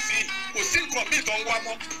báyìí nísìnyí kò sí nǹkan míì tó ń wá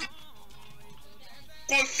mọ́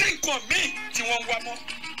kò sí nǹkan míì tí wọ́n ń wá mọ́.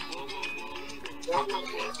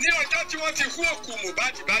 ní ọjọ́ tí wọ́n ti hú òkú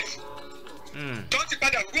Mohbad báyìí tó ti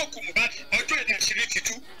padà hú òkú Mohbad ọjọ́ ìní àṣírí ti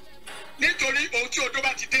tú nítorí ohun tí odó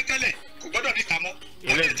bá ti dé tẹ́lẹ̀ kò gbọ́dọ̀ ríta mọ́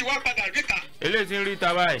wọ́n lè ti wá padà ríta. eléyìí ti ń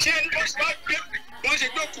ríta báyìí. ṣé wọ́n ṣe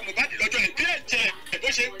gbé òkú Mohbad lọ́jọ́ yẹn bí ẹ̀jẹ̀ bó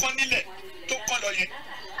ṣe ń kọ́ nílẹ̀ tó kọ́ lọ yẹn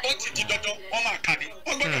ó ti di dandan wọ́n máa kà ní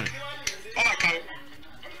wọ́n gbọ́dọ̀ wọ́n máa kà ó.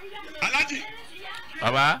 Aláàjì.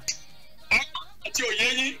 bàbá. àti òye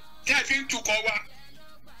yín tí a fi ń tukọ̀ wa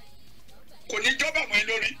kò ní jọba mọ́ ẹ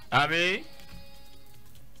lórí. àmín.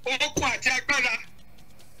 okun àti agbára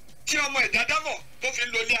tí ọmọ ẹ̀dá dámọ̀ tó fi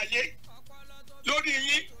ń lólé ayé lórí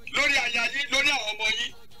yín lórí aya yín lórí àwọn ọmọ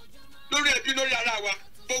yín lórí ẹbí lórí ara wa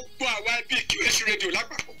gbogbo àwa ẹbí QH radio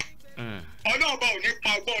lápapọ̀ ọlọ́ọ̀bá ò ní pa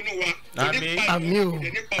ọgbọ́n inú wa. àmín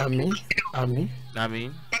o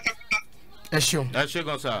àmín. pátápátá. ẹ ṣeun. ẹ ṣe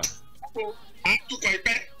gan sa. àtúkọ̀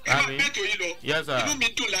ìpẹ́ ẹ máa bẹ́ẹ̀tò yín lọ inú mi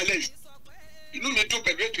dùn lálẹ́ yìí inú mi dùn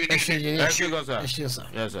pẹ̀lú ètò ìdílé. ẹ ṣe yẹn ẹ ṣe gan sa. ẹ ṣe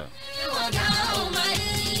sà.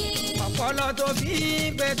 ọpọlọ tó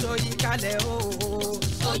fi gbẹtọ yìí kalẹ̀ o.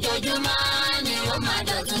 ojoojúmọ́ ni ó máa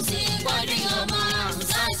dọ̀tún sí Quadri ọmọ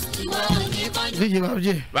Hamzat ìwọ òní kọjú. díje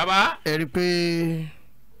babjé. bàbá. ẹ rí i pé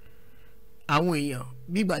àwọn èèyàn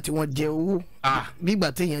bígbà tí wọ́n jẹ owó bígbà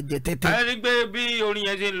tí èèyàn jẹ tẹ́tẹ́. ẹ rí i pé bí orin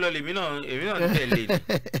yẹn ṣe ń lọ lèmi náà ń tẹ̀lé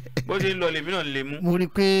bó ṣe ń lọ lèmi náà ń lè mú. mo rí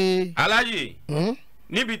i pé. aláàjì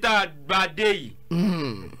níbi tá a bá dé yìí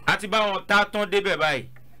a ti bá wọn tá tán débẹ̀ báyìí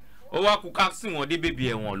ó wá kú ká sí wọn dé bèbí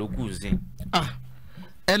ẹ̀wọ̀n ló kù sí.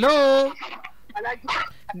 hello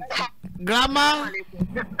grandma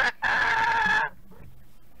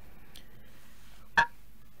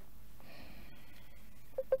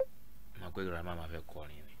mọ̀ pé grandma máa fẹ́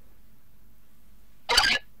kọrin ni.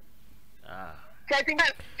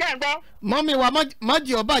 mọ́mí wa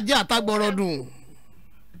mọ́jì ọba jẹ́ àtàgbọ̀rọ̀ dùn.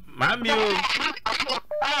 màámi o.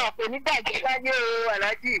 kò ní bàjẹ́ láyé o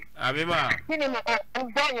aláàjì. àbí mà. kí ni mo ń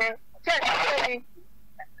gbọ́ yẹn ṣé ẹ̀ ń gbọ́ mi.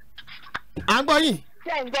 à ń gbọ́ yín.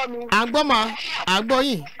 ṣé ẹ̀ ń gbọ́ mi. à ń gbọ́ mà à ń gbọ́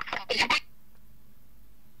yín.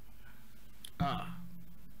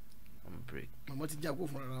 màmá ti jágó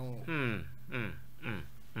fúnra wọn.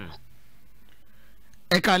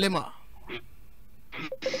 ẹ kálẹ́ mà.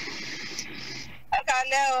 ẹ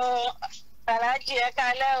kálẹ́ o aláàjì ẹ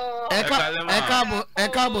kálẹ́ o. ẹ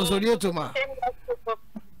káàbọ̀ sórí ètò mà.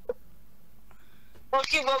 mo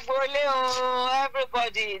kí gbogbo ilé o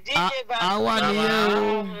everybody DJ àwa nìyẹn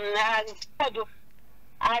o.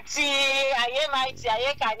 àti ayé maiti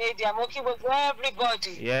ayé Canadian mo kí gbogbo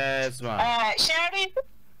everybody. yes ma. ṣe rí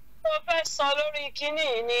mo fẹ́ sọ lórí kínní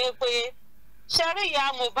ni pé ṣe rí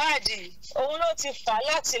ìyá Mohbad òun ló ti fà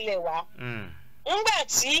láti lè wá. nígbà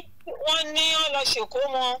tí wọ́n ní wọ́n lọ ṣèkó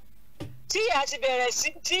wọn tí ìyá ti bẹ̀rẹ̀ sí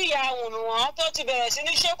tí ìyá òun wọn tó ti bẹ̀rẹ̀ sí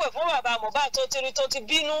ní ṣépè fún bàbá Mohbad tó ti rí tó ti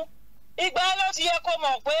bínú ìgbà ló ti yẹ kó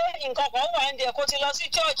mọ̀ pé nǹkan kan wà ń dẹ̀ kó ti lọ sí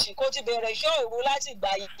chọ́ọ̀chì kó ti bẹ̀rẹ̀ iṣẹ́ òru láti gbà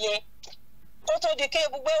yẹn tó tó di ké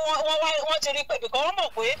gbogbo wọ́n ti rí pé bìkan wọ́n mọ̀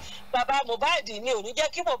pé bàbá Mohbad ni ò ní jẹ́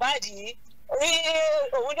kí Mohbad rí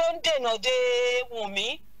òun ló ń dènà de Wùnmí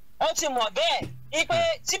wọ́n ti mọ̀ bẹ́ẹ̀ wípé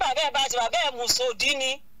tí bàbá ẹ̀ bá ti bàbá ẹ̀ mú sòdí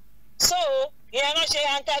ni so ìyẹn náà ṣe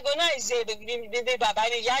antagonize bíbí bàbá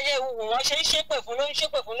ni yáyé wù wọ́n ṣe ń ṣépè fún ló ń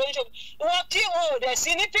ṣépè fún ló ń ṣépè wọ́n kí wọn ò dẹ̀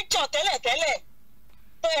sí ní picture tẹ́lẹ̀tẹ́lẹ̀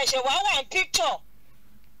tó ẹ̀ṣẹ̀ wá wà ní picture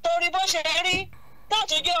torí bó ṣe rí náà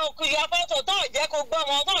tó jẹ́ ọkùnrin afọ́tò tó jẹ́ kó gbọ́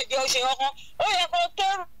wọn tó jẹ́ oṣù ọkàn ó yẹ kó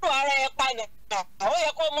tẹ́rù ara ẹ̀ padà ó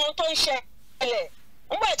yẹ kó mọ ohun tó ń ṣẹlẹ̀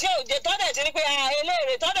nígbà tí òde tọ́dẹ̀ ti ní pé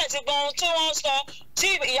eléèrè tọ́dẹ̀ ti gbọ́n ohun tí wọ́n sọ tí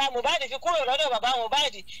ìyá Mohbad fi kúrò lọ́dọ̀ bàbá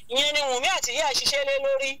Mohbad ìyẹn ni Wùnmí àti ìyá ṣiṣẹ́ lé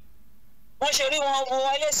lórí wọ́n ṣe rí wọn mú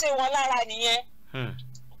wọlé sí wọn lára nìyẹn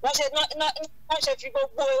wọ́n ṣe fi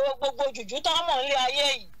gbogbo jùjú tó mọ̀ nílé ayé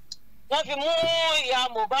yìí wọ́n fi mú ìyá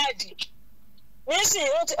Mohbad nísìnyí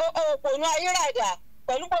òpònú ayérádà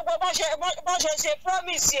pẹ̀lú gbogbo bọ́n ṣe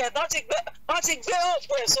promise ẹ̀ wọ́n ti gbé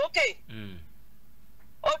òpó ẹ̀ sókè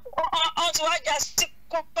wọ́n ti wá já sí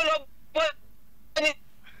kólógbó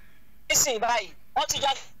nísìnyí báyìí wọ́n ti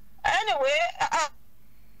já anyway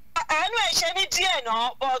àánú ẹ̀ ṣe ní díẹ̀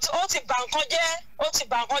náà but ó ti bà nǹkan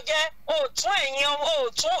jẹ́ òtún ẹ̀yìn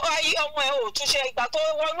òtún ayé ọmọ ẹ̀ òtún ṣe ìgbà tó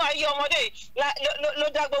wọnú ayé ọmọdé ló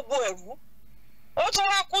dá gbogbo ẹ̀rú ó tún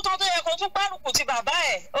wá kú tán tó yẹ kó tún gbárùkù ti bàbá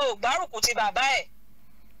ẹ̀ ó gbárùkù ti bàbá ẹ̀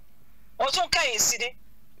ó tún kẹ̀yìn sí ni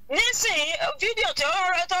nísìnyí fídíò tí ó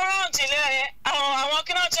rántí lẹ́yìn àwọn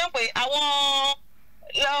kí náà ti ń pè àwọn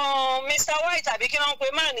Mr. White àbí kí náà ń pè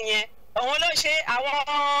má nìyẹn òun ló ṣe àwọn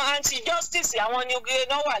anti-justice àwọn ni oge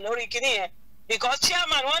náà wà lórí kinní yẹn because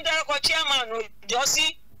chairman wọ́n dárúkọ chairman ìjọsí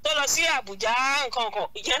tó lọ sí Àbújá nǹkan kan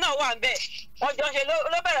ìyẹn náà wà níbẹ̀ wọ́n jọ ṣe ló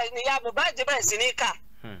bẹ̀rẹ̀ ní ya Mohbad bẹ̀rẹ̀ sí ní kà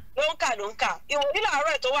ló ń kà ìwọ nílò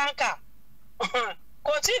àárọ̀ tó wá ń kà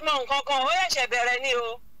kò tí ì mọ nǹkan kan ó yẹ̀ṣẹ̀ bẹ̀rẹ̀ ni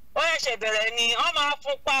o ó yẹ̀ṣẹ̀ bẹ̀rẹ̀ ni wọ́n máa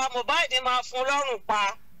fún pa Mohbad máa fún lọ́rùn pa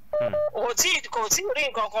kò tí ì rí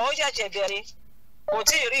nǹkan kan ó yẹ̀ṣẹ̀ bẹ̀rẹ̀ kò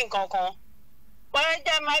tí ì rí nǹkan kan wọ́n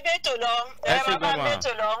jẹ́ máa bẹ́tò lọ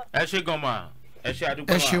ẹ ṣe gan ma ẹ ṣe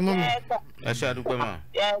àdúpẹ́ ma ẹ ṣe mú mi ẹ ṣe àdúpẹ́ ma.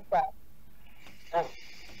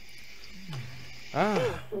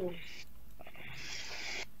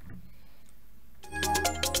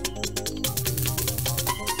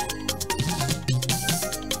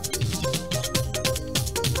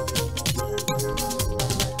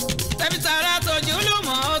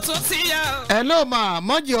 ẹ ló mà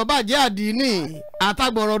mọ́jì ọba jẹ́ àdínì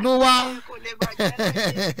àtàgbọ̀rọ̀ ló wá.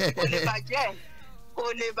 kò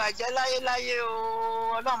lè bàjẹ́ láyéláyé o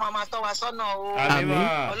ọlọ́run máa tọ́ wa sọ́nà o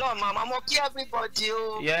ọlọ́run máa mọ kí everybody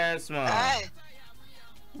o. yes ma.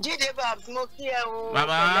 Jade babs mo kí ẹ o.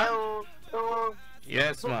 mama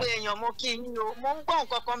yes ma. gbogbo èèyàn mo kí yín o mo ń gbọ́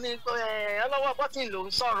nǹkan kan mi ọlọ́wọ́ bọ́tìn ló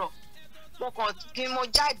ń sọ̀rọ̀ mo kàn kí mo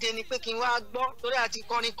jáde ni pé kí n wá gbọ́ torí àti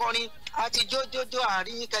kọrin àti jójójó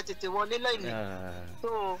àárín kẹ tètè wọlé lẹ́yìn so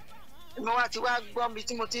mo wá ti wá gbọ́ mi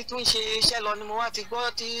tí mo ti tún ṣe iṣẹ́ lọ ni mo wá ti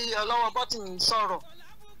gbọ́ tí ọlọ́wọ́ bọ́tìn sọ̀rọ̀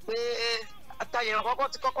pé àtàyẹ̀wò kọ́kọ́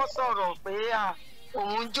ti kọ́kọ́ sọ̀rọ̀ pé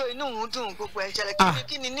òun jó inú òun dùn gbogbo ẹ̀ ṣẹlẹ̀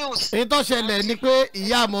kí ni news. èyí tó ṣẹlẹ̀ ni pé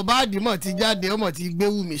ìyá Mohbad mọ̀ ti jáde ọmọ ti gbé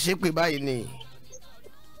Wùmí ṣépè báyìí ni.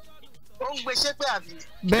 ó ń gbé ṣépè àbí.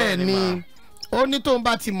 bẹ́ẹ̀ ni ó ní tóun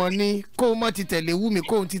bá ti mọ̀ ni kóun mọ̀ ti tẹ̀lé Wùmí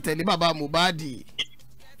kóun ti tẹ̀lé bàbá Mohbad.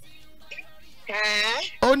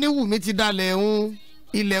 ó ní Wùmí ti dalẹ̀ ń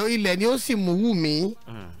ilẹ̀ ni ó sì mú Wùmí.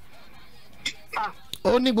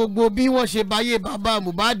 ó ní gbogbo bí wọ́n ṣe báyé bàbá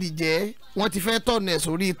Mohbad jẹ́ wọ́n ti fẹ́ tọ̀nà ẹ̀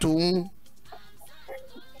sórí tòun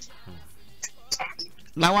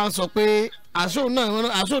làwọn sọ pé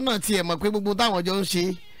àṣọ náà tiẹ̀ mọ̀ pé gbogbo táwọn jọ ń ṣe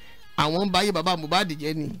àwọn ń báyé bàbá Mohbad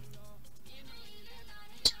jẹ́ ni.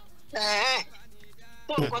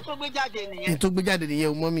 tó nǹkan tó gbé jáde nìyẹn. tó gbé jáde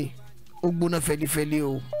nìyẹn o mọ́mì ó gbóná fẹlifẹli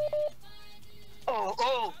o.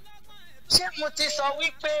 ṣé mo ti sọ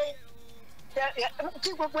wípé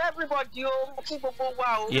kí gbogbo everybody o kí gbogbo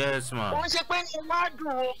wa o. yes ma. òun ṣe pé inú wa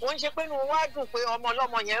dùn o òun ṣe pé inú wa dùn pé ọmọ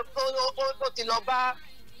ọlọ́mọ yẹn ó ti lọ bá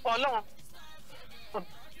Ọlọ́run.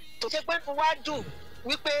 tó ṣe pé inú wa dùn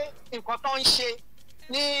wípé nǹkan tó ń ṣe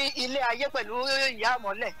ní ilé ayé pẹ̀lú ìyá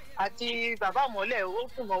àmọ́lẹ̀ àti bàbá àmọ́lẹ̀ ó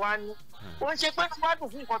fún mọ́ wá nú. òun ṣe pé inú wa dùn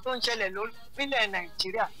fún nǹkan tó ń ṣẹlẹ̀ lórílẹ̀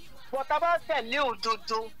Nàìjíríà. bọ́tà bá tẹ̀lé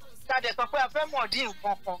òdodo tàdé sọ pé a fẹ́ mọ̀ dín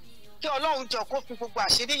nǹkan kan kí Ọlọ́run jọ kó fi gbogbo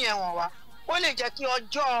àṣírí yẹn wọ̀n wá. ó lè jẹ́ kí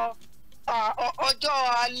ọjọ́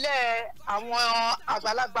alẹ́ àwọn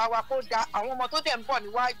àgbàlagbà wa kó da àwọn ọmọ tó dẹ̀ ń bọ̀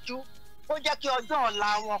níwájú ó jẹ́ kí ọjọ́ ọ̀la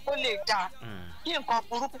wọn kó lè da kí nǹkan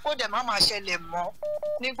burúkú kó dẹ̀ má máa ṣẹlẹ̀ mọ́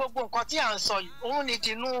ní gbogbo nǹkan tí à ń sọ yìí òun ni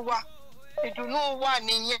ìdùnnú wa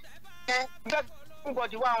nìyẹn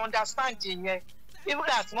everybody wa understand yẹn even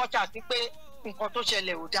as much as pé nǹkan tó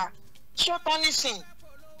ṣẹlẹ̀ ò da ṣó tán nísìnyí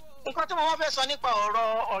nǹkan tí mo wá fẹ́ sọ nípa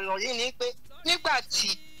ọ̀rọ̀ yìí ni pé nígbà tí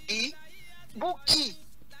Bukky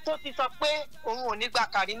tó ti sọ pé òun ò ní gba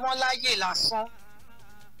Kàrímọ́ láyè lásán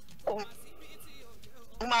òun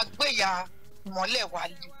máa gbéyà mọ́lẹ̀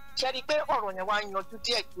wálé ṣe rí i pé ọ̀rọ̀ yẹn wá yanjú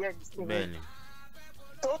díẹ̀ nísìnyí.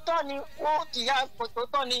 tòótọ́ ni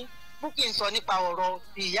tòótọ́ ni Bukky ń sọ nípa ọ̀rọ̀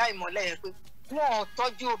ìyá ìmọ́lẹ̀ yẹn pé wọ́n ò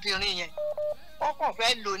tọ́jú obìnrin yẹn wọ́n kàn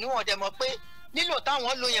fẹ́ lò níwọ̀n dẹ̀ mọ̀ pé lílò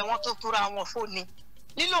táwọn lò yẹn wọ́n tún túra wọn fóni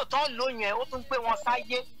lílò tán lò yẹn ó tún gbé wọn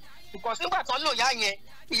sáyé nǹkan sígbà tán lò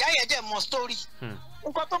ìyá yẹn dẹ̀ mọ̀ sítórì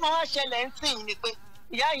nǹkan tó máa wá ṣẹlẹ̀ ń sìn ni pé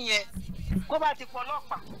ìyá yẹn kó bá ti pọ̀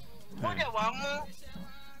ọlọ́pàá ó dẹ̀ wá mú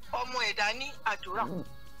ọmọ ẹ̀ dání àdúrà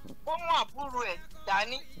ó mú àbúrò ẹ̀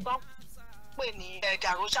dání tó pè ní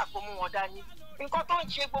Dàrósà kó mú wọn dání nǹkan tó ń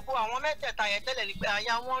ṣe gbogbo àwọn mẹ́tẹ̀ẹ̀ta yẹn tẹ́lẹ̀ ni pé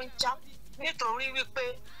àyà wọn ń já nítorí wípé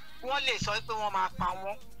wọ́n lè sọ pé wọ́n máa pa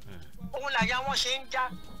wọ́n òun làyà wọn ṣe ń já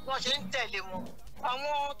wọ́n ṣe ń tẹ̀lé wọn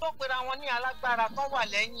àwọn tó pera wọn ní alágbára tó wà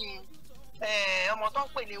lẹ́yìn ọmọ tó ń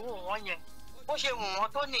pè ní wù wọ́n yẹn bó ṣe wù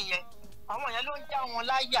wọ́n tó nìyẹn àwọn yẹn ló ń já wọn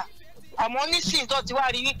láyà àmọ́ nísìnyí tó ti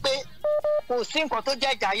wá rí wípé kò sí nǹkan tó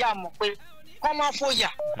jẹ́ ìjàyà mọ̀ pé kọ́ máa fòyà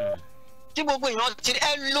tí gbogbo èèyàn ti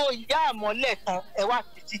ẹ lo ìyá àmọ́lẹ̀ tán ẹ wá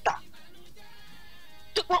sí síta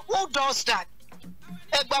who does that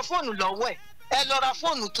ẹ gba fóònù lọ́wọ́ ẹ lọ ra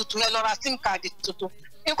fóònù tuntun ẹ lọ ra sim card tuntun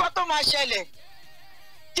nǹkan tó máa ṣẹlẹ̀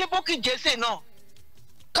tí Bukky Jesse náà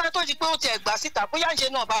ká tó di pé ó ti ẹ̀gbá síta bóyá ń ṣe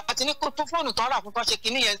náà bá ti ní kó tó fóònù tán rà fún tán ṣe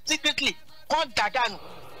kínní yẹn secretly kán dàdánù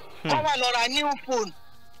kán wá lọ ra new phone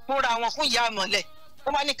fúnra wọn fún ìyá àmọ́lẹ̀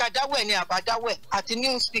wọ́n máa ní ká dáwọ́ ẹ̀ ní àbádáwọ́ ẹ̀ àti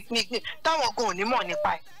new picnic táwọn gan ò ní mọ̀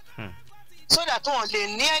nípa ẹ̀ so that wọn lè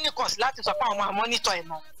ní any cost láti sọ pé àwọn máa monitor ẹ̀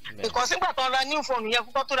mọ́ because nígbà tó ń ra new phone yẹn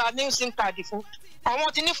fún tó ra new sim card fún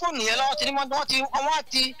àwọn ti ní fóònù yẹn lọ́wọ́ ti ní wọ́n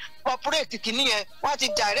ti operate kìíní yẹn wọ́n ti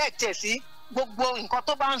direct ẹ̀ sí gbogbo nǹkan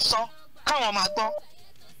tó bá ń sọ káwọn máa gbọ́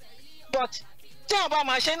but tí àwọn bá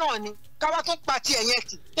máa ṣe náà ni káwá tún pa tiẹ̀ yẹn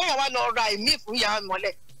tì téèyàn wá lọ ra ìmí fún ìyá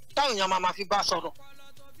àmọ́lẹ̀ táwọn èèyàn máa fi bá sọ̀rọ̀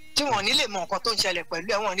tí wọ́n ní lè mọ nǹkan tó ń ṣẹlẹ̀ pẹ̀lú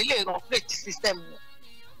ẹ̀ wọ́n ní lè operate system yẹn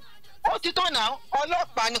ó ti tọ́ náà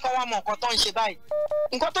ọlọ́pàá ní kọ́ wá mọ nǹkan tó ń ṣe báyìí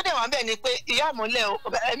nǹkan tó dẹ̀ wá ń bẹ̀ ni pé ìyá àmọ́lẹ̀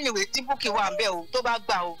ẹ̀mí ìwé tí Bukky wà ń bẹ̀ o tó bá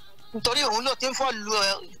gbà o nítorí òun ló ti ń fọ́ọ̀lù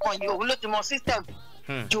nǹkan yìí òun ló ti mọ system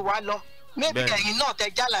jù wá lọ maybe ẹ̀yin náà tẹ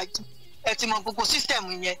jálàjì ẹ ti mọ gbogbo system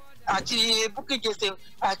yẹn àti Bukky Jesse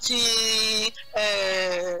àti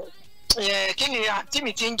kí ni àǹtí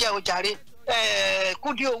mi ti ń jẹ́ ojàre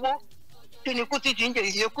Kúdí owó kí ni Kúdí ti ń jẹ́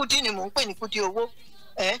ìṣe Kúdí ni mò ń pè ní Kúdí owó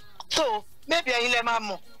so maybe ẹ̀yin lẹ máa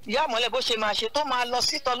mọ̀ ìyá àmọ́lẹ̀ bó ṣe máa ṣe tó máa lọ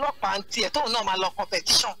sí tọlọ́pàá ń tiẹ̀ tóun náà máa lọ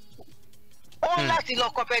competition ó láti lọ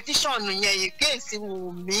competition yẹn against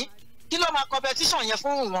Wùmí kí ló máa competition yẹn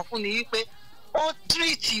fún wọn fún ni wípé ó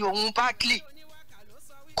treat òun badly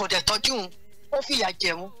kò dẹ̀ tọ́jú òun ó fìyà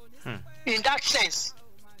jẹun in that sense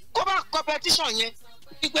kó bá competition yẹn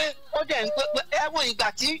wípé ó dẹ̀ ń pé ẹ̀wọ̀n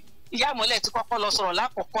ìgbà tí ìyá àmọ́lẹ̀ ti kọ́kọ́ lọ sọ̀rọ̀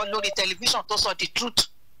lákọ̀ọ́kọ́ lórí tẹlifíṣàn tó sọ the truth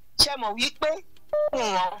ṣe mọ̀ wípé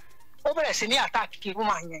wọn ó bẹ̀rẹ̀ sí ní attack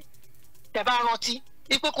woman yẹn tẹ́ bá rántí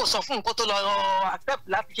wípé kò sọ fún nǹkan tó lọ accept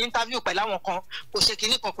láti ṣe interview pẹ̀lú àwọn kan kò ṣe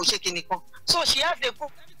kinní kan kò ṣe kinní kan so she has a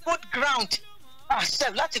good ground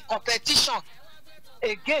herself láti competition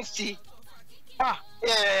against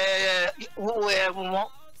wọn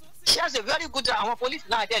she has a very good àwọn police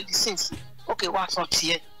náà dẹ̀ lis ten sí okay wá sọ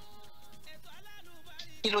tiẹ̀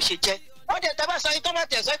kí ló ṣe jẹ́ wọ́n dẹ̀ tẹ́ bá sọ yín tó bá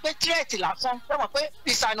tẹ̀ sọ pé threat lásán wọ́n mọ̀ pé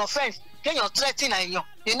it's an offence kéèyàn threaten èèyàn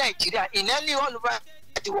ní Nàìjíríà in any all over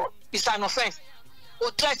the world it's an offence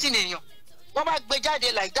o threaten èèyàn wọ́n bá gbé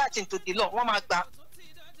jáde like that into the law wọ́n máa gbà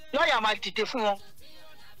lọ́ọ̀yà máa dìde fún wọn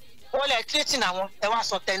wọ́n lẹ̀ tírẹ́tìn àwọn ẹ wá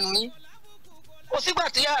sọ tẹnu yín ó sígbà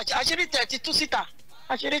tí àṣírí tẹ̀ ti tú síta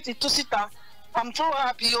I'm so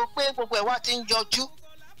happy o pé gbogbo ẹ̀ wá ti ń yọjú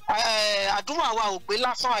àdúrà wa ò gbé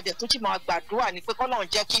lásán àdẹ̀ tó ti máa gbàdúrà ni pé kọ́lọ́run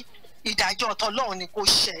jẹ́ kí ìdájọ́ ọ̀tọ̀lọ́run ni kó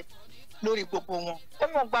ṣẹ lórí gbogbo wọn ẹ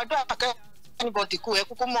mọ̀ gbàdúrà kẹ́kẹ́ anybody kú ẹ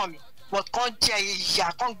kúkú mọ̀ mí but kàn jẹ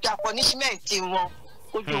ìyà kan gba punishment wọn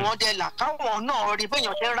ojú wọn dẹ̀ là káwọn náà rí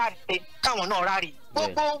béèyàn ṣe ráre káwọn náà ráre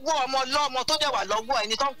gbogbo owó ọmọ lọ́mọ tó dẹ̀ wà lọ́wọ́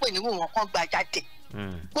ẹni tó ń pè ní wọn kàn gbà jáde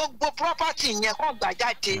gbogbo property yẹn kàn gbà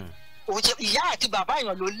jáde ìyá àti bàbá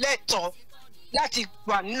èèyàn ló lẹ́tọ̀ọ́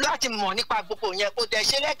láti mọ̀ nípa gbogbo yẹn kó dẹ̀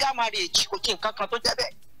ṣe legal marriage kò kí nǹkan kan tó jẹ́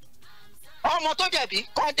bẹ́ẹ̀ ọmọ tó jẹ̀bi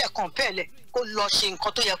kọ́ dẹ̀ kọ̀ǹpẹ̀lẹ̀ kó lọ ṣe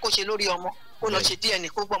nǹkan tó yẹ kó ṣe lórí ọmọ kó lọ ṣe DNA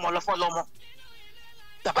kó gbọ́ ọmọ lọ fọ́lọ́mọ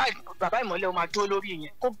bàbá ìmọ̀lẹ́ o máa dúró lórí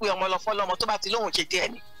yẹn kó gbé ọmọ lọ fọ́lọ́mọ tó bá ti lóhùn ṣe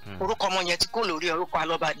DNA orúkọ ọmọ yẹn ti kó lórí orúkọ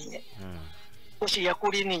alọ́ba nìyẹn bó ṣe yẹ kó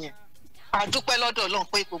rí nìyẹn a dúpẹ́ lọ́dọ̀ Ọlọ́run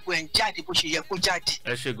pé gbogbo ẹ̀ ń jáde bó ṣe yẹ kó jáde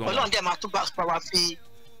Ọlọ́run dẹ̀ máa túbọ̀ pa wá fi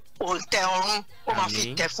òǹtẹ̀ ọ̀run ó máa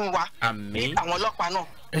fi tẹ̀ fún wa àwọn ọlọ́pàá náà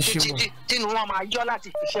tínú wọn máa yọ láti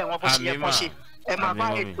ṣiṣẹ́ wọn bó ṣe yẹ kó ṣe ẹ máa bá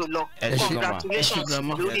ètò lọ congratulations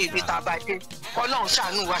lórí ibi tá a bá dé Ọlọ́run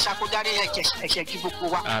ṣàánú wa ṣàkójárí ẹ̀ṣẹ̀ kí gbogbo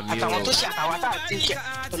wa àtàwọn tó ṣe àtàwọn tá a ti ṣe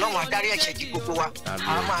Ọlọ́run adarí ẹ̀ṣẹ̀ kí gbogbo wa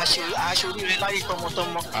a máa ṣe aṣoríire láyé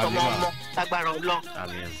tọmọtọmọ ọmọ lágbára Ọlọ́run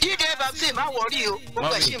Jíde vaccine má wọrí o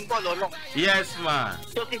gbogbo ẹ̀ ṣì ń bọ̀ lọ́nà. yes ma.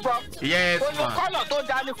 tó ti gbọ́ yes ma. olùkọ́lọ̀ tó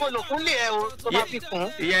dání kólókúnlé ẹ o tó bá fi kún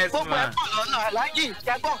gbogbo ẹ̀ bọ̀ lọ́nà aláàjì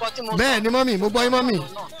ṣẹ́gbọ́n nǹkan tí mo sọ. bẹ́ẹ̀ ni mọ́mì mo gbọ́ yín mọ́mì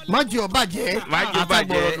má jẹ́ ó bàjẹ́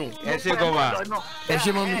ẹ ṣe gan wa ẹ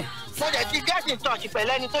ṣe mọ́mì. mo dẹ̀ ti get in touch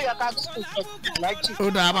pẹ̀lú ẹni tó yẹ ká gbé aláàjì. ó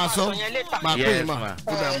dáa máa sọ máa pè é mà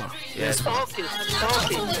ó dáa mà. ok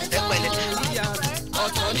ẹ pẹ̀lẹ́.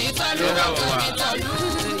 ọ̀tọ̀ ní tọ́lú ọ̀tọ̀ ní tọ́lú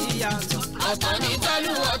ọ̀tọ̀ ní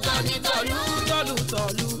tọ́lú ọ̀tọ̀ ní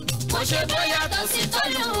tọ́lú mo ṣe bóyá tó sí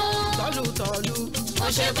tọ́lú mo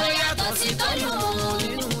ṣe bóyá tó sí tọ́lú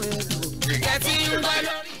nínú ètò ẹ ti ń bọ́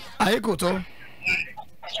lórí. ayé kò tọ́.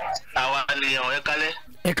 àwa nìyẹn ẹ kálẹ̀.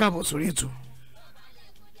 ẹ káàbọ̀ sórí ètò.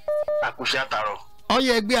 àkùṣe àtàrọ.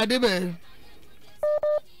 ọyẹ ẹgbẹ́ adébẹ̀.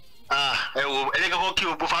 ẹ wo ẹ jẹ́ kọ́kọ́ kí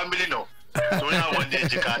o gbọ́ fámílì náà torí àwọn ní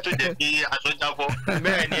èjìká tó jẹ́ kí aṣọ jábọ́.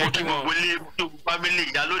 bẹ́ẹ̀ ni ẹ kí wọn. mo lé kí o gbọ́ fámílì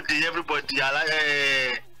ìyálóde everybody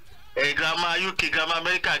grandma UK grandma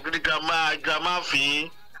America grandma fìyín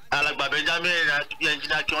alàgbà Benjamin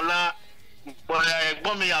ẹnjìnà kíọ́lá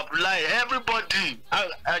ẹ̀gbọ́n mi Abdullahi everybody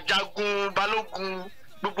ajagun balógun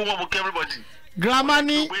gbogbo wọn mo kí everybody. Grandma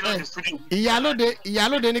ní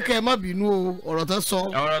ìyálóde ní kẹ́ ẹ má bínú o ọ̀rọ̀ tó sọ.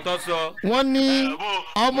 wọ́n ní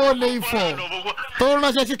ọmọ olè Ifọ̀ tó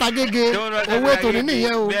ránṣẹ́ síta gègé owó ètò nínú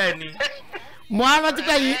ìyẹn o. mo á rántí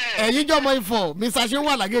pé ẹ̀yin jọmọ Ifọ̀ mi ṣàṣẹ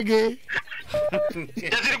wà lágége.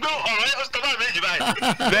 jẹ́sí pé ọ̀rọ̀ yẹn ó ti tọ́ bá méjì báyìí.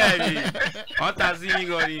 bẹ́ẹ̀ni wọ́n ta sí yín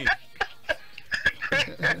gan ni.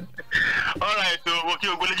 ọ̀rọ̀ ètò mo kí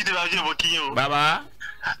ogun lójúdé bá ṣe mo kí yín o. bàbá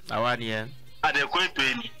àwa nìyẹn. àdẹ̀kọ́ ètò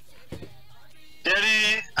ẹni. jẹ́rí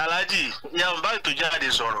aláàjì ìyá Mohbad tó jáde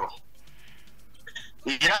sọ̀rọ̀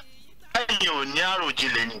ìyá ẹ̀yìn ò ní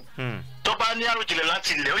àròjinlẹ̀ ni tó bá ní àròjinlẹ̀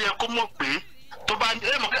láti ilẹ̀ ó yẹ kó mọ̀ pé tó bá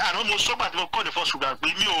ẹ mọ̀ pé àná mo sọ́gbà tí mo kọ́ ní fọ́sùgbà pé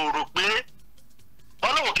mi ò rò pé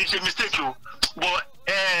ọlọ́wọ́ kì í ṣe mistake o bọ̀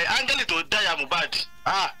áńgẹ́lì tó dá ìyá Mohbad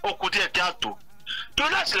ó kú díẹ̀ kí á tó tó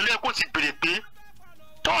láti lè kó ti bèrè pé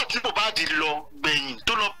tọ́ọ̀ tí Mohbad lọ gbẹ̀yìn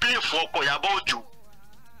tó lọ play fún ọkọ̀ Ìyábọ̀ Òjó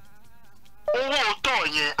owó òótọ́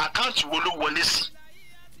yẹn àkáǹtì wo ló wọlé sí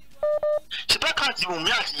ṣùgbọ́n àkáǹtì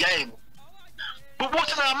Wùnmí àti ìyá ẹ̀ ní gbogbo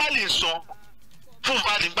tí Naira Marley sọ fún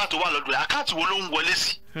Mohbad nígbà tó wà lọ́dọ̀ ẹ̀ àkáǹtì wo ló ń wọlé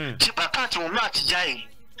sí ṣùgbọ́n àkáǹtì Wùnmí àti ìyá ẹ̀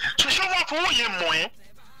ṣoṣo wọn fowó yẹn mọ̀ ẹ́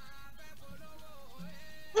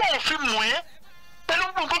wọn ò fi mọ̀ ẹ́ pẹ̀lú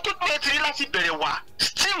gbogbo tó tó ẹ ti rí láti bẹ̀rẹ̀ wá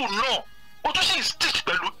still náà ó tún ṣe stitch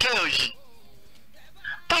pẹ̀lú girl yìí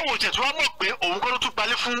táwọn òjẹ̀ tó wá mọ̀ pé òun kọ́ ló tún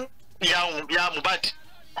gbalẹ̀ fún ìyá Mohbad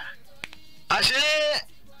àṣé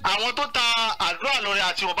àwọn tó ta àdúrà lọrẹ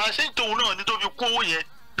àti ọba ṣé tòun náà ní tó fi kó owó yẹn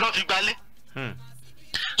lọ fi gbalẹ̀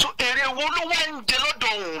so èrè wo ló wá ń jẹ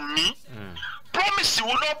lọ́dọ̀ Wùnmí promise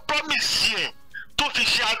wo ló promise yẹn tó fi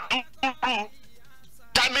ṣe àdúrú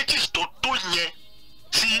damages tó tó yẹn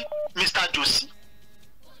sí Mr. Josie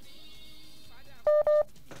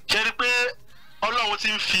ṣe rí pé Ọlọ́run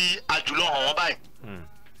ti ń fi àjùlọ hàn wọ́n báyìí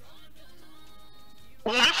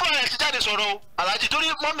Wùnmí fúnra ẹ̀ ti jáde sọ̀rọ̀ o aláàjì torí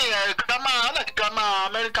mọ́mí ẹ̀ girama aláàjì girama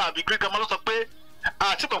Amẹ́ríkà àbí great grandma ló sọ pé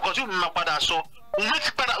àti kọ̀ọ̀kan tí Wùnmí máa padà sọ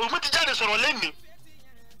Wùnmí ti jáde sọ̀rọ̀ lẹ́nìí.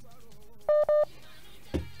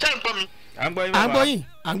 ṣé ń gbọ́ mi. à ń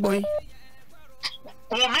gbọ́ yín.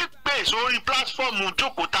 Wùnmí pè sórí pílátífọ́ọ̀mù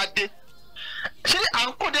Jókòó Tádé ṣé à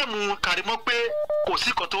ń kó dẹ̀ mú Kàrímọ́ pé kò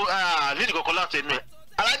sí kan tó nídìí kankan láti ẹnu ẹ̀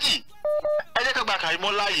alájì ẹ jẹ́ ká gba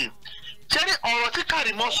Kàrímọ́ láàyè ṣé ní ọ̀rọ̀ tí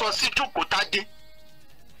Kàrímọ́ sọ sí Jókòtádé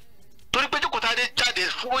torí pé Jókòtádé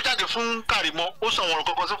jáde fún Kàrímọ́ ó sọ ọ̀rọ̀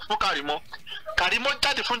kankan fún Kàrímọ́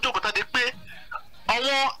jáde fún Jókòtádé pé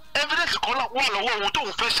àwọn evidence kan wà lọ́wọ́ òun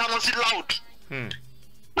tóun fẹ́ ṣáná sí loud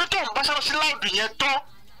pé tóun bá ṣáná sí loud yẹn tán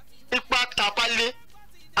ipa tabalé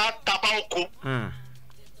àtàbà oko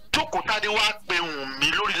Jókòtádé wá pe Wùnmí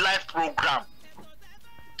lórí live program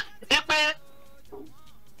ipe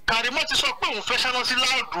Kàrímọ́ ti sọ pé òun fẹ́ ṣáná sí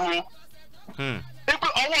loud o ipe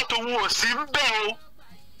ọwọ́ tòun ò sí ń bẹ̀ o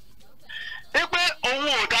ipe òun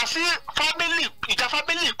ò dá sí ìjà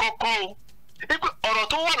family kankan o ipe ọ̀rọ̀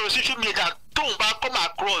tó wà lórí social media tóun bá come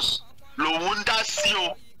across lòun ń dá sí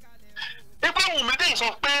o ipe Wùnmí dé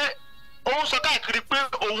sọ pé òun sọ káàkiri pé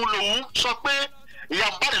òun lòun sọ pé ìyá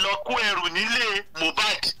Mohbad lọ kó ẹrù nílé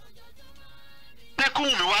Mohbad pé kí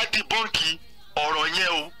Wùnmí wá di bọ́ǹkì ọ̀rọ̀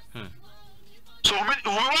yẹn o so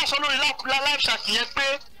Wùnmí wá sọ lórí live chat yẹn pé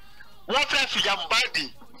wọ́n fẹ́ fi ìyá Mohbad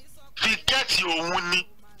fi gẹ́ẹ̀tì òun ni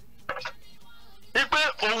wípé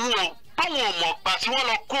òun ò mọ̀ gbà tí wọ́n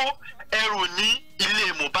lọ kó ẹrù ní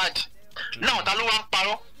ilé Mohbad náà ta ló wá ń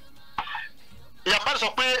parọ́ ìyá Mohbad sọ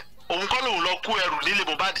pé òun kọ́ lòun lọ kó ẹrù nílé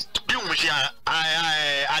Mohbad bí òun ṣe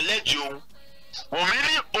àlẹ́jì òun Wùnmí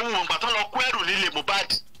ní òun ò gbà tó lọ kó ẹrù nílé Mohbad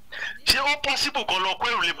ṣé ó pọ́sibù kan lọ kó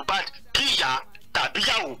ẹrù nílé Mohbad kí ìyá tàbí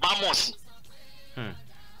ìyàwó má mọ̀ sí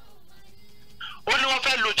ó ní wọ́n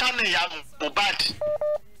fẹ́ lo channel ìyá Mohbad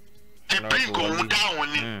ti bring òun dáhùn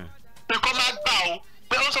ni pé kọ́ má gbà o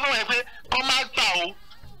pé ó sọ fún wọn pé kọ́ má gbà o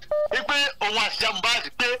pé òun àti ìyá Mohbad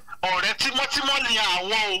pé ọ̀rẹ́ tímọ́tímọ́ ni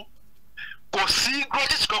àwọn o kò sí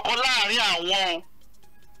grudges kankan láàrin àwọn o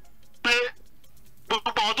pé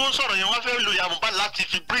gbogbo àwọn tó ń sọ̀rọ̀ yẹn wọ́n fẹ́ lo ìyá Mohbad láti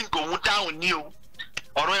fi bring òun dáhùn ní o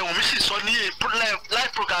ọ̀rọ̀ ẹ̀wọ̀n mi sì sọ ní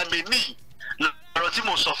live program mi níyì lọ́rọ̀ tí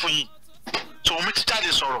mo sọ fún yín tòun mi ti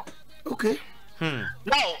jáde sọ̀rọ̀.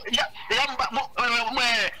 now ìyá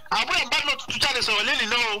àbúrò ìbá náà tuntun jáde sọ̀rọ̀ lẹ́nìí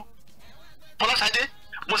náà o Fọláṣadé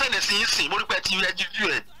mo sẹ́ni sí yín sìn mo rí pé ti rẹ́jú jù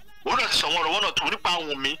ẹ̀ òun náà ti sọ wọn ọ̀rọ̀ wọn náà tó nípa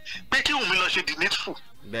Wùnmí pé kí Wùnmí lọ ṣe the needful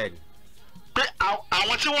pé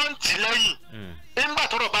àwọn tí wọ́n ń tì lẹ́yìn nígbà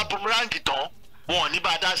tọ́rọ̀ bá bumerangi tán wọn ò ní bá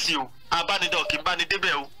a dá sí o abánidọ̀ kì í bá ní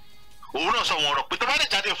débẹ̀ o òun náà sọ wọn ọ̀rọ̀ pé tó bá lè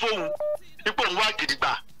jáde fóun ipò òun wá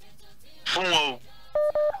gidigba fún wọn o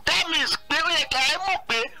that means pé ó yẹ ká ẹ mọ̀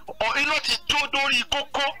pé iná ti jó dórí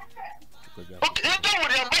kókó ẹjọ́ wo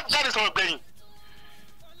ni ẹ̀ ń bá jáde sọ̀rọ̀ gbẹ̀yìn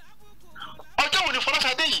ọjọ́ wo ni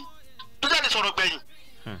Fọláṣadé yìí tó jáde sọ̀rọ̀ gbẹ̀yìn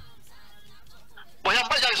bóyá ń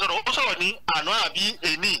bá jáde sọ̀rọ̀ ó sọ̀rọ̀ ní àná àbí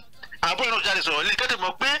èní àbúrò náà jáde sọ̀rọ̀ lè kẹ́tẹ̀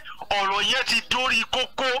mọ̀ pé ọ̀rọ̀ yẹn ti dórí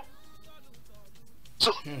kókó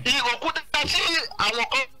ìrọ̀kúta tí àwọn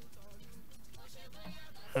kan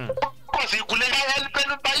pọ̀ sí ìkúlẹ̀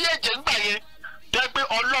ẹlẹ́pẹ́nu báyé ẹ̀jẹ̀ ńgbà yẹn jẹ́ pé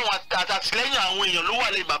Ọlọ́run àtàtìlẹ́yìn àwọn èèyàn ló wà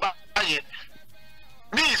lẹ́yìn bàbá yẹn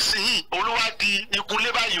ní ìsinyìí olúwa di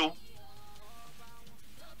ìkúlẹ̀ báyìí o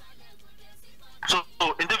so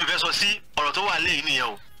ǹdẹ́ bí fẹ́ sọ sí ọ̀rọ̀ tó wà lẹ́yìn nìyẹn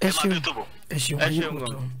o ẹ má bí tó bọ̀. ẹ ṣeun ayé kò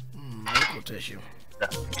yá.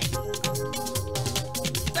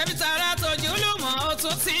 tẹ̀bí tààrà tójú lùmọ̀ ó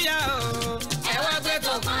tún ti yá o. ẹ wá gbé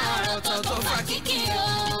tó kan ọ̀rọ̀ tó fà kíkì o.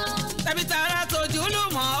 tẹ̀bí tààrà tójú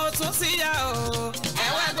lùmọ̀ ó tún ti yá o. ẹ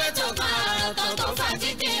wá gbé tó kan ọ̀rọ̀ tó fà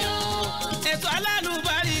kíkì o. ètò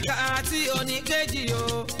alálùbáríkà àti oníkejì o.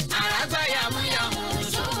 àràgbá yàmúyàmú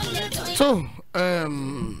ṣòun lè tó yẹ. so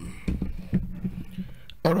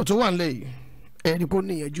ọ̀rọ̀ tó wà nílẹ̀ yìí ẹ̀rí kó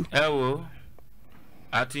níyànjú. ẹ wo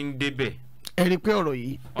a ti ń débẹ̀. ẹ rí i pé ọ̀rọ̀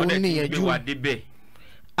yìí ó níyànjú.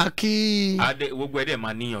 gbogbo ẹ̀dẹ̀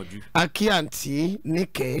máa níyànjú. a kí àǹtí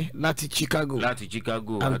níkẹ́ láti Chicago.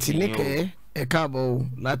 àǹtí níkẹ́ ẹ káàbọ̀ o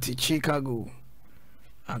láti Chicago.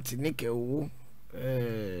 àǹtí níkẹ́ owó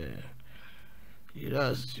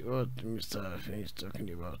that's what Mr. Afin is talking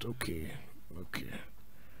about. okay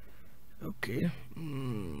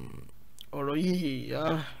ọ̀rọ̀ yìí yá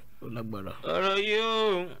ó lágbára. ọ̀rọ̀ yìí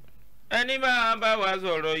ó ẹni máa bá wa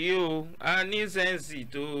sọ̀rọ̀ yìí ó a ní sẹ́ǹsì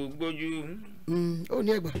tó gbójú. ó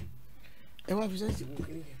ní ẹgbà ẹ wá fi sẹ́ǹsì mú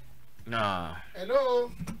kiri.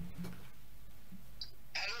 hello.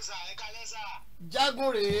 hello sir ẹ kálẹ́ sir.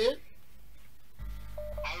 jágùn rèé.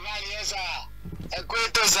 àwa ni ẹ sà ẹ kú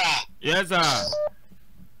ètò sà. yes sir.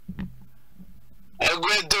 ẹ kú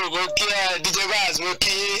ètò mo kí ẹ DJ Bass mo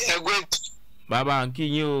kí ẹ kú ètò. bàbá ń kí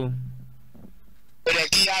yín o. ó dẹ̀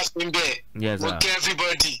kí yá sí bẹ́ẹ̀. yes sir. mo kí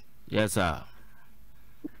everybody. yes sir.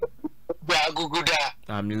 gba agogo dá.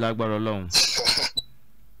 àmì lágbára Ọlọ́run.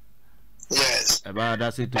 yes. ẹ bá a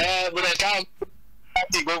dá sí tó. mo dẹ̀ ká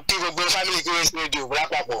kí gbogbo family kí wọ́n ṣe rédíò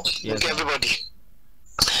lápapọ̀. mo kí everybody.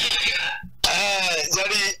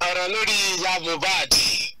 Sẹ́rí ọ̀rọ̀ lórí ìyá Mohbad.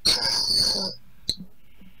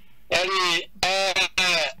 Ẹ̀rí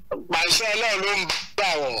pàṣẹ náà ló ń bá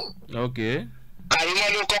wọn. Kàrímọ́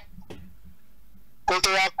ló kọ́ kó tó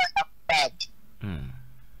wá pàṣẹ Mohbad.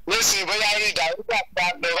 Nísìnyí bóyá rí ìdàrúgbà pa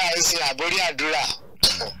lọ́wọ́ àìsàn àbórí àdúrà.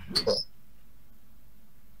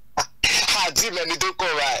 Àti ìmẹ̀ni tó kọ̀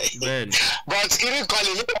wá ẹ̀. But kí ni kan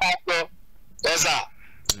lè nípa àpọ̀ ẹ̀sà?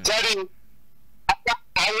 Sẹ́rí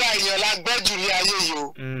àwa èèyàn la gbẹ́jù ní ayé yìí o.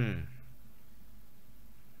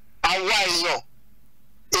 Àwa èèyàn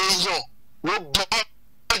ló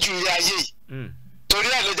gbẹ́jù ní ayé yìí. Torí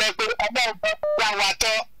ẹ̀ ló jẹ́ pé ọmọ ọgbọ́n wá wa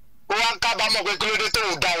tọ́ ó wá ń kábàámọ̀ pé kí ló dé tó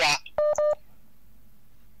ń dá wa.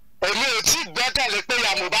 Èmi ò tí gbẹ́kẹ̀lé pé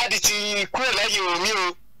ìyá Mohbad ti kúrò lẹ́yìn omi o.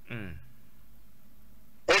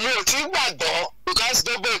 Èmi ò tí gbàgbọ́ because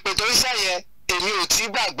gbogbo ìpè tó ń ṣẹ̀yẹ èmi ò tí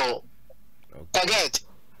gbàgbọ́. Forget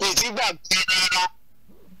ìtí gbàgbọ́ rárá.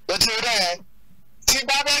 Ó ti rí ẹ̀ tí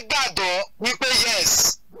bá fẹ́ gbàgbọ́ wípé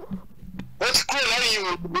yes ó ti kúrò lẹ́yìn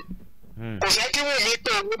omi. Kò fẹ́ kí Wùmí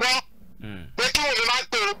pè òun mọ́. Pé kí Wùmí má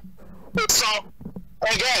pè ó sọ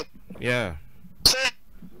again. Ṣé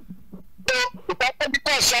ìpàdé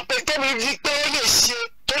kò sọ pé kémi fi pé ó lè ṣe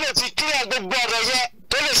tó lè fi clear gbogbo ọ̀rọ̀ yẹn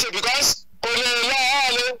tó lè ṣe because kò lè lọ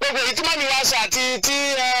ọ̀ọ́lẹ̀ gbogbo èyí tí mọ́mí wá sọ àti tí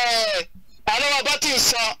alọ́wọ́ bọ́ tí ì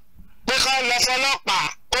sọ pé kọ́ lọ fún ọlọ́pàá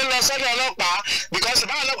kó lọ sọ́dọ̀ ọlọ́pàá because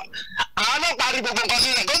àwọn ọlọ́pàá rí gbogbo nǹkan tó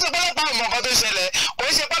ṣẹlẹ̀ kó ṣe pọ́lọ́pàá ò mọ nǹkan tó ṣẹlẹ̀ kó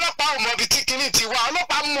ṣe pọ́lọ́pàá ò mọ ibi tí kinní ti wá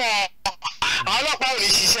ọlọ́pàá mọ̀ àwọn ọlọ́pàá ò ní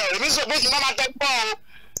ṣiṣẹ́ o èmi sọ bó ṣe máa tẹnumọ́ o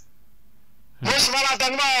bó ṣe máa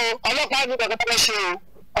tẹnumọ́ o ọlọ́pàá ní kankan tó ṣe o.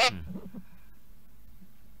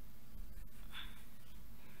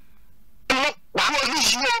 Báwo ni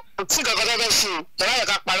yìí o tí kankan tó fẹ́ ṣe o tọ́lá yẹ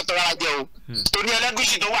ká parí tọ́lá wa jẹ o torí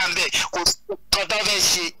ẹlẹ́gùsì tó wà ń bẹ̀ kò sí kankan tó fẹ́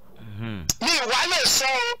ṣe. Mi ìwà lè sọ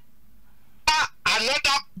o bá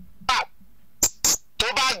another part tó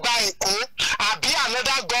bá gba Èkó àbí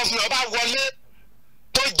another governor bá wọlé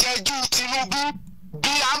tó jẹjú Tinubu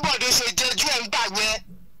bí Ambode ṣe jẹjú ẹ̀ ń gbà yẹn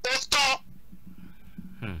ó tọ́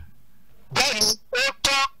bẹ́ẹ̀ ni ó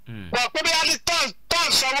tọ́ wọ́n pé bí wọ́n tán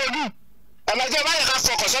Sanwó-Olú ẹ̀mẹ́jẹ́ báyìí ká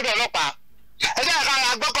fọkàn sọ́dọ̀ ọlọ́pàá ẹ̀jẹ̀ ká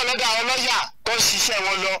agbọ́kàn lọ́dọ̀ àwọn lọ́ọ̀yà tó ń ṣiṣẹ́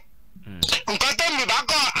wọn lọ. Nǹkan tó mi bá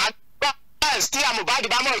kàn àgbà tí Mohbad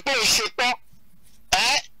bá mọ̀ pé ó ṣe tán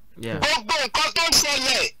gbogbo nǹkan tó ń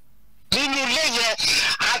ṣẹlẹ̀ nínú ilé yẹn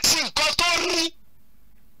àti nǹkan tó rí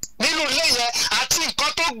nínú ilé yẹn àti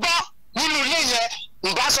nǹkan tó gbọ́ nínú ilé yẹn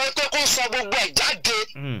ìbá sọ pé kó sọ gbogbo ẹ̀ jáde.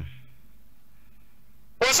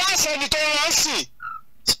 Kò sáàsì ẹni tó rán sí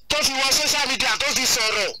tó fi wọ social media tó fi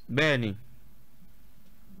sọ̀rọ̀. Bẹ́ẹ̀ni.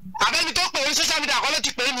 Àbẹ́ni tó pè ní social media kọ́ ló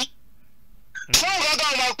ti pè é ní. Fún ìgbàgbọ́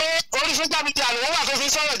ọmọ pé orí social media ló wà tó fi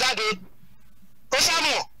sọ̀rọ̀ jáde. Ó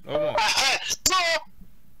sàmù. Tó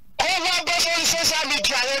ó wá bọ́ sórí social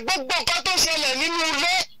media yẹn gbogbo nǹkan tó ṣẹlẹ̀ nínú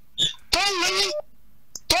ilé tó ní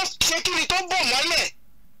tó ṣe kíni tó bò mọ́lẹ̀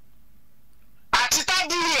àti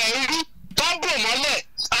tábìlì ẹ̀ rí tó bò mọ́lẹ̀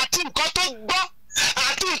àti nǹkan tó gbọ́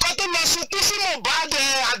àti nǹkan tó lọ sí kí sí Mohbad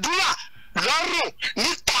àdúrà lọ́rùn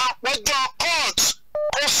níta ọjọ́ court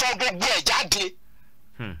ó sọ gbogbo ẹ̀ jáde.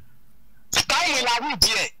 Táyì làwọn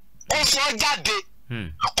ìdí ẹ̀ ó sọ jáde.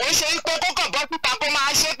 Kò ń ṣe pé kókàn bọ́ síta kó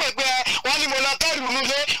máa ṣe pépé wọ́n ní mo lọ kẹ́rù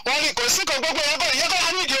nílé wọ́n ní kò sí kò gbogbo yẹn kò yẹ kó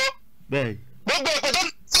wá nídìí o. Gbogbo ìpè tó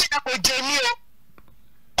ti yẹ kò jẹ mí o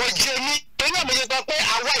kò jẹ mí torí àmì ṣe sọ pé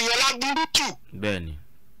àwa èèyàn la burú jù.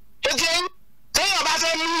 Ó jẹ́ téèyàn bá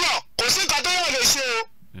fẹ́ mú yàn kò sí nǹkan tó yàn lè ṣe o.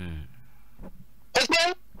 Ó pé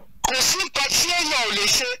kò sí nǹkan tí èèyàn ò lè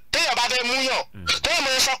ṣe téèyàn bá fẹ́ mú yàn. Téèyàn mo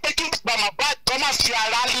sọ pé kí bàmà bá kọ́ máa fi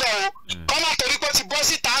ara lẹ̀ o kọ́ máa torí pé ó ti bọ́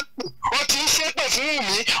síta ó ti ń ṣépè fún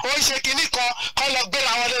Wùmí ó ń ṣe kinní kan kọ́ lọ gbé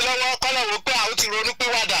làwọn lé lọ́wọ́ kọ́ lọ wò pé àwọn ti ronú pé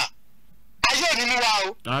wàdà. Ayé ò ní mú wa o.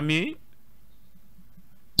 Àmín.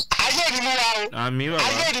 Ayé ò ní mú wa o. Àmín bàbá.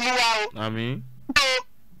 Ayé ò ní mú wa o. Àmín.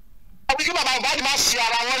 Àbí kí bàbá Mohbad máa fi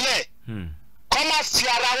ara wọn lẹ̀ kọ́ máa fi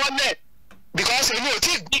ara wọn lẹ̀ because èmi ò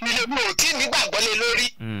tí gbìmílẹ̀ mi ò tí nígbàgbọ́ lé lórí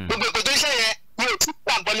gbogbo èkó tó ṣe yẹn mi ò tí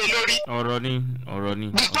gbàgbọ́ lé lórí. Ọ̀rọ̀ ni.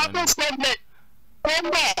 Nǹkan tó ṣẹlẹ̀ tó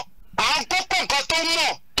mọ̀ àwọn kókó nǹkan tó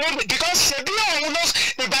mọ̀ tó because ṣèbí òun ló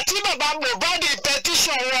ìgbà tí bàbá Mohbad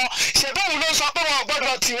petition wọn ṣèbí òun ló sọ pé wọn ò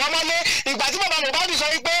gbọdọ̀ tì wọ́n mọ́lé ìgbà tí bàbá Mohbad sọ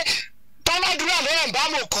wípé tọ́ládúrà ló yẹn bá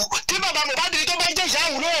mọ̀ kú tí bàbá Mohbad tó bá jẹ́ ìyá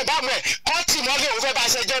òun ló yẹn bá mọ̀ ẹ̀ kọ́ tì mọ́lé òun fẹ́ bá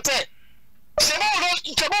ṣẹjọ́ tẹ̀. ṣèbí òun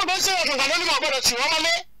ló ṣe ọ̀gbọ̀n lónìí mọ̀ gbọdọ̀ tì wọ́n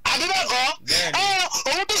mọ́lé àbí bẹ́ẹ̀ kọ́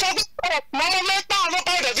òun tó sọ pé wọ́n mọ́lé táwọn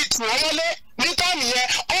ọlọ́pàá ìdẹ̀ fi tì wọ́n mọ́lé ní tọ́ọ̀nù yẹn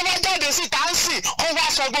ó wá jáde sí táǹsì ó wá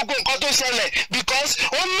sọ gbogbo nǹkan tó ṣẹlẹ̀ because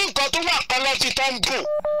ó ní nǹkan tó wà kan lọ́ọ́ fi tọ́ ń bò.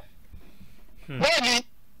 Bẹ́ẹ̀ni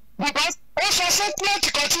because ó sọ sẹ́tímẹ́ǹtì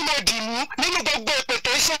kan tí mo dì mú nínú gbogbo ìpè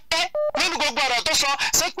tó ṣẹ́ nínú gbogbo ọ̀rọ̀ tó sọ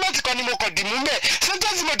statement kan ni mo kàn dì mú bẹ́ẹ̀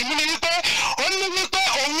statement mo dì mú ni wípé ó ní wípé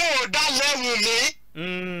òun ò dalẹ̀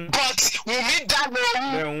Wùmí but Wùmí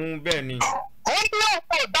dalẹ̀ òun bẹ́ẹ̀ ni. ó ní òun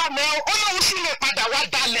ò dalẹ̀ ó lóun sì lè padà wá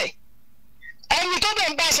dalẹ̀ ẹni tó bẹ̀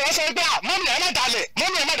ń bá sọ̀rọ̀ sọ pé mọ́mí ẹ̀ má dalẹ̀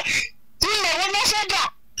mọ́mí ẹ̀ má dalẹ̀ ilẹ̀ wọn ló fẹ́ dà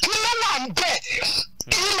ilẹ̀ wà ń bẹ̀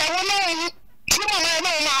ilẹ̀ wọn náà ń tí mọ̀mọ́ ẹ̀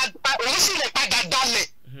náà máa òun sì lè padà dalẹ̀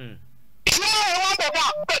tí mọ̀mọ́ ẹ̀ wọ́n bẹ̀ wá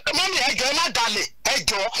mọ́mí ẹ̀jọ̀ ẹ̀ má dalẹ̀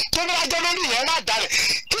ẹ̀jọ̀ tó bá jẹ́ lórí ẹ̀ má dalẹ̀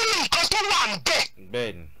kí ni nǹkan tó wà ń bẹ̀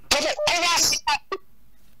bẹ́ẹ̀ni ó wá sí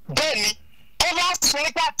bẹ́ẹ̀ni ó wá sọ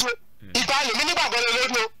jáde ìgbà lèmi nígbàgbọ́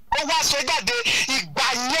lórí o ó wá sọ jáde ìgbà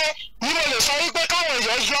yẹn ni mo lè sọ wípé káwọn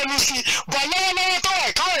èèyàn yọnu sí bọ̀ lọ́wọ́lọ́wọ́ tó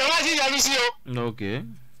wẹ̀ káwọn èèyàn wá sí yọnu sí o.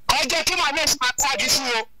 ọjọ́ kí màá lẹ́sìn máa tàbí sí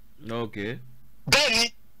o. bẹ́ẹ̀ni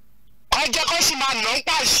ọjọ́ kó sì máa nà ń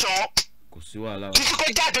pàṣọ. kò sí wàhálà. títí kó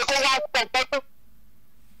jáde kó wá pẹ̀pẹ́ tó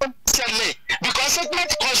ṣẹlẹ̀ because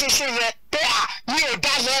statement kan ṣoṣo yẹn pé mi ò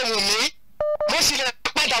dalẹ̀ Wùmí mo sì lè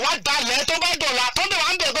padà wá dalẹ̀ tó bá dọ̀la tó bẹ̀ wá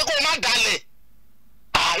ń bẹ̀ pé kó má dalẹ̀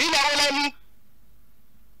ilẹ̀ wọn lẹ́nu.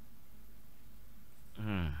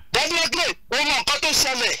 definitely o mọ nǹkan tó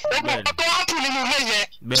ṣẹlẹ̀ o mọ nǹkan tó wá kù nínú ilé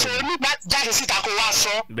yẹn ṣe nígbà jáde síta kó wá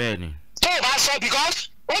sọ. tó o bá sọ because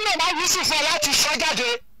ó lè má yí sí fún ọ láti sọ jáde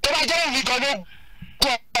tó bá jẹ́ òní gan ló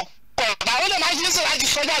gbọ́ ọ̀pá ó lè má yí sí láti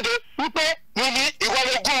sọ jáde wípé Wùmí ìwọ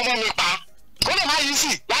ló gún ọmọ mi pa ó lè má yí sí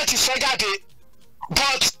láti sọ jáde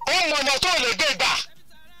but ó mọ ọ̀nà tó lè gbé gbà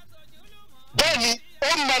bẹ́ẹ̀ ni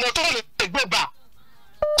ó mọ ọ̀nà tó lè gbé gbà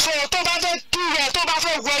so tó bá fẹ́ tú rẹ̀ tó bá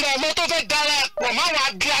fẹ́ wọlé ọmọ tó fẹ́ dára pọ̀ má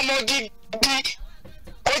wàá bí amọ̀ gidi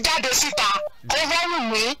kó jáde síta kó wá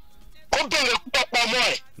Wùmí kó bèrè púpọ̀ mọ́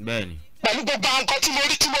ẹ̀. pẹ̀lú gbogbo àwọn nǹkan tí mo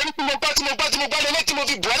rí tí mo gbọ́ lélẹ́ tí mo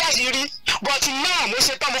fi bọ́ láti rí but náà mo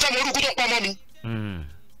ṣe tán mo fẹ́ mo orúkú tó pọ̀ mọ́ mi.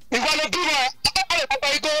 ìwọ ló bímọ ọkọ rẹ̀ pápá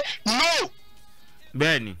yìí pé no.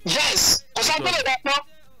 bẹ́ẹ̀ni. yes kò sọ gbọ́dọ̀ dàpọ̀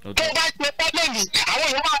tó o bá ṣe pọ́lẹ́ mi àwọn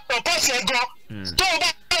èèyàn máa pọ̀ pọ́ọ̀sì ẹ̀ gan tó o bá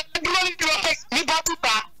dúró níbi ọkọ̀ ní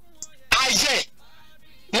bátúta ayẹ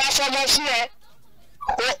lásán lọ fún ẹ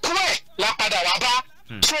òkú ẹ la padà wá bá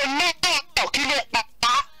tó náà kí ló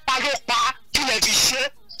pa ló pa kí lè fi ṣe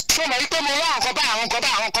tó mọ̀ wípé mo rán àwọn kan báyìí àwọn kan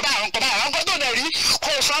báyìí àwọn kan báyìí àwọn kan báyìí àwọn kan tó dẹ̀ rí kó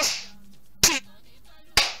o sọ sí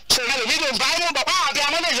ṣèlè lèmi lè bá inú bàbá àbí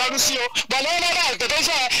amọ́lẹ̀ yọrù sí o bọ̀lẹ́ wọn náà báyìí tètè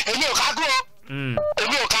ṣe èmi ò ká kú o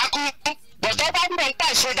èmi ò ká kú bọ̀tọ́ bá dúró ń tà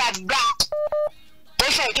ìṣẹ́dá gbá ó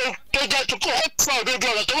sọ tó jẹ́ tó kó ó sọ òdodo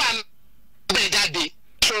ọ̀rọ̀ tó wà níbẹ̀ jáde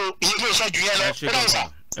so iye mi ò sọ jù yẹn lọ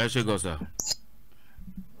ẹ ṣe gọ́sà.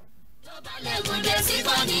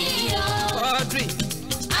 Quadri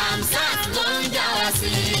Hamzat ló ń já wa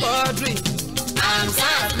sí. Quadri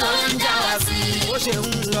Hamzat ló ń já wa sí. Ó ṣe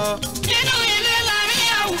ń lọ nínú ilé láàrin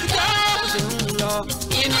àwùjọ. Ó ṣe ń lọ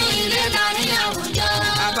nínú ilé láàrin àwùjọ.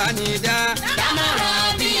 Abánidá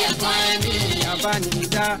dámọ̀ràn bí ẹ̀kọ́ ẹni.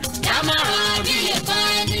 Abánidá dámọ̀ràn bí ẹ̀kọ́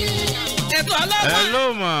ẹni. Ètò ọlọ́pàá.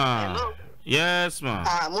 Hello ma. Yes ma.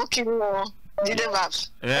 Mo kí wọn Jide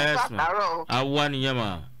Babs. Yes ma. Awa nìyẹn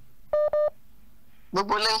ma.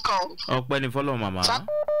 Gbogbo lẹ́ńkàn. Ọpẹ́ ni fọlọ́ màmá.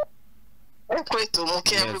 Ẹ kú ètò mú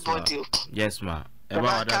kí everybody. Yes ma. Ẹ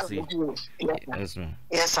bá wa dá sí. Yes ma.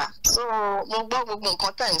 Yes sir. So mo gbọ́ gbogbo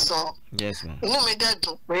nǹkan tẹ̀ ń sọ. Yes ma. Inú mi dẹ̀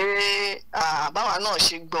dùn pé báwa náà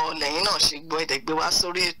ṣe gbọ́ lẹ́yìn náà ṣe gbọ́ ẹ̀dẹ̀gbẹ́ wá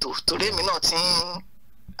sórí ètò torí èmi náà ti ń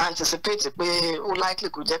anticipate pé ó likely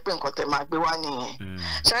kò jẹ́ pé nǹkan tẹ̀ máa gbé wá nìyẹn.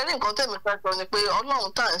 Ṣé rí nǹkan tẹ̀mí fẹ́ sọ ni pé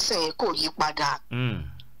Ọlọ́run tá à ń sìn kò yí padà.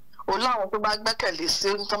 O láwọn tó bá gbẹ́kẹ̀lé sí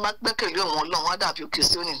tó bá gbẹ́kẹ̀lé òun Ọlọ́run á dàbí òkè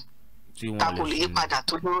sí òní. Ta kò lè yí padà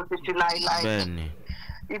tó dúró títí láéláé.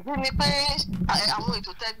 Ìdí ni pé àwọn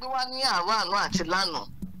ètò tẹ́ gbé wá ní àárọ̀ àná àti lánàá.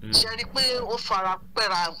 Ṣé rí pé ó fara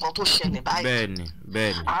pẹ́ra nǹkan tó ṣẹlẹ̀ báyìí.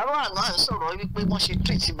 Àárọ̀ àná à ń sọ̀rọ̀ wípé wọ́n ṣe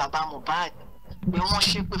treat bàbá Mohbad pé wọ́n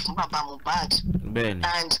ṣépè fún bàbá Mohbad.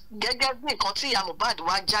 And gẹ́gẹ́ bí nǹkan tí ìyá Mohbad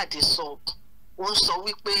wá jáde sọ ó ń sọ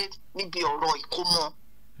wípé níbi ọ̀rọ̀ ìkómọ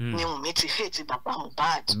ni Wùmí ti hate bàbá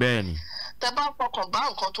Mohbad. Tẹ́ bá fọkàn bá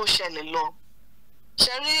nǹkan tó ṣẹlẹ̀ lọ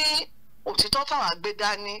ṣe rí òtítọ́ táwọn àgbé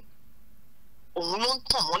dání òun ló ń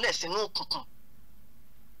tàn mọ́lẹ̀ sínú òkùnkùn.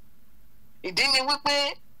 Ìdí ni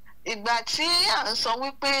wípé ìgbà tí à ń sọ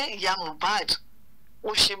wípé ìyá Mohbad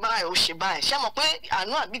ó ṣe báyìí ṣé mọ̀ pé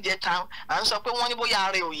àánú àbíjẹta à ń sọ pé wọ́n ní bóyá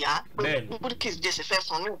ara ẹ̀ ò yá pé Bukky Jesse fẹ́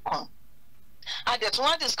fún ní nǹkan. A dẹ̀ tún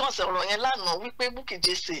wá discuss ọ̀rọ̀ yẹn lánàá wípé Bukky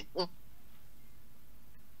Jesse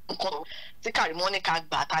nǹkan tí Kàrímọ́ ní ká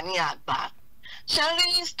gbà ta ní àgbà. Ṣé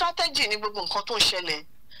rí strategy ní gbogbo nǹkan tó ń ṣẹlẹ̀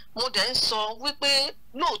mo dẹ̀ ń sọ wípé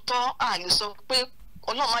lóòótọ́ a lè sọ pé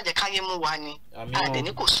Ọlọ́run má jẹ́ káyé mú wa ni àdẹ̀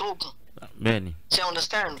ní kò sóògùn. Ṣé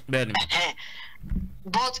understand?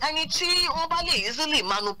 But ẹni tí wọ́n bá lè easily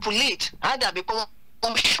manipulate á dàbí pé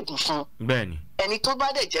wọ́n ṣògùn fún. Bẹ́ẹ̀ni. Ẹni tó bá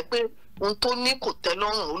dẹ̀ jẹ́ pé ohun tó ní kò tẹ́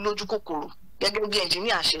lọ́rùn ó lójú kòkòrò gẹ́gẹ́ bí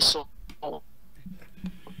ẹnjìníà ṣe sọ.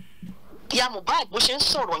 ìyá Mohbad bó ṣe ń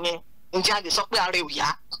sọ̀rọ̀ yẹn ǹjẹ́ a lè sọ pé ara ẹ̀ ò yá?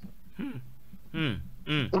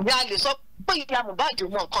 ǹjẹ́ a lè sọ pé ìyá Mohbad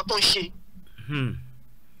mọ nǹkan tó ń ṣe?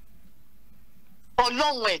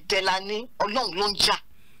 Ọlọ́run ẹ̀dẹ̀ la ní, Ọlọ́run ló ń jà.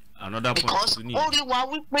 Because ó rí wa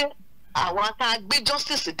wípé àwa tá a gbé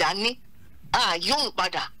justice dání yóò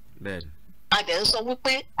padà. A dẹ̀ ń sọ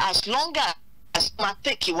wípé as long as máa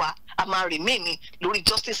take wa a máa remain lórí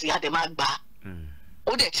justice yà dẹ̀ máa gbà á.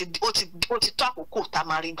 Ó ti tó àkókò tá a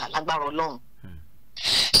máa rí gbà lágbára Ọlọ́run.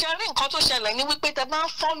 Ṣé rí nǹkan tó ṣẹlẹ̀ ní wípé tẹ bá ń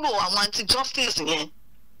follow àwọn anti-justice yẹn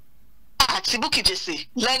àti Bukky Jesse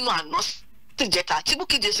lẹ́nu àná tìjẹta àti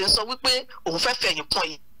Bukky Jesse sọ wípé òun fẹ́ fẹ̀yìn pọ́n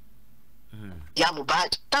yìí. Ìyá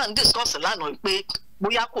Mohbad tá à ń discuss lánàá wípé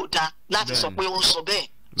bóyá kò dáa láti sọ pé ó ń sọ bẹ́ẹ̀.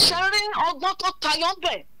 Ṣé rí ọgbọ́n tó tayọ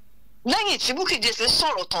bẹ́ẹ̀ lẹ́yìn tí Bukky Jesse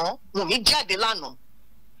sọ̀rọ̀ tán Wùmí jáde lánàá.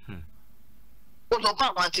 Ó lọ bá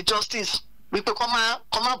àwọn anti-justice wípé kọ́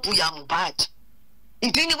má bú ìyá Mohbad.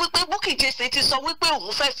 Ìdí ni wípé Bukky Jesse ti sọ wípé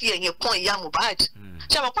òun fẹ́ fi ẹ̀yìn pọ́n ìyá Mohbad.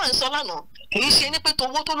 Ṣé àwọn pàǹ sọ lánàá kì í ṣe ní pé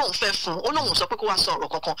towó tó lòun fẹ́ fún ó lóun sọ pé kó wá sọ ọ̀rọ̀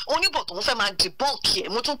kankan ó ní bọ̀ tóun fẹ́ máa debunk ẹ̀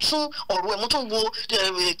mo tún ọ̀rọ̀ ẹ̀ mo tún wo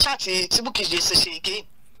chat tí Bukky Jesse ṣe again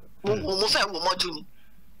mo fẹ́ wo mọ́jú ni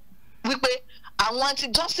wípé àwọn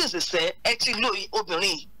anti-justice ṣe ẹ ti lo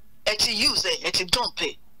obìnrin ẹ ti use ẹ ti dump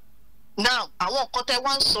ẹ now àwọn nǹkan tẹ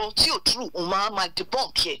wá ń sọ tí ò true òun máa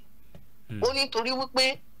debunk ẹ ó ní torí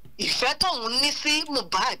wípé ìfẹ́ tóun ní sí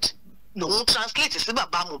Mohbad lòun translate sí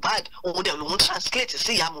bàbá Mohbad òun dẹ̀ lòun translate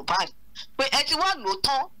sí ìyá Mohbad pé ẹ ti wá lò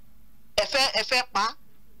tán ẹ fẹ́ pa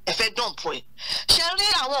ẹ fẹ́ dọ̀npọ̀ ẹ̀ ṣe rí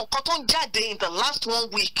àwọn nǹkan tó ń jáde in the last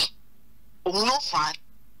 1 week òun ló fà á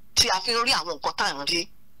tí a fi ń rí àwọn nǹkan tá à ń rí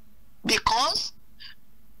because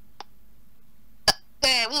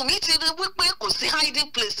Wùmí ti rí wípé kò sí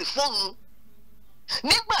hiding place fóun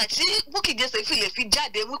nígbà tí Bukky Jesse fi lè fi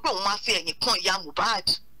jáde wípé òun máa fi ẹ̀yìn kan ìyá Mohbad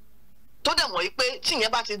tó dẹ̀ mọ̀ wípé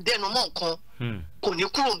tíyẹn bá ti dẹnu mọ́ nǹkan kò ní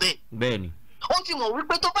kúrò bẹ́ẹ̀. Ó ti mọ̀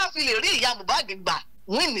wípé tó bá fi lè rí ìyá Mohbad gbà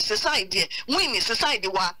win ní society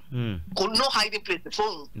wa kò no hiding place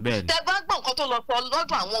fóun. Tẹ bá gbọ́ nǹkan tó lọ sọ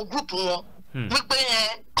lọ́dọ̀ àwọn gúrùpù wọn wípé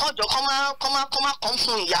kọjọ kọ́ má kàn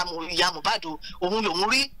fún ìyá Mohbad òun lòun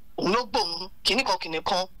rí òun ló gbóhùn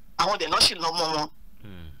kìnnìkan àwọn dẹ̀ náà sì lọ́mọ wọn.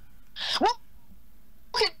 Wọ́n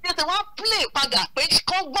kì í ṣe wọ́n play padà pé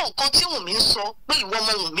kọ́ gbọ́ nǹkan tí Wùmí ń sọ pé ìwọ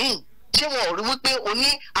ọmọ Wùmí ṣé wọn ò rí wípé o ní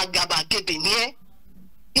àgàbàgebè ní ẹ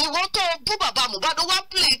ìwọ tó bú bàbá Mohbad ó wá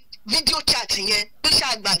play video chat yẹn pé ṣe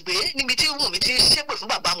àgbàgbé níbi tí Wùmí ti ṣépè fún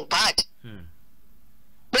bàbá Mohbad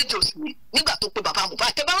méjì òsì nígbà tó pe bàbá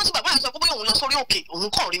Mohbad tẹ bá rántí bàbá yẹn sọ pé òun lọ sórí òkè òun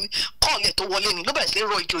kàn rí kọ́ọ̀lẹ̀ tó wọlé ni ló bẹ̀rẹ̀ sí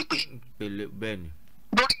rọ ìjọ ìpè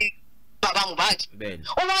lórí bàbá Mohbad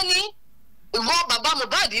ó wá ní ìwọ bàbá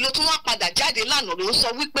Mohbad ló tún wá padà jáde lánàá ló sọ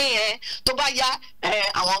wípé tó bá yá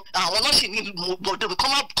àwọn náà sì ní bọ̀dọ̀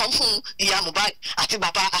kọ́ fún ìyá Mohbad àti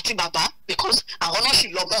bàbá because àwọn náà sì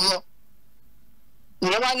lọ́gbọ́n wọn.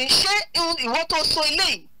 ìyẹn wá ní ṣé ìwọ tó sọ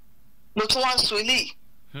eléyìí ló tún wá ń sọ eléyìí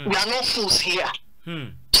we are no fools here.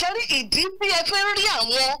 ṣé rí ìdí bí ẹ fẹ́ rí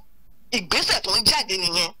àwọn ìgbésẹ̀ tó ń jáde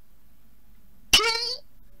nìyẹn kí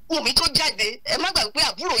Wùmí tó jáde ẹ má gbàgbé pé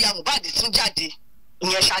àbúrò ìyá Mohbad tún jáde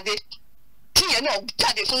ìyẹn Ṣadé tíyẹn náà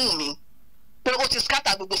jáde fún Wùmí pé ó ti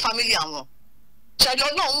scatter gbogbo fámílì àwọn ṣẹlẹ̀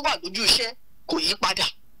Ọlọ́run wà lójú iṣẹ́ kò yí padà.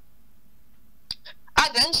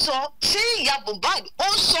 Adẹ̀ ń sọ tí ìyá Mohbad ó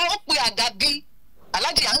sọ ó pe Àdàbí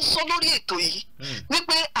Aláàjì à ń sọ lórí ètò yìí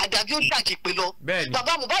wípé Àdàbí ó dàjì pé lọ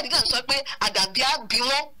bàbá Mohbad náà sọ pé Àdàbí á bí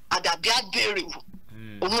wọn Àdàbí á béèrè wò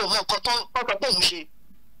òun ò mọ nǹkan tó ń ṣe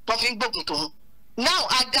tó fi ń gbógun tòun now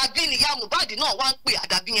Àdàbí ni ìyá Mohbad náà wá ń pè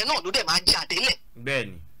Àdàbí yẹn náà ló dẹ̀ máa jáde lẹ̀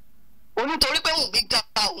onítorí pé Wùmí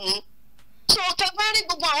dára òun so tẹgbẹ́rí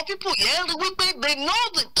gbogbo àwọn people yẹn rí wípé they know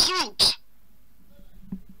the truth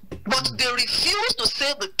but they refuse to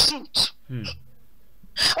say the truth.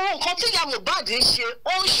 Nǹkan tí ìyá Mohbad ń ṣe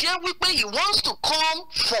ó ń ṣe wípé he wants to come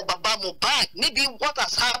for baba Mohbad maybe what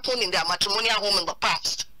has happened in their matrimonial home in the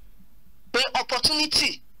past pé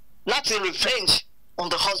opportunity láti revenge on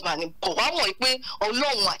the husband kò wá mọ̀ pé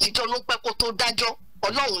Ọlọ́run àtijọ́ ló pẹ́ kó tó dájọ́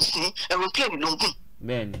Ọlọ́run sí aeroplane ló ń gùn.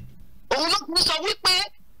 Òun ló ti sọ wípé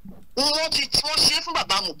wọ́n ṣe fún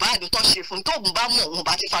bàbá Mohbad tó ṣe fún tóun bá mọ̀ òun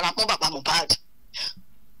bá ti fara mọ́ bàbá Mohbad.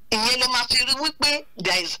 Ìyẹn ló máa fi rí wípé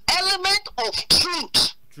there is element of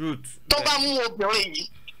truth tó bá mú obìnrin yìí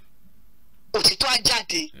òtítọ́ á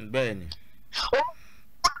jáde.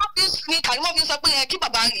 Kàrímọ́ fi sọ pé kí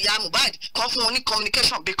bàbá ìyá Mohbad kan fún wọn ní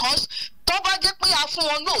communication because tó bá jẹ́ pé a fún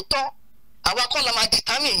wọn lóòótọ́ àwa kọ́ la máa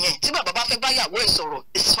determine yẹn tí bàbá bá fẹ́ bá yàwó ẹ̀ sọ̀rọ̀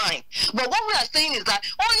it's fine but what we are saying is that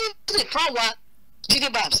only the power Jide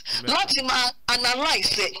Babs láti máa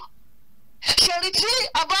analyse ẹ̀ ṣẹ́rí tí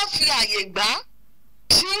a bá fi àyè gbà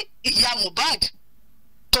tí ìyá Mohbad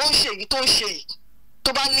tó ń ṣe èyí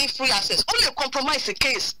tó bá ní free access ó lè compromise the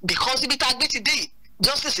case because ibi tá a gbé ti dé yìí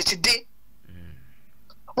justice ti dé.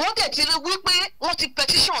 Wọ́n dẹ̀ ti rí wípé wọ́n ti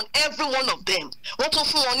petition every one of them wọ́n tún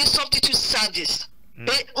fún wọn ní substitute service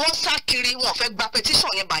pé wọ́n sá kiri wọn fẹ́ gba petition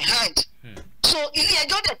yẹn by hand. So ilé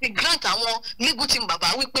ẹjọ́ dẹ̀ ti grant àwọn legal team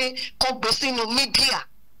bàbá wípé kó gbé sínú media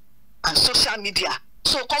and social media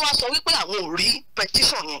so kọ́ wá sọ wípé àwọn ò rí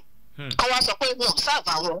petition yẹn kọ́ wá sọ pé wọ́n serve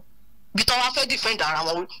àwọn bí tọ́ wá fẹ́ defend ara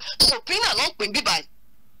wọn subpoena náà pè bíbá yìí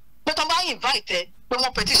pé tọ́ bá invite ẹ pé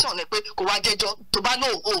wọ́n petition ẹ pé kò wá jẹ́jọ́ tó bá lò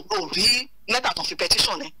ó rí lẹ́tà tó fi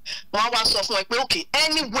petition ẹ wọ́n á wá sọ fún ẹ pé okay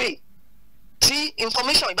anyway tí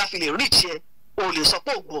information yìí bá fi lè reach ẹ o lè sọ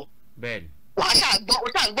pé ò gbọ́ wàá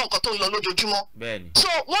ṣàgbọ́n nǹkan tó ń lọ lójoojúmọ́ so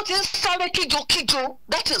wọ́n ti ń sáré kíjokíjo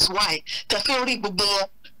that is why tẹ̀fín rí gbogbo wọn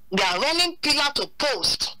they are running pillar to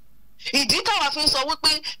post ìdí táwa fi ń sọ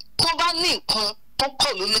wípé tó bá ní nǹkan tó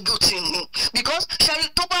kọ̀ ló legal team ni because ṣẹ́rí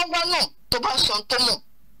tó bá wá náà tó bá sọ tó mọ̀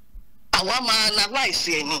àwa máa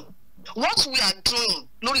analyse ẹ̀ ni what we are doing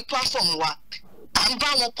lórí platform wa à ń bá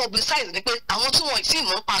wọn publicize ni pé àwọn tí wọ́n ti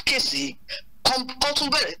mọ̀ pa kéèsì kọ́ tún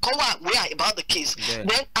bẹ̀rẹ̀ kọ́ wà aware about the case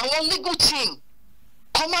then àwọn legal team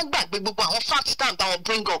kọ́ má gbàgbé gbogbo àwọn facts tá à ń bá wọn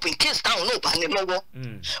bring up in case táwọn náà bá ní lọ́wọ́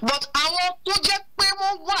but àwọn tó jẹ́ pé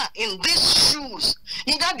wọ́n wà in these shoes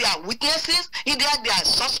either they are witnesses either they are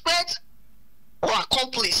suspects or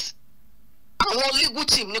accomplice àwọn legal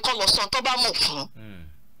team ní kọ́ lọ sọ tó bá mọ̀ fún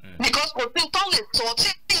because kò sí tó lè sọ tí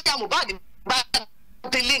ìyá Mohbad bá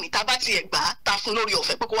délé ní tá a bá tiẹ̀ gbà á ta fún lórí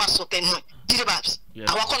ọ̀fẹ́ pé kó wá sọ tẹnu ẹ̀ Jide Babs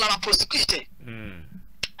àwọn kan lára prosecute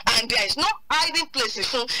and there is no hiding place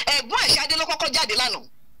fún ẹ̀gbọ́n ẹ̀ Ṣadé ló kọ́kọ́ jáde lánàá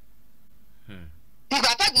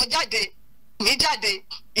ìgbà tágbọ́n jáde mi jáde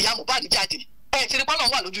ìyá Mohbad jáde ẹ̀ ti rí pọ́nlọ́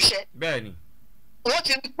wà lójúṣẹ́ bẹ́ẹ̀ni wọ́n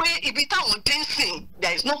ti rí pé ibi táwọn dé ń sìn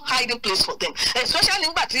there is no hiding place for them especially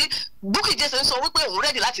nígbà tí Bukky Jesse ń sọ wípé òun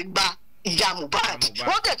rẹ́dì láti gba ìyá Mohbad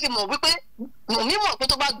wọ́n tẹ̀ ti mọ̀ wípé mímọ̀ pé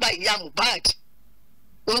tó bá gba ìyá Mohbad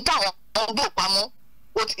ohun táwọn bò pamọ́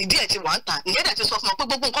ìdí ẹ̀ ti wà ń tà ìyẹn dẹ̀ ti sọ fún wọn pé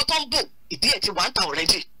gbogbo nǹkan tó ń bò ìdí ẹ̀ ti wà ń tà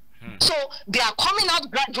already so they are coming out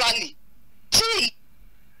gradually tí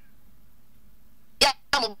ìyá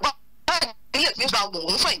Mohbad ilé ìfín gba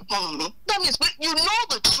òun fún ìpọn mi that means you know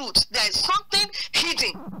the truth there is something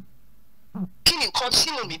hidden kí ni nǹkan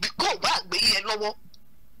sínú mi bí kò bá àgbélé ẹ lọ́wọ́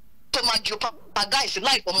tó máa jọ paradise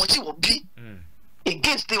láì ọmọ tí wọ́n bí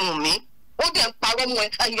against Wunmi ó dẹ̀ ń parọ́ mọ́ ẹ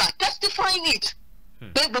and you are testifying it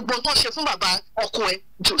pé gbogbo nǹkan ṣe fún bàbá ọkọ ẹ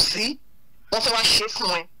Jòsí wọ́n fẹ́ wá ṣe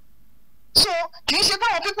fún ẹ so kì í ṣe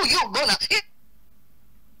báwọn pípò yóò gbọ́nà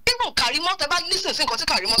nínú Kàrímọ́ tẹ bá lísìn sí nǹkan tí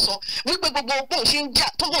Kàrímọ́ sọ wípé gbogbo bóun ṣe ń jà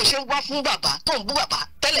tó bóun ṣe ń wá fún bàbá tó ń bú bàbá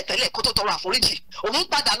tẹ́lẹ̀tẹ́lẹ̀ kó tó tọrọ àforíjì òun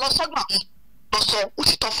padà lọ sọ́dọ̀ àwọn lọ sọ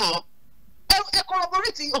òtítọ́ fún wọn ẹ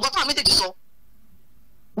corroborate nǹkan táwọn méjèèjì sọ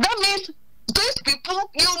that means these people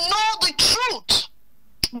you know the truth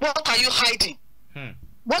what are you hiding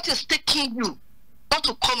what is taking you not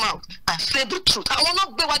to come out and say the truth àwọn náà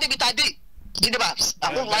gbé wa débi tá a dé Jide Babs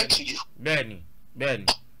I won't lie to you. bẹ́ẹ̀ni.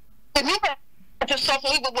 èmi bẹ́ẹ̀ ti sọ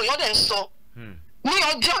fún gbogbo èèyàn dẹ̀ ń sọ ní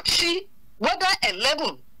ọjọ́ tí whether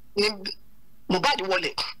 11 ni Mohbad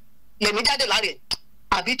wọlé lèmi jáde láre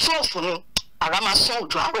àbí 12 ni ara máa sọ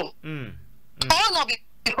òjò àárọ̀ all of it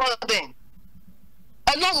because then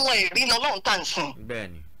ọlọ́run ẹ̀rí ni ọlọ́run tá à ń sìn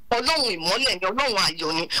ọlọ́run ìmọ́lẹ̀ ni ọlọ́run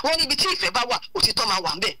ayọ̀ ni wọ́n níbi tí ìfẹ́ bá wà òtítọ́ máa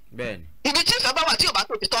wà ń bẹ̀ ibi tí ìfẹ́ bá wà tí ò bá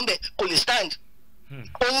tó òtítọ́ ń bẹ̀ kò lè stand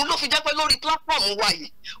òun ló fi jẹ́ pé lórí platform wa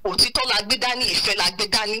yìí òtítọ́ la gbé dání ìfẹ́ la gbé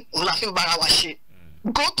dání òun la fi ń bára wa ṣe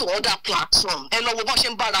go to other platform ẹ lọ wo bọ́n ṣe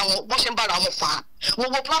ń bára wọn fà á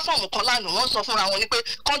wọ́n wo platform kan lánàá wọ́n sọ fúnra wọn ní pé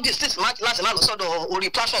kọ́ńdì six láti má lọ sọ́dọ̀ orí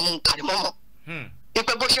platform Kàrímọ́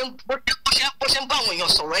ìpè bó ṣe ń bá àwọn èèyàn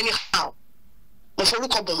sọ̀rọ̀ anyhow mo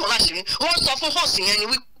forúkọ bò wọ́n láṣìírí wọ́n sọ fún host yẹn ni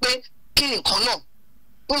wípé kí ni nǹkan náà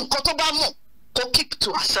nǹkan tó bá mọ̀ kó keep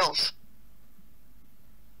to herself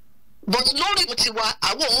but lórí tiwa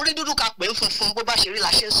àwọn òun rí dúdú ká pè é funfun bó bá ṣe rí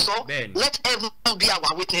la ṣe sọ let everyone be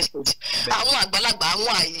our witnesses àwọn àgbàlagbà àwọn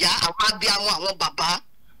àyà àwọn abiyamọ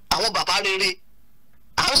àwọn bàbá rere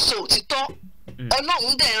à ń sọ òtítọ́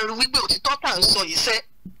ọlọ́run dẹ̀ ń rí wípé òtítọ́ tá à ń sọ yìí sẹ́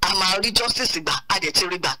a máa rí justice gbà a dẹ̀ ti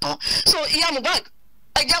rí gbà tán so ìyá Mohbad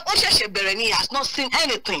ẹ̀jẹ̀ ó ṣẹ̀ṣẹ̀ bẹ̀rẹ̀ ni he has not seen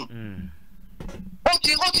anything ó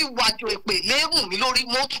ti wájú èpè léèmù mi lórí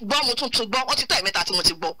mo tún gbọ́ ó ti tẹ̀ mẹ́ta tí mo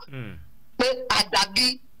ti gbọ́ pé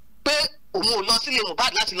àdàbí pé òun ò lọ sílé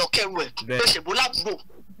Mohbad láti lọ kẹrù ẹ̀ pé ṣèbó lábúrò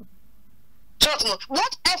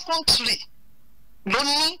what effrontery ló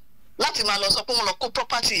ní láti máa lọ sọ pé wọ́n lọ kó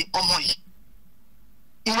property ọmọ yìí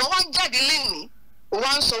ìwọ wá jáde lẹ́yìn ó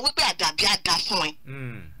wá ń sọ wípé àdàbí àdá fún ẹ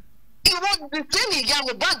ìwọ tẹ́lẹ̀ ìyá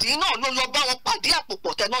Mohbad náà ló lọ bá wọn pàdé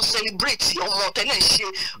àpòpọ̀ tẹ́ náà celebrate ọmọ tẹ́lẹ̀ ṣe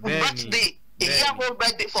birthday èyí àwọ̀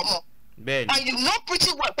birthday fọmọ. And you know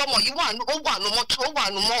pretty well pé ọmọ yìí wà nù mọ́tò ó wà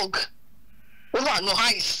nù mọ́ọ̀gù ó wà nù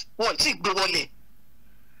ice wọn tí gbé wọlé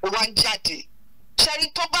ó wá ń jáde.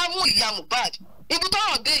 ṣẹ́rí tó bá mú ìyá Mohbad ibi tó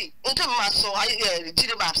rọ̀ dé nítorí mo máa sọ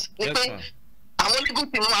Jide Babs ni pé àwọn legal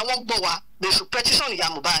team àwọn gbọ́ wa they should petition ìyá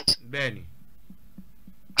Mohbad. bẹ́ẹ̀ni.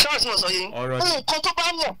 ṣọ́ọ̀ṣì mo sọ yìí nǹkan tó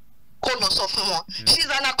bá mọ̀ kó lọ sọ fún wọn she is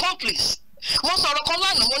an accomplice. wọ́n sọ̀rọ̀ kan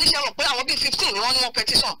lánàá mo níṣẹ́ rò pé àwọn bíi 15 ni wọ́n ní wọ́n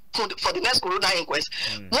petition for the next corona inquest.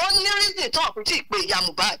 wọ́n ní reason tó àpótí ìpè ìyá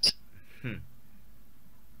Mohbad.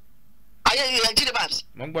 ayé Jide Babs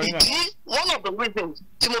ìdí one of the reasons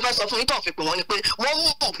tí mo fẹ́ sọ fún yín tó fi pè wọ́n ni pé wọ́n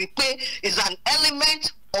mọ̀ wípé is an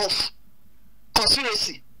element of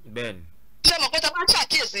conspiracy. bẹ́ẹ̀ni. ṣé mo pẹ́ tá a bá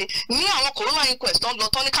ṣàkíyèsí ní àwọn corona inquest tó ń lọ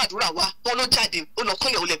tán ní Kàdúrà wa wọ́n ló jáde ó lọ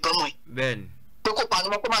kúnlẹ̀ ó lè gbọ́mọ ẹ̀. bẹ́ẹ̀ni. pé kó panu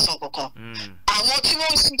mọ́ kó má san kankan. àwọn tí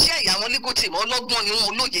wọ́n ń ṣiṣẹ́ ìyá wọn legal team ọlọ́gbọ́n ni wọn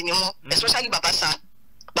olóye ni wọn especially baba sa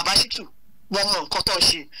baba Shitu wọn mọ nǹkan tó ń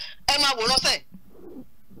ṣe. ẹ máa wò lọ́sẹ̀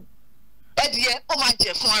ẹdìyẹ ó máa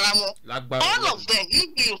jẹ fún ara wọn. all of them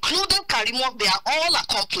including Karimo they are all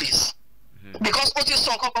accomplices. because ó ti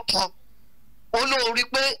sọ nǹkan kankan olórí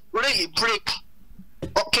pé really break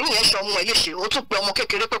ọ̀kìnrin yẹn ṣe ọmọ ẹ̀ léṣe ó tún pe ọmọ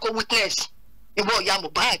kékeré pé kó witness ìwọ ìyá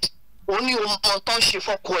Mohbad ó ní ohun tó ń ṣe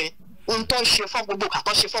fọ́kọ ẹ̀ ohun tó ń ṣe fún gbogbo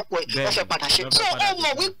àtọ́ ṣe fọ́kọ ẹ̀ wọ́n fẹ́ padà ṣe. so ó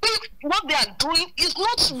mọ̀ wípé what they are doing is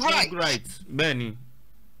not right. bẹ́ẹ̀ni.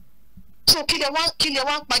 so kí lè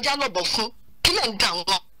wá ń pajá lọ́bọ̀ fún kí lè ń dà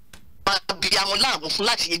wọn àbíyamọ láàmú fún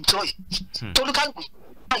láti enjoy tolúkàlùkù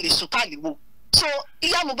tá lè sùn tá lè wo. so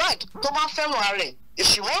ìyá Mohbad tó bá fẹ́ràn ara rẹ̀ if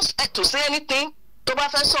she wants to say anything tó bá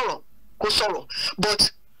fẹ́ sọ̀rọ̀ kó sọ̀rọ̀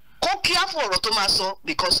but kó careful ọ̀rọ̀ tó máa sọ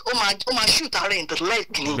because ó máa shoot ara in the leg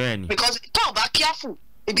ni because tó o bá careful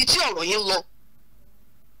ibi tí ọ̀rọ̀ yẹn lọ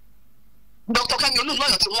Dr. Kemi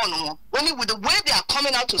Olúlọ́yọ̀ ti wọ́n wọn wọ́n ní with the way they are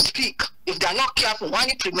coming out to speak if they are not careful wọ́n á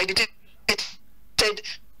ní premeditated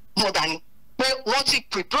murder ni pé wọ́n ti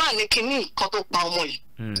prepare ní kíní kan tó pa ọmọ yìí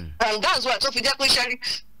and that's why tó fi jẹ́ pé ṣẹ́rí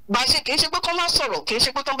bá ṣe kì í ṣe pé kọ́ máa sọ̀rọ̀ kì í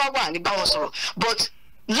ṣe pé tó bá wà ní bá wọn sọ̀rọ̀ but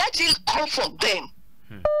let it come from them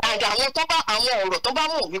and àwọn ọ̀rọ̀ tó bá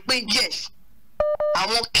mọ̀ wípé yes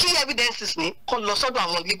àwọn key evidences ni kó lọ sọ́dọ̀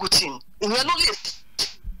àwọn legal team ìyẹn ló lè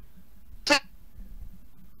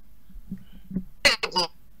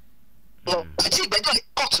àti ìgbẹ́jọ́ ní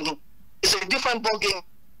court ni it's a different ball game.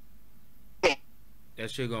 ẹ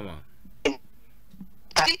ṣe gan ma.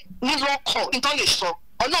 tàbí nílò ọkọ̀ nítorí lè sọ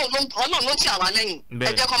ọlọ́run ló ti àwa lẹ́yìn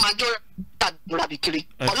ẹ jẹ́ kó máa jó tàbí kiri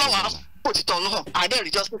ọlọ́run á kò ti tọ̀nù hàn àdé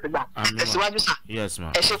rí justice gbà tẹ̀síwájú sà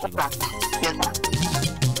ẹ ṣe kó gbà.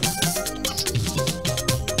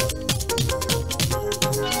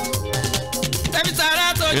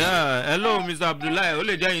 hello Mr. Abdullahi ó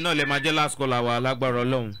lè jẹ́ yín náà lè máa jẹ́ last caller wa lágbára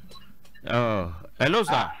Ọlọ́run. Hello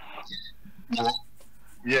sir.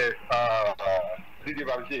 Yes, Didi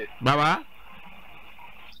Babsi. Baba.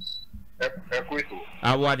 Ẹ kú ètò.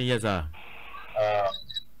 Àwa nìyẹn sà.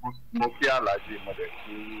 Mo kí Alhaji mo dẹ̀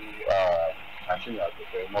kí àṣìyàn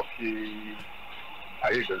àtọ̀fẹ́ mo kí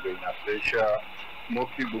ayé ìgbẹ̀gbẹ̀ ìyàtọ̀ mo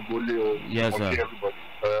kí gbogbo ilé o mo kí everybody.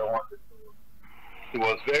 It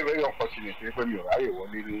was very, very unfortunate when you were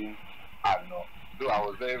away in Ano. Though I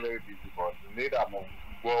was very, very busy, but later I'm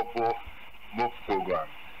both program.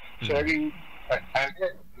 Sherry,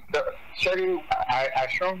 I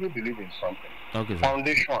strongly believe in something. Okay,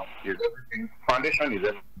 Foundation is everything. Foundation is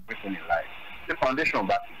everything in life. The foundation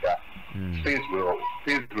back to that, things will.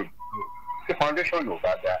 The foundation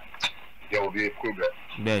over that, there will be a progress.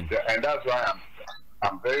 And that's why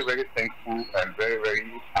I'm very, very thankful and very,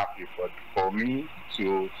 very happy for me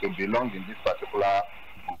to belong in this particular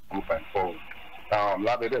group and forward.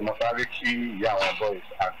 Labede Mosariki, our boys,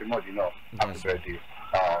 and Timothy, happy birthday.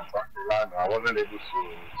 I wasn't able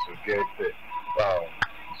to get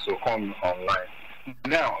so come online.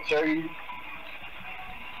 Now, Sherry,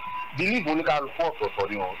 believe only can report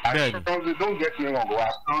for you. I strongly don't get me wrong.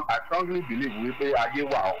 I strongly believe we pay a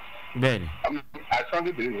wow. I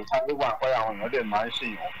strongly believe we can go on other man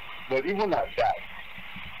saying, but even at that,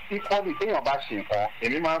 equally thing about saying,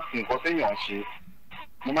 any man think or saying on she,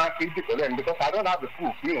 no man think people then because I don't have the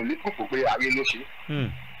proof. Me only proof where I will she.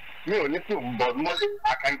 Me only proof, but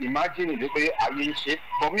I can imagine the way I will she.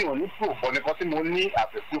 But me only proof, but the person only as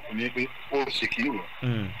a proof maybe or she kill.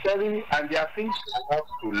 Telling and there are things for us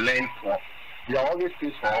to learn from. There are always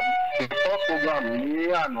things from the first program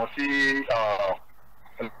me and not see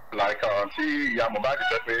like see Mohbad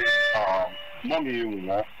pé mọ́mí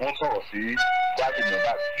wọ́n sọ̀rọ̀ sí Jade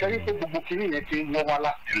Mohbad ṣẹ́rí pé gbogbo kìíní yẹn ti ń wọ́n wá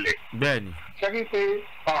láti ilẹ̀ ṣẹ́rí pé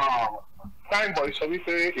Prime Boy sọ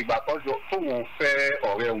wípé ìgbà tọ́jú tóun fẹ́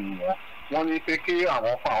ọ̀rẹ́ wọn wọ́n ní pé kí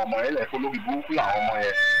àwọn fa ọmọ yẹn lẹ̀ kó lórí burúkú làwọn ọmọ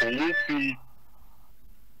yẹn òun fi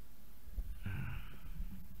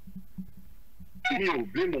mi ò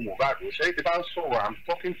blame Mohbad o ṣe é ti bá ń sọ̀rọ̀ I'm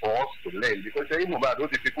talking for us to learn because ṣe é Mohbad ó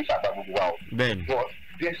ti fi kú ṣàgbà gbogbo wa o. Bẹ́ẹ̀ni. But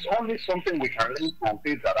there's only something we can learn from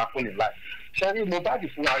things that happen in life. ṣe é Mohbad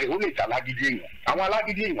fúnra rẹ̀ ó lè jà lágídí èèyàn àwọn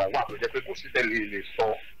alágídí èèyàn wà tó jẹ́ pé kò sí tẹ́lẹ̀ lè sọ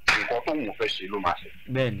nǹkan tó ń fẹ́ ṣe ló máa ṣe.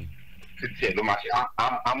 Bẹ́ẹ̀ni. Títí ẹ̀ ló máa ṣe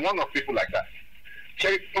I'm one of people like that. ṣe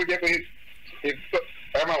é tó jẹ́ pé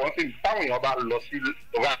ẹ máa wọ́n sí táwọn èèyàn bá lọ sí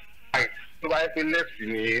ọ̀rá tó bá yẹ pé left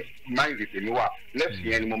ni mind tèmi wà left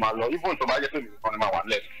yẹn ni mo máa lọ even tó bá yẹ pé mi nìkan ni máa wà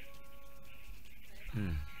left.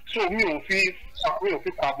 So mi ò fi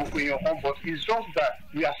pa àbùkù èèyàn kan but it's just that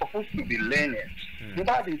we are supposed to be learning.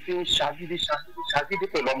 Nígbà tí n ṣàgídí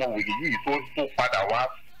pẹ̀lú ọmọ wèrè yìí tó padà wá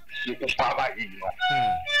ṣekú pa báyìí náà.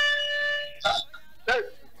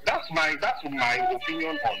 That's my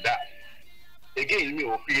opinion on that. Again mi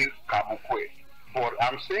ò fi kàbùkù ẹ̀ but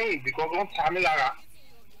I'm saying because wọ́n ta mí lára.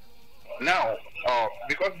 Now,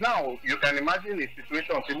 because now you can imagine a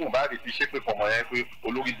situation tí Mohbad ti ṣe pé fọmọ yẹn pé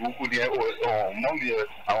olórí burúkú ni mọ́mí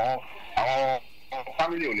àwọn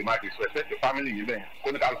family ò lè máa disrespect the family yìí bẹ́ẹ̀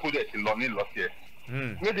kó ní kálukú dẹ̀ ti lọ ní lọ sí ẹ̀.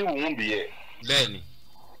 Maybe we won't be here. Bẹ́ẹ̀ni.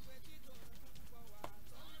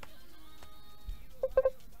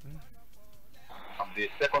 The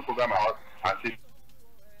second program I was anti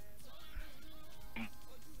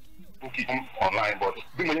booking online but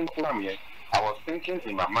bí mo ní program yẹn. I was thinking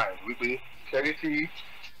in my mind wípé charity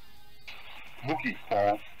búkì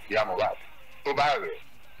kan ìyá Mohbad tó bá rẹ̀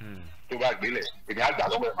tó bá gbélé èmi àgbà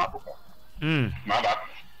lọ́wọ́ ẹ̀ máa tó kàn máa bá.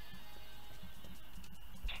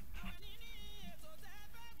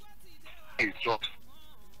 It's just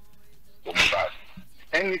for Mohbad.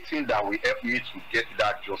 Anything that will help me to get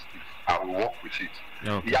that justice, I will work with it.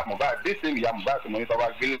 Ìyá Mohbad this same ìyá Mohbad tó mọ ní tó bá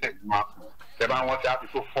gbélé ẹ̀ máa kàn. Tẹ́bá wọn ti á ti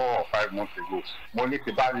tó 4 or 5 months ago mo ní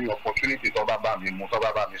ti bá ní opportunity tó bá bá mi mú tó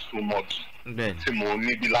bá bá mi sún mọ́ jù tí mo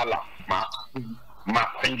níbi lálà máa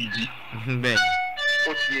pín jíjí.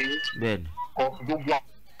 Ó ti yẹ yín gbogbo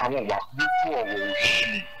àwọn ìwà burúkú ọ̀rọ̀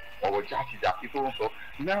òṣì ọ̀rọ̀ jákèjádé tó ń sọ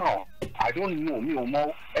now I don't know mi ò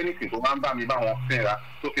mọ anything tó máa ń bá mi bá wọn fínra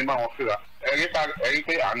tó fi bá wọn fínra ẹ̀rí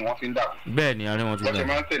pé àárín wọn ti ń dàrú. Bẹ́ẹ̀ni àárín wọn ti ń dàrú. wọ́n ti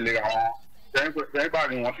máa ń tẹ̀lé àwọn ẹ̀rí bá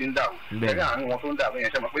àárín wọn ti ń dàrú ẹ̀rí àárín wọn tó ń dàrú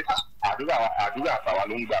yẹn ṣe mọ̀ pé àdúrà àtàwà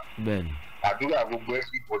ló ń gbà. Àdúrà gbogbo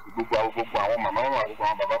ẹ̀sìpọ̀tì gbogbo àwọn màmá gbogbo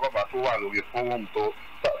àwọn bàbá tó wà lórí fóònù tó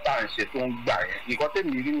tá à ń ṣe tó ń gbà yẹn. Nǹkan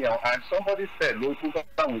tèmi rí yẹn and somebody said ló tún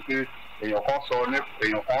sáwọn pé èèyàn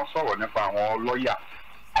kan sọ̀rọ̀ nípa àwọn lọ́ọ̀yà.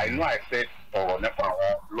 I know I said ọ̀rọ̀ nípa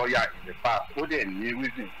àwọn lọ́ọ̀yà in the past. Ó dẹ̀ ní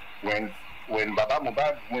reason when Baba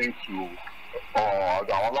Mohbad went to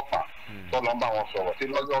ọ̀dọ̀ àwọn ọlọ́pàá tó lọ ń bá wọn sọ̀rọ̀ tí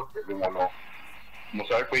lọ́jọ́ tẹ̀lé wọn lọ. Mo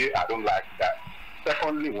sọ pé I don't like that.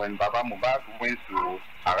 Secondly, when Baba Mohbad went to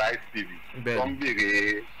Arise TV, some big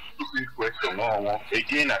stupid question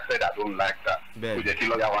again I said I don't like that. Kò jẹ́ kí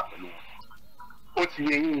lọ́ọ̀yà wà pẹ̀lú wọn. Ó ti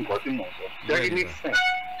yẹ yín nǹkan tí mò ń sọ. Very make sense.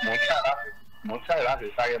 Mo ń ṣàyẹ̀ láti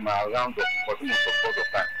sáré máa round up nǹkan tí mo sọ gbọ́dọ̀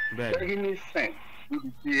time. Very make sense. Níbi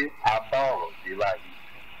tí a bá ọ̀rọ̀ dé báyìí.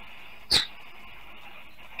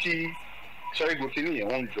 Kí ṣẹ́rígun kí nìyẹn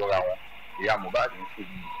wọ́n ń jọra wọn. Ìyá Mohbad ń ṣe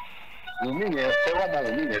yìí. Wùmí yẹn tẹ́wọ́ mọ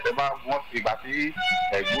Wùmí yẹn tẹ́ bá wọ́n ti gbà sí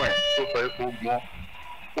ẹ̀gbọ́n ẹ̀ tó sọ pé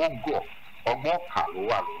ó gọ̀ ọgbọ́n kà ló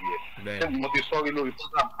wà lórí ẹ̀. Ṣé mo ti sọ́rí lórí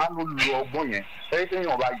program á ló lo ọgbọ́n yẹn ẹ̀rí tí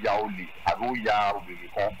èèyàn bá ya olè àbí ó ya obìnrin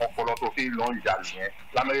kan ọpọlọ tó fi lọ ń jalè yẹn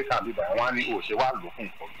l'Amẹ́ríkà bíbá wọn á ní òṣè wà ló fún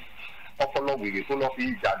nǹkan yìí. Ọpọlọ wèrè tó lọ fi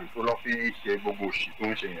ń jalè tó lọ fi ń ṣe gbogbo òṣì tó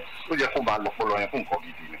ń ṣe yẹn ó yẹ kó máa lọpọlọ yẹn fún nǹkan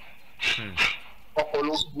gidi ni.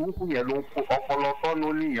 Ọpọlọ burúkú yẹn ló ń kó ọpọlọ tó ló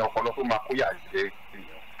níyẹn ọpọlọ tó máa kó yà jẹ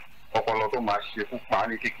ọpọlọ tó máa ṣe púpà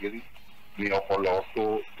ní kékeré ní ọpọlọ tó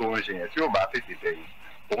ń ṣe yẹn tí ò bá tètè tẹ̀yìn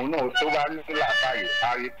òun náà tó bá ní làákàyè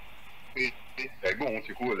sáré pé ẹ̀gbọ́n òun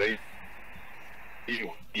ti kúrò lẹ́yìn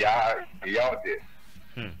ìyá ọ̀dẹ̀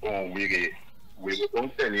òun wèrè tó ń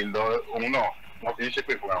tẹ̀lé lọ òun náà wọ́n ti ń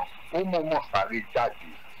ṣépè fún àwọn ó mọ̀ọ́mọ̀ sáré jáde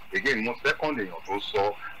again mo second èèyàn tó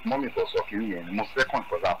sọ mọ́mì tó sọ kí nìyẹn ni mo second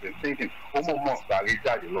because I been thinking ó mọ̀ọ́mọ̀ sáré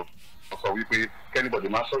jáde lọ sọ wípé kẹ́nìbọ̀dì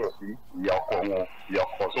máa sọ̀rọ̀ sí ìyá ọkọ wọn ìyá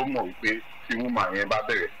ọkọ tó mọ̀ wípé tí woman yẹn bá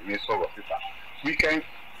bẹ̀rẹ̀ sí ní sọ̀rọ̀ síta weekend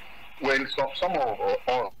when some of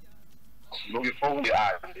us lórí fọ́wọ́n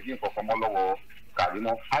a lè rí nǹkan kan mọ́ lọ́wọ́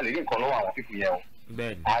Kàrímọ́ a lè rí nǹkan lọ́wọ́ àwọn fífi yẹn o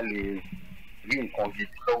a lè rí nǹkan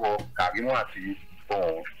gidi lọ́wọ́ Kàrímọ́ àti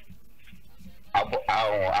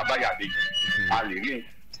Abáyàdé a lè rí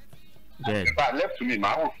nípa left to me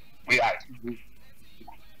máa hàn pé àìsí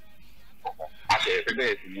àṣẹ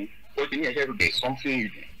bẹ́ẹ̀ sí ni ó ti ní ẹ̀ṣẹ́ tó dé something you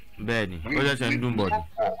do. Bẹ́ẹ̀ni ó ṣẹ̀ṣẹ̀ ń dùn bọ̀dù.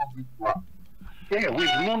 Yeah,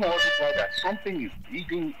 we've known all this while that something is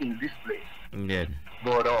eating in this place. Yeah.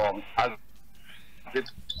 But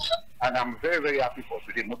and I'm very, very happy for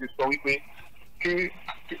today.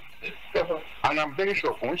 And I'm very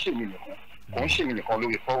sure kò ń ṣe mí nìkan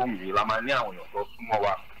lórí fọ́ọ̀mù yìí la máa ní àwọn èèyàn tó súnmọ́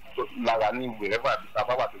wa lára ní wherever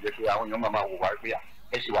àbábà tó jẹ́ pé àwọn èèyàn máa wò wá pé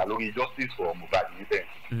ẹ ṣì wà lórí justice for Mohbad níbẹ̀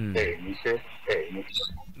ní iṣẹ́ ní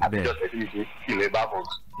àtijọ́ tẹ̀sí ní ṣe ilẹ̀ bá bọ̀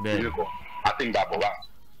nílé kan àti ìgbàbọ̀ wa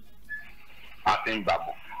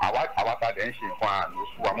àwa tá a dẹ̀ ń ṣe nǹkan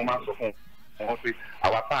àlòsù wa mo máa ń sọ fún wọn pé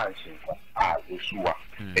àwa tá a ń ṣe nǹkan àlòsù wa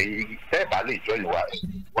èyí tẹ́ ẹ̀ bá lè jọ ìwà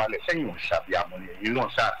wálẹ̀ sẹ́yìn òṣàbíàmọ́ ni èyí náà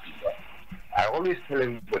ṣàbíyàn. I always tell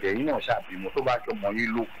everybody ẹ̀yin náà ṣàbímọ tó bá jọ mọ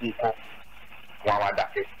yín ló kún kọ́ wọn àwọn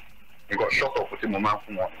adákẹ́ nǹkan short of tí mo máa ń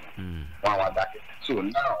fún wọn wọn àwọn adákẹ́. So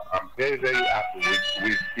now I'm very, very happy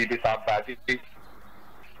with ibi tá a bá dé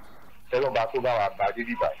tẹ́lọ̀bá tó bá wa bá dé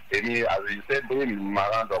bíbá èmi àrèyíṣẹ́ bóyá mi máa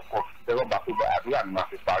round of court tẹ́lọ̀bá tó bá àdúrà mi máa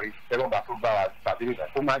fi parí tẹ́lọ̀bá tó bá wa bá dé bíbá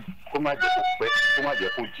kó má jẹ́ kó pẹ́ kó má jẹ́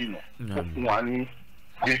kó jìnà kó fún wa ní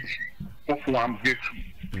breakthrough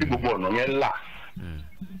kí gbogbo ọ̀nà yẹn là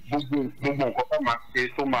gbogbo nǹkan tó máa ṣe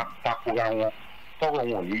tó máa takora wọn tọrọ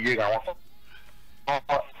wọn ò ní yéra wọn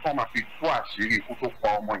tó máa fi tú àṣírí ikú tó pa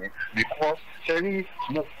ọmọ yẹn because ṣẹ́rí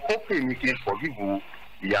mo ó pè mí kí n forgive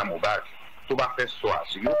ìyá Mohbad tó bá fẹ́ sọ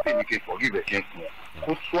àṣírí ó pè mí kí n forgive ẹ̀ kí n fún wọn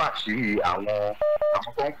kó tú àṣírí àwọn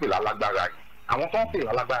tó ń pè lálágbára yìí àwọn tó ń pè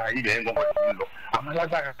lálágbára yìí bẹ̀rẹ̀ gbọ́n bọ́dọ̀ lọ àwọn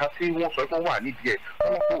alágbára tí wọ́n sọ pé wọ́n wà nídìí ẹ̀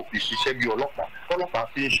wọ́n kò fi ṣiṣẹ́ bí ọlọ́pàá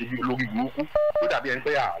fi ń ṣe bí olórí burúkú ó dàbí ẹni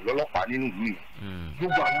pé lọ́lọ́pàá nínú ìlú yìí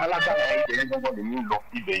gbogbo àwọn alágbára ibẹ̀ yẹn gbọ́n lè ń lọ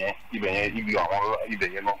ibẹ̀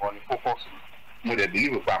yẹn gbọ́n ní fókọ̀sì mo dẹ̀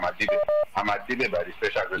believe pé a máa débẹ̀ by the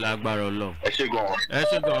special grace. lágbára Ọlọ́run. ẹ ṣé gan. ẹ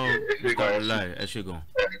ṣé gan.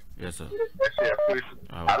 Yes sir. ẹ ṣé ẹ pé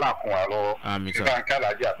aláàfin wa lọ́wọ́. àmì sá. ìgbà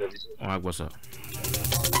kálàjì àtẹ̀bí. wọn á gbọ́ sọ.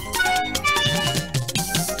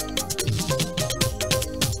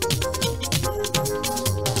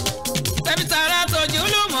 tẹ̀bí tààrà tójú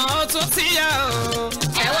ló mọ̀ ọ́ tún ti yá o.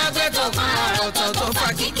 ẹ wá gbé tó kan ọ̀rọ̀ tó fà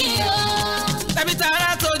kíkì o. tẹ̀bí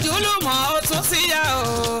tààrà tójú ló mọ̀ ọ́ tún ti yá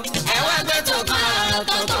o. ẹ wá gbé tó kan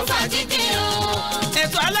ọ̀rọ̀ tó fà kíkì o.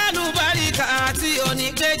 ètò alálùbáríkà àti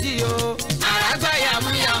oníkejì o. àràgbá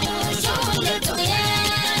yàmúyàmú ṣòwò lẹ́tọ̀ yẹ.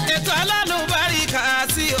 ètò alálùbáríkà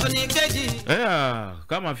àti oníkejì.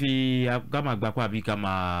 ká máa gbapá bí ká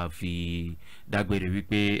máa fi dágbére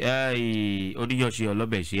wípé oníyọ̀ṣe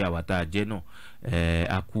ọlọ́bẹ̀ ṣe àwàtà jẹ́ náà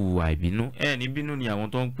a kú àìbínú ní bínú ni àwọn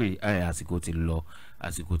tó ń pè àsìkò ti lọ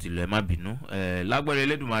ẹ má bínú lágbára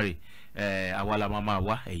Elédùmarè àwa la máa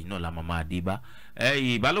wá ẹ̀yin náà la máa dé bá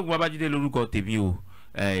Balógun Babájídé lórúkọ tèmi o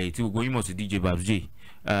tí gbogbo yín mọ̀ sí DJ Babjay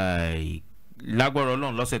lágbára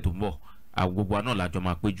Ọlọ́run lọ́sẹ̀ tó ń bọ̀ gbogbo náà lájọ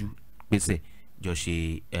máa péjú pèsè jọ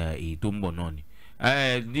ṣe èyí tó ń bọ̀ náà ni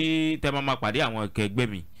ní tẹ́ máa pàdé àwọn ẹgbẹ́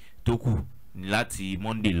mi tó kù láti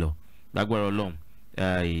Monday lọ lágbára Ọlọ́run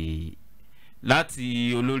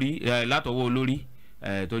láti olórí látọwọ́ olórí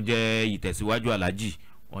tó jẹ́ ìtẹ̀síwájú aláàjì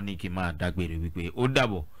wọ́n ní kí n máa dágbére wípé ó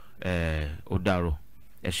dàbọ̀ ó dàrọ̀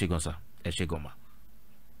ẹ ṣé gan sa ẹ ṣé gan ma.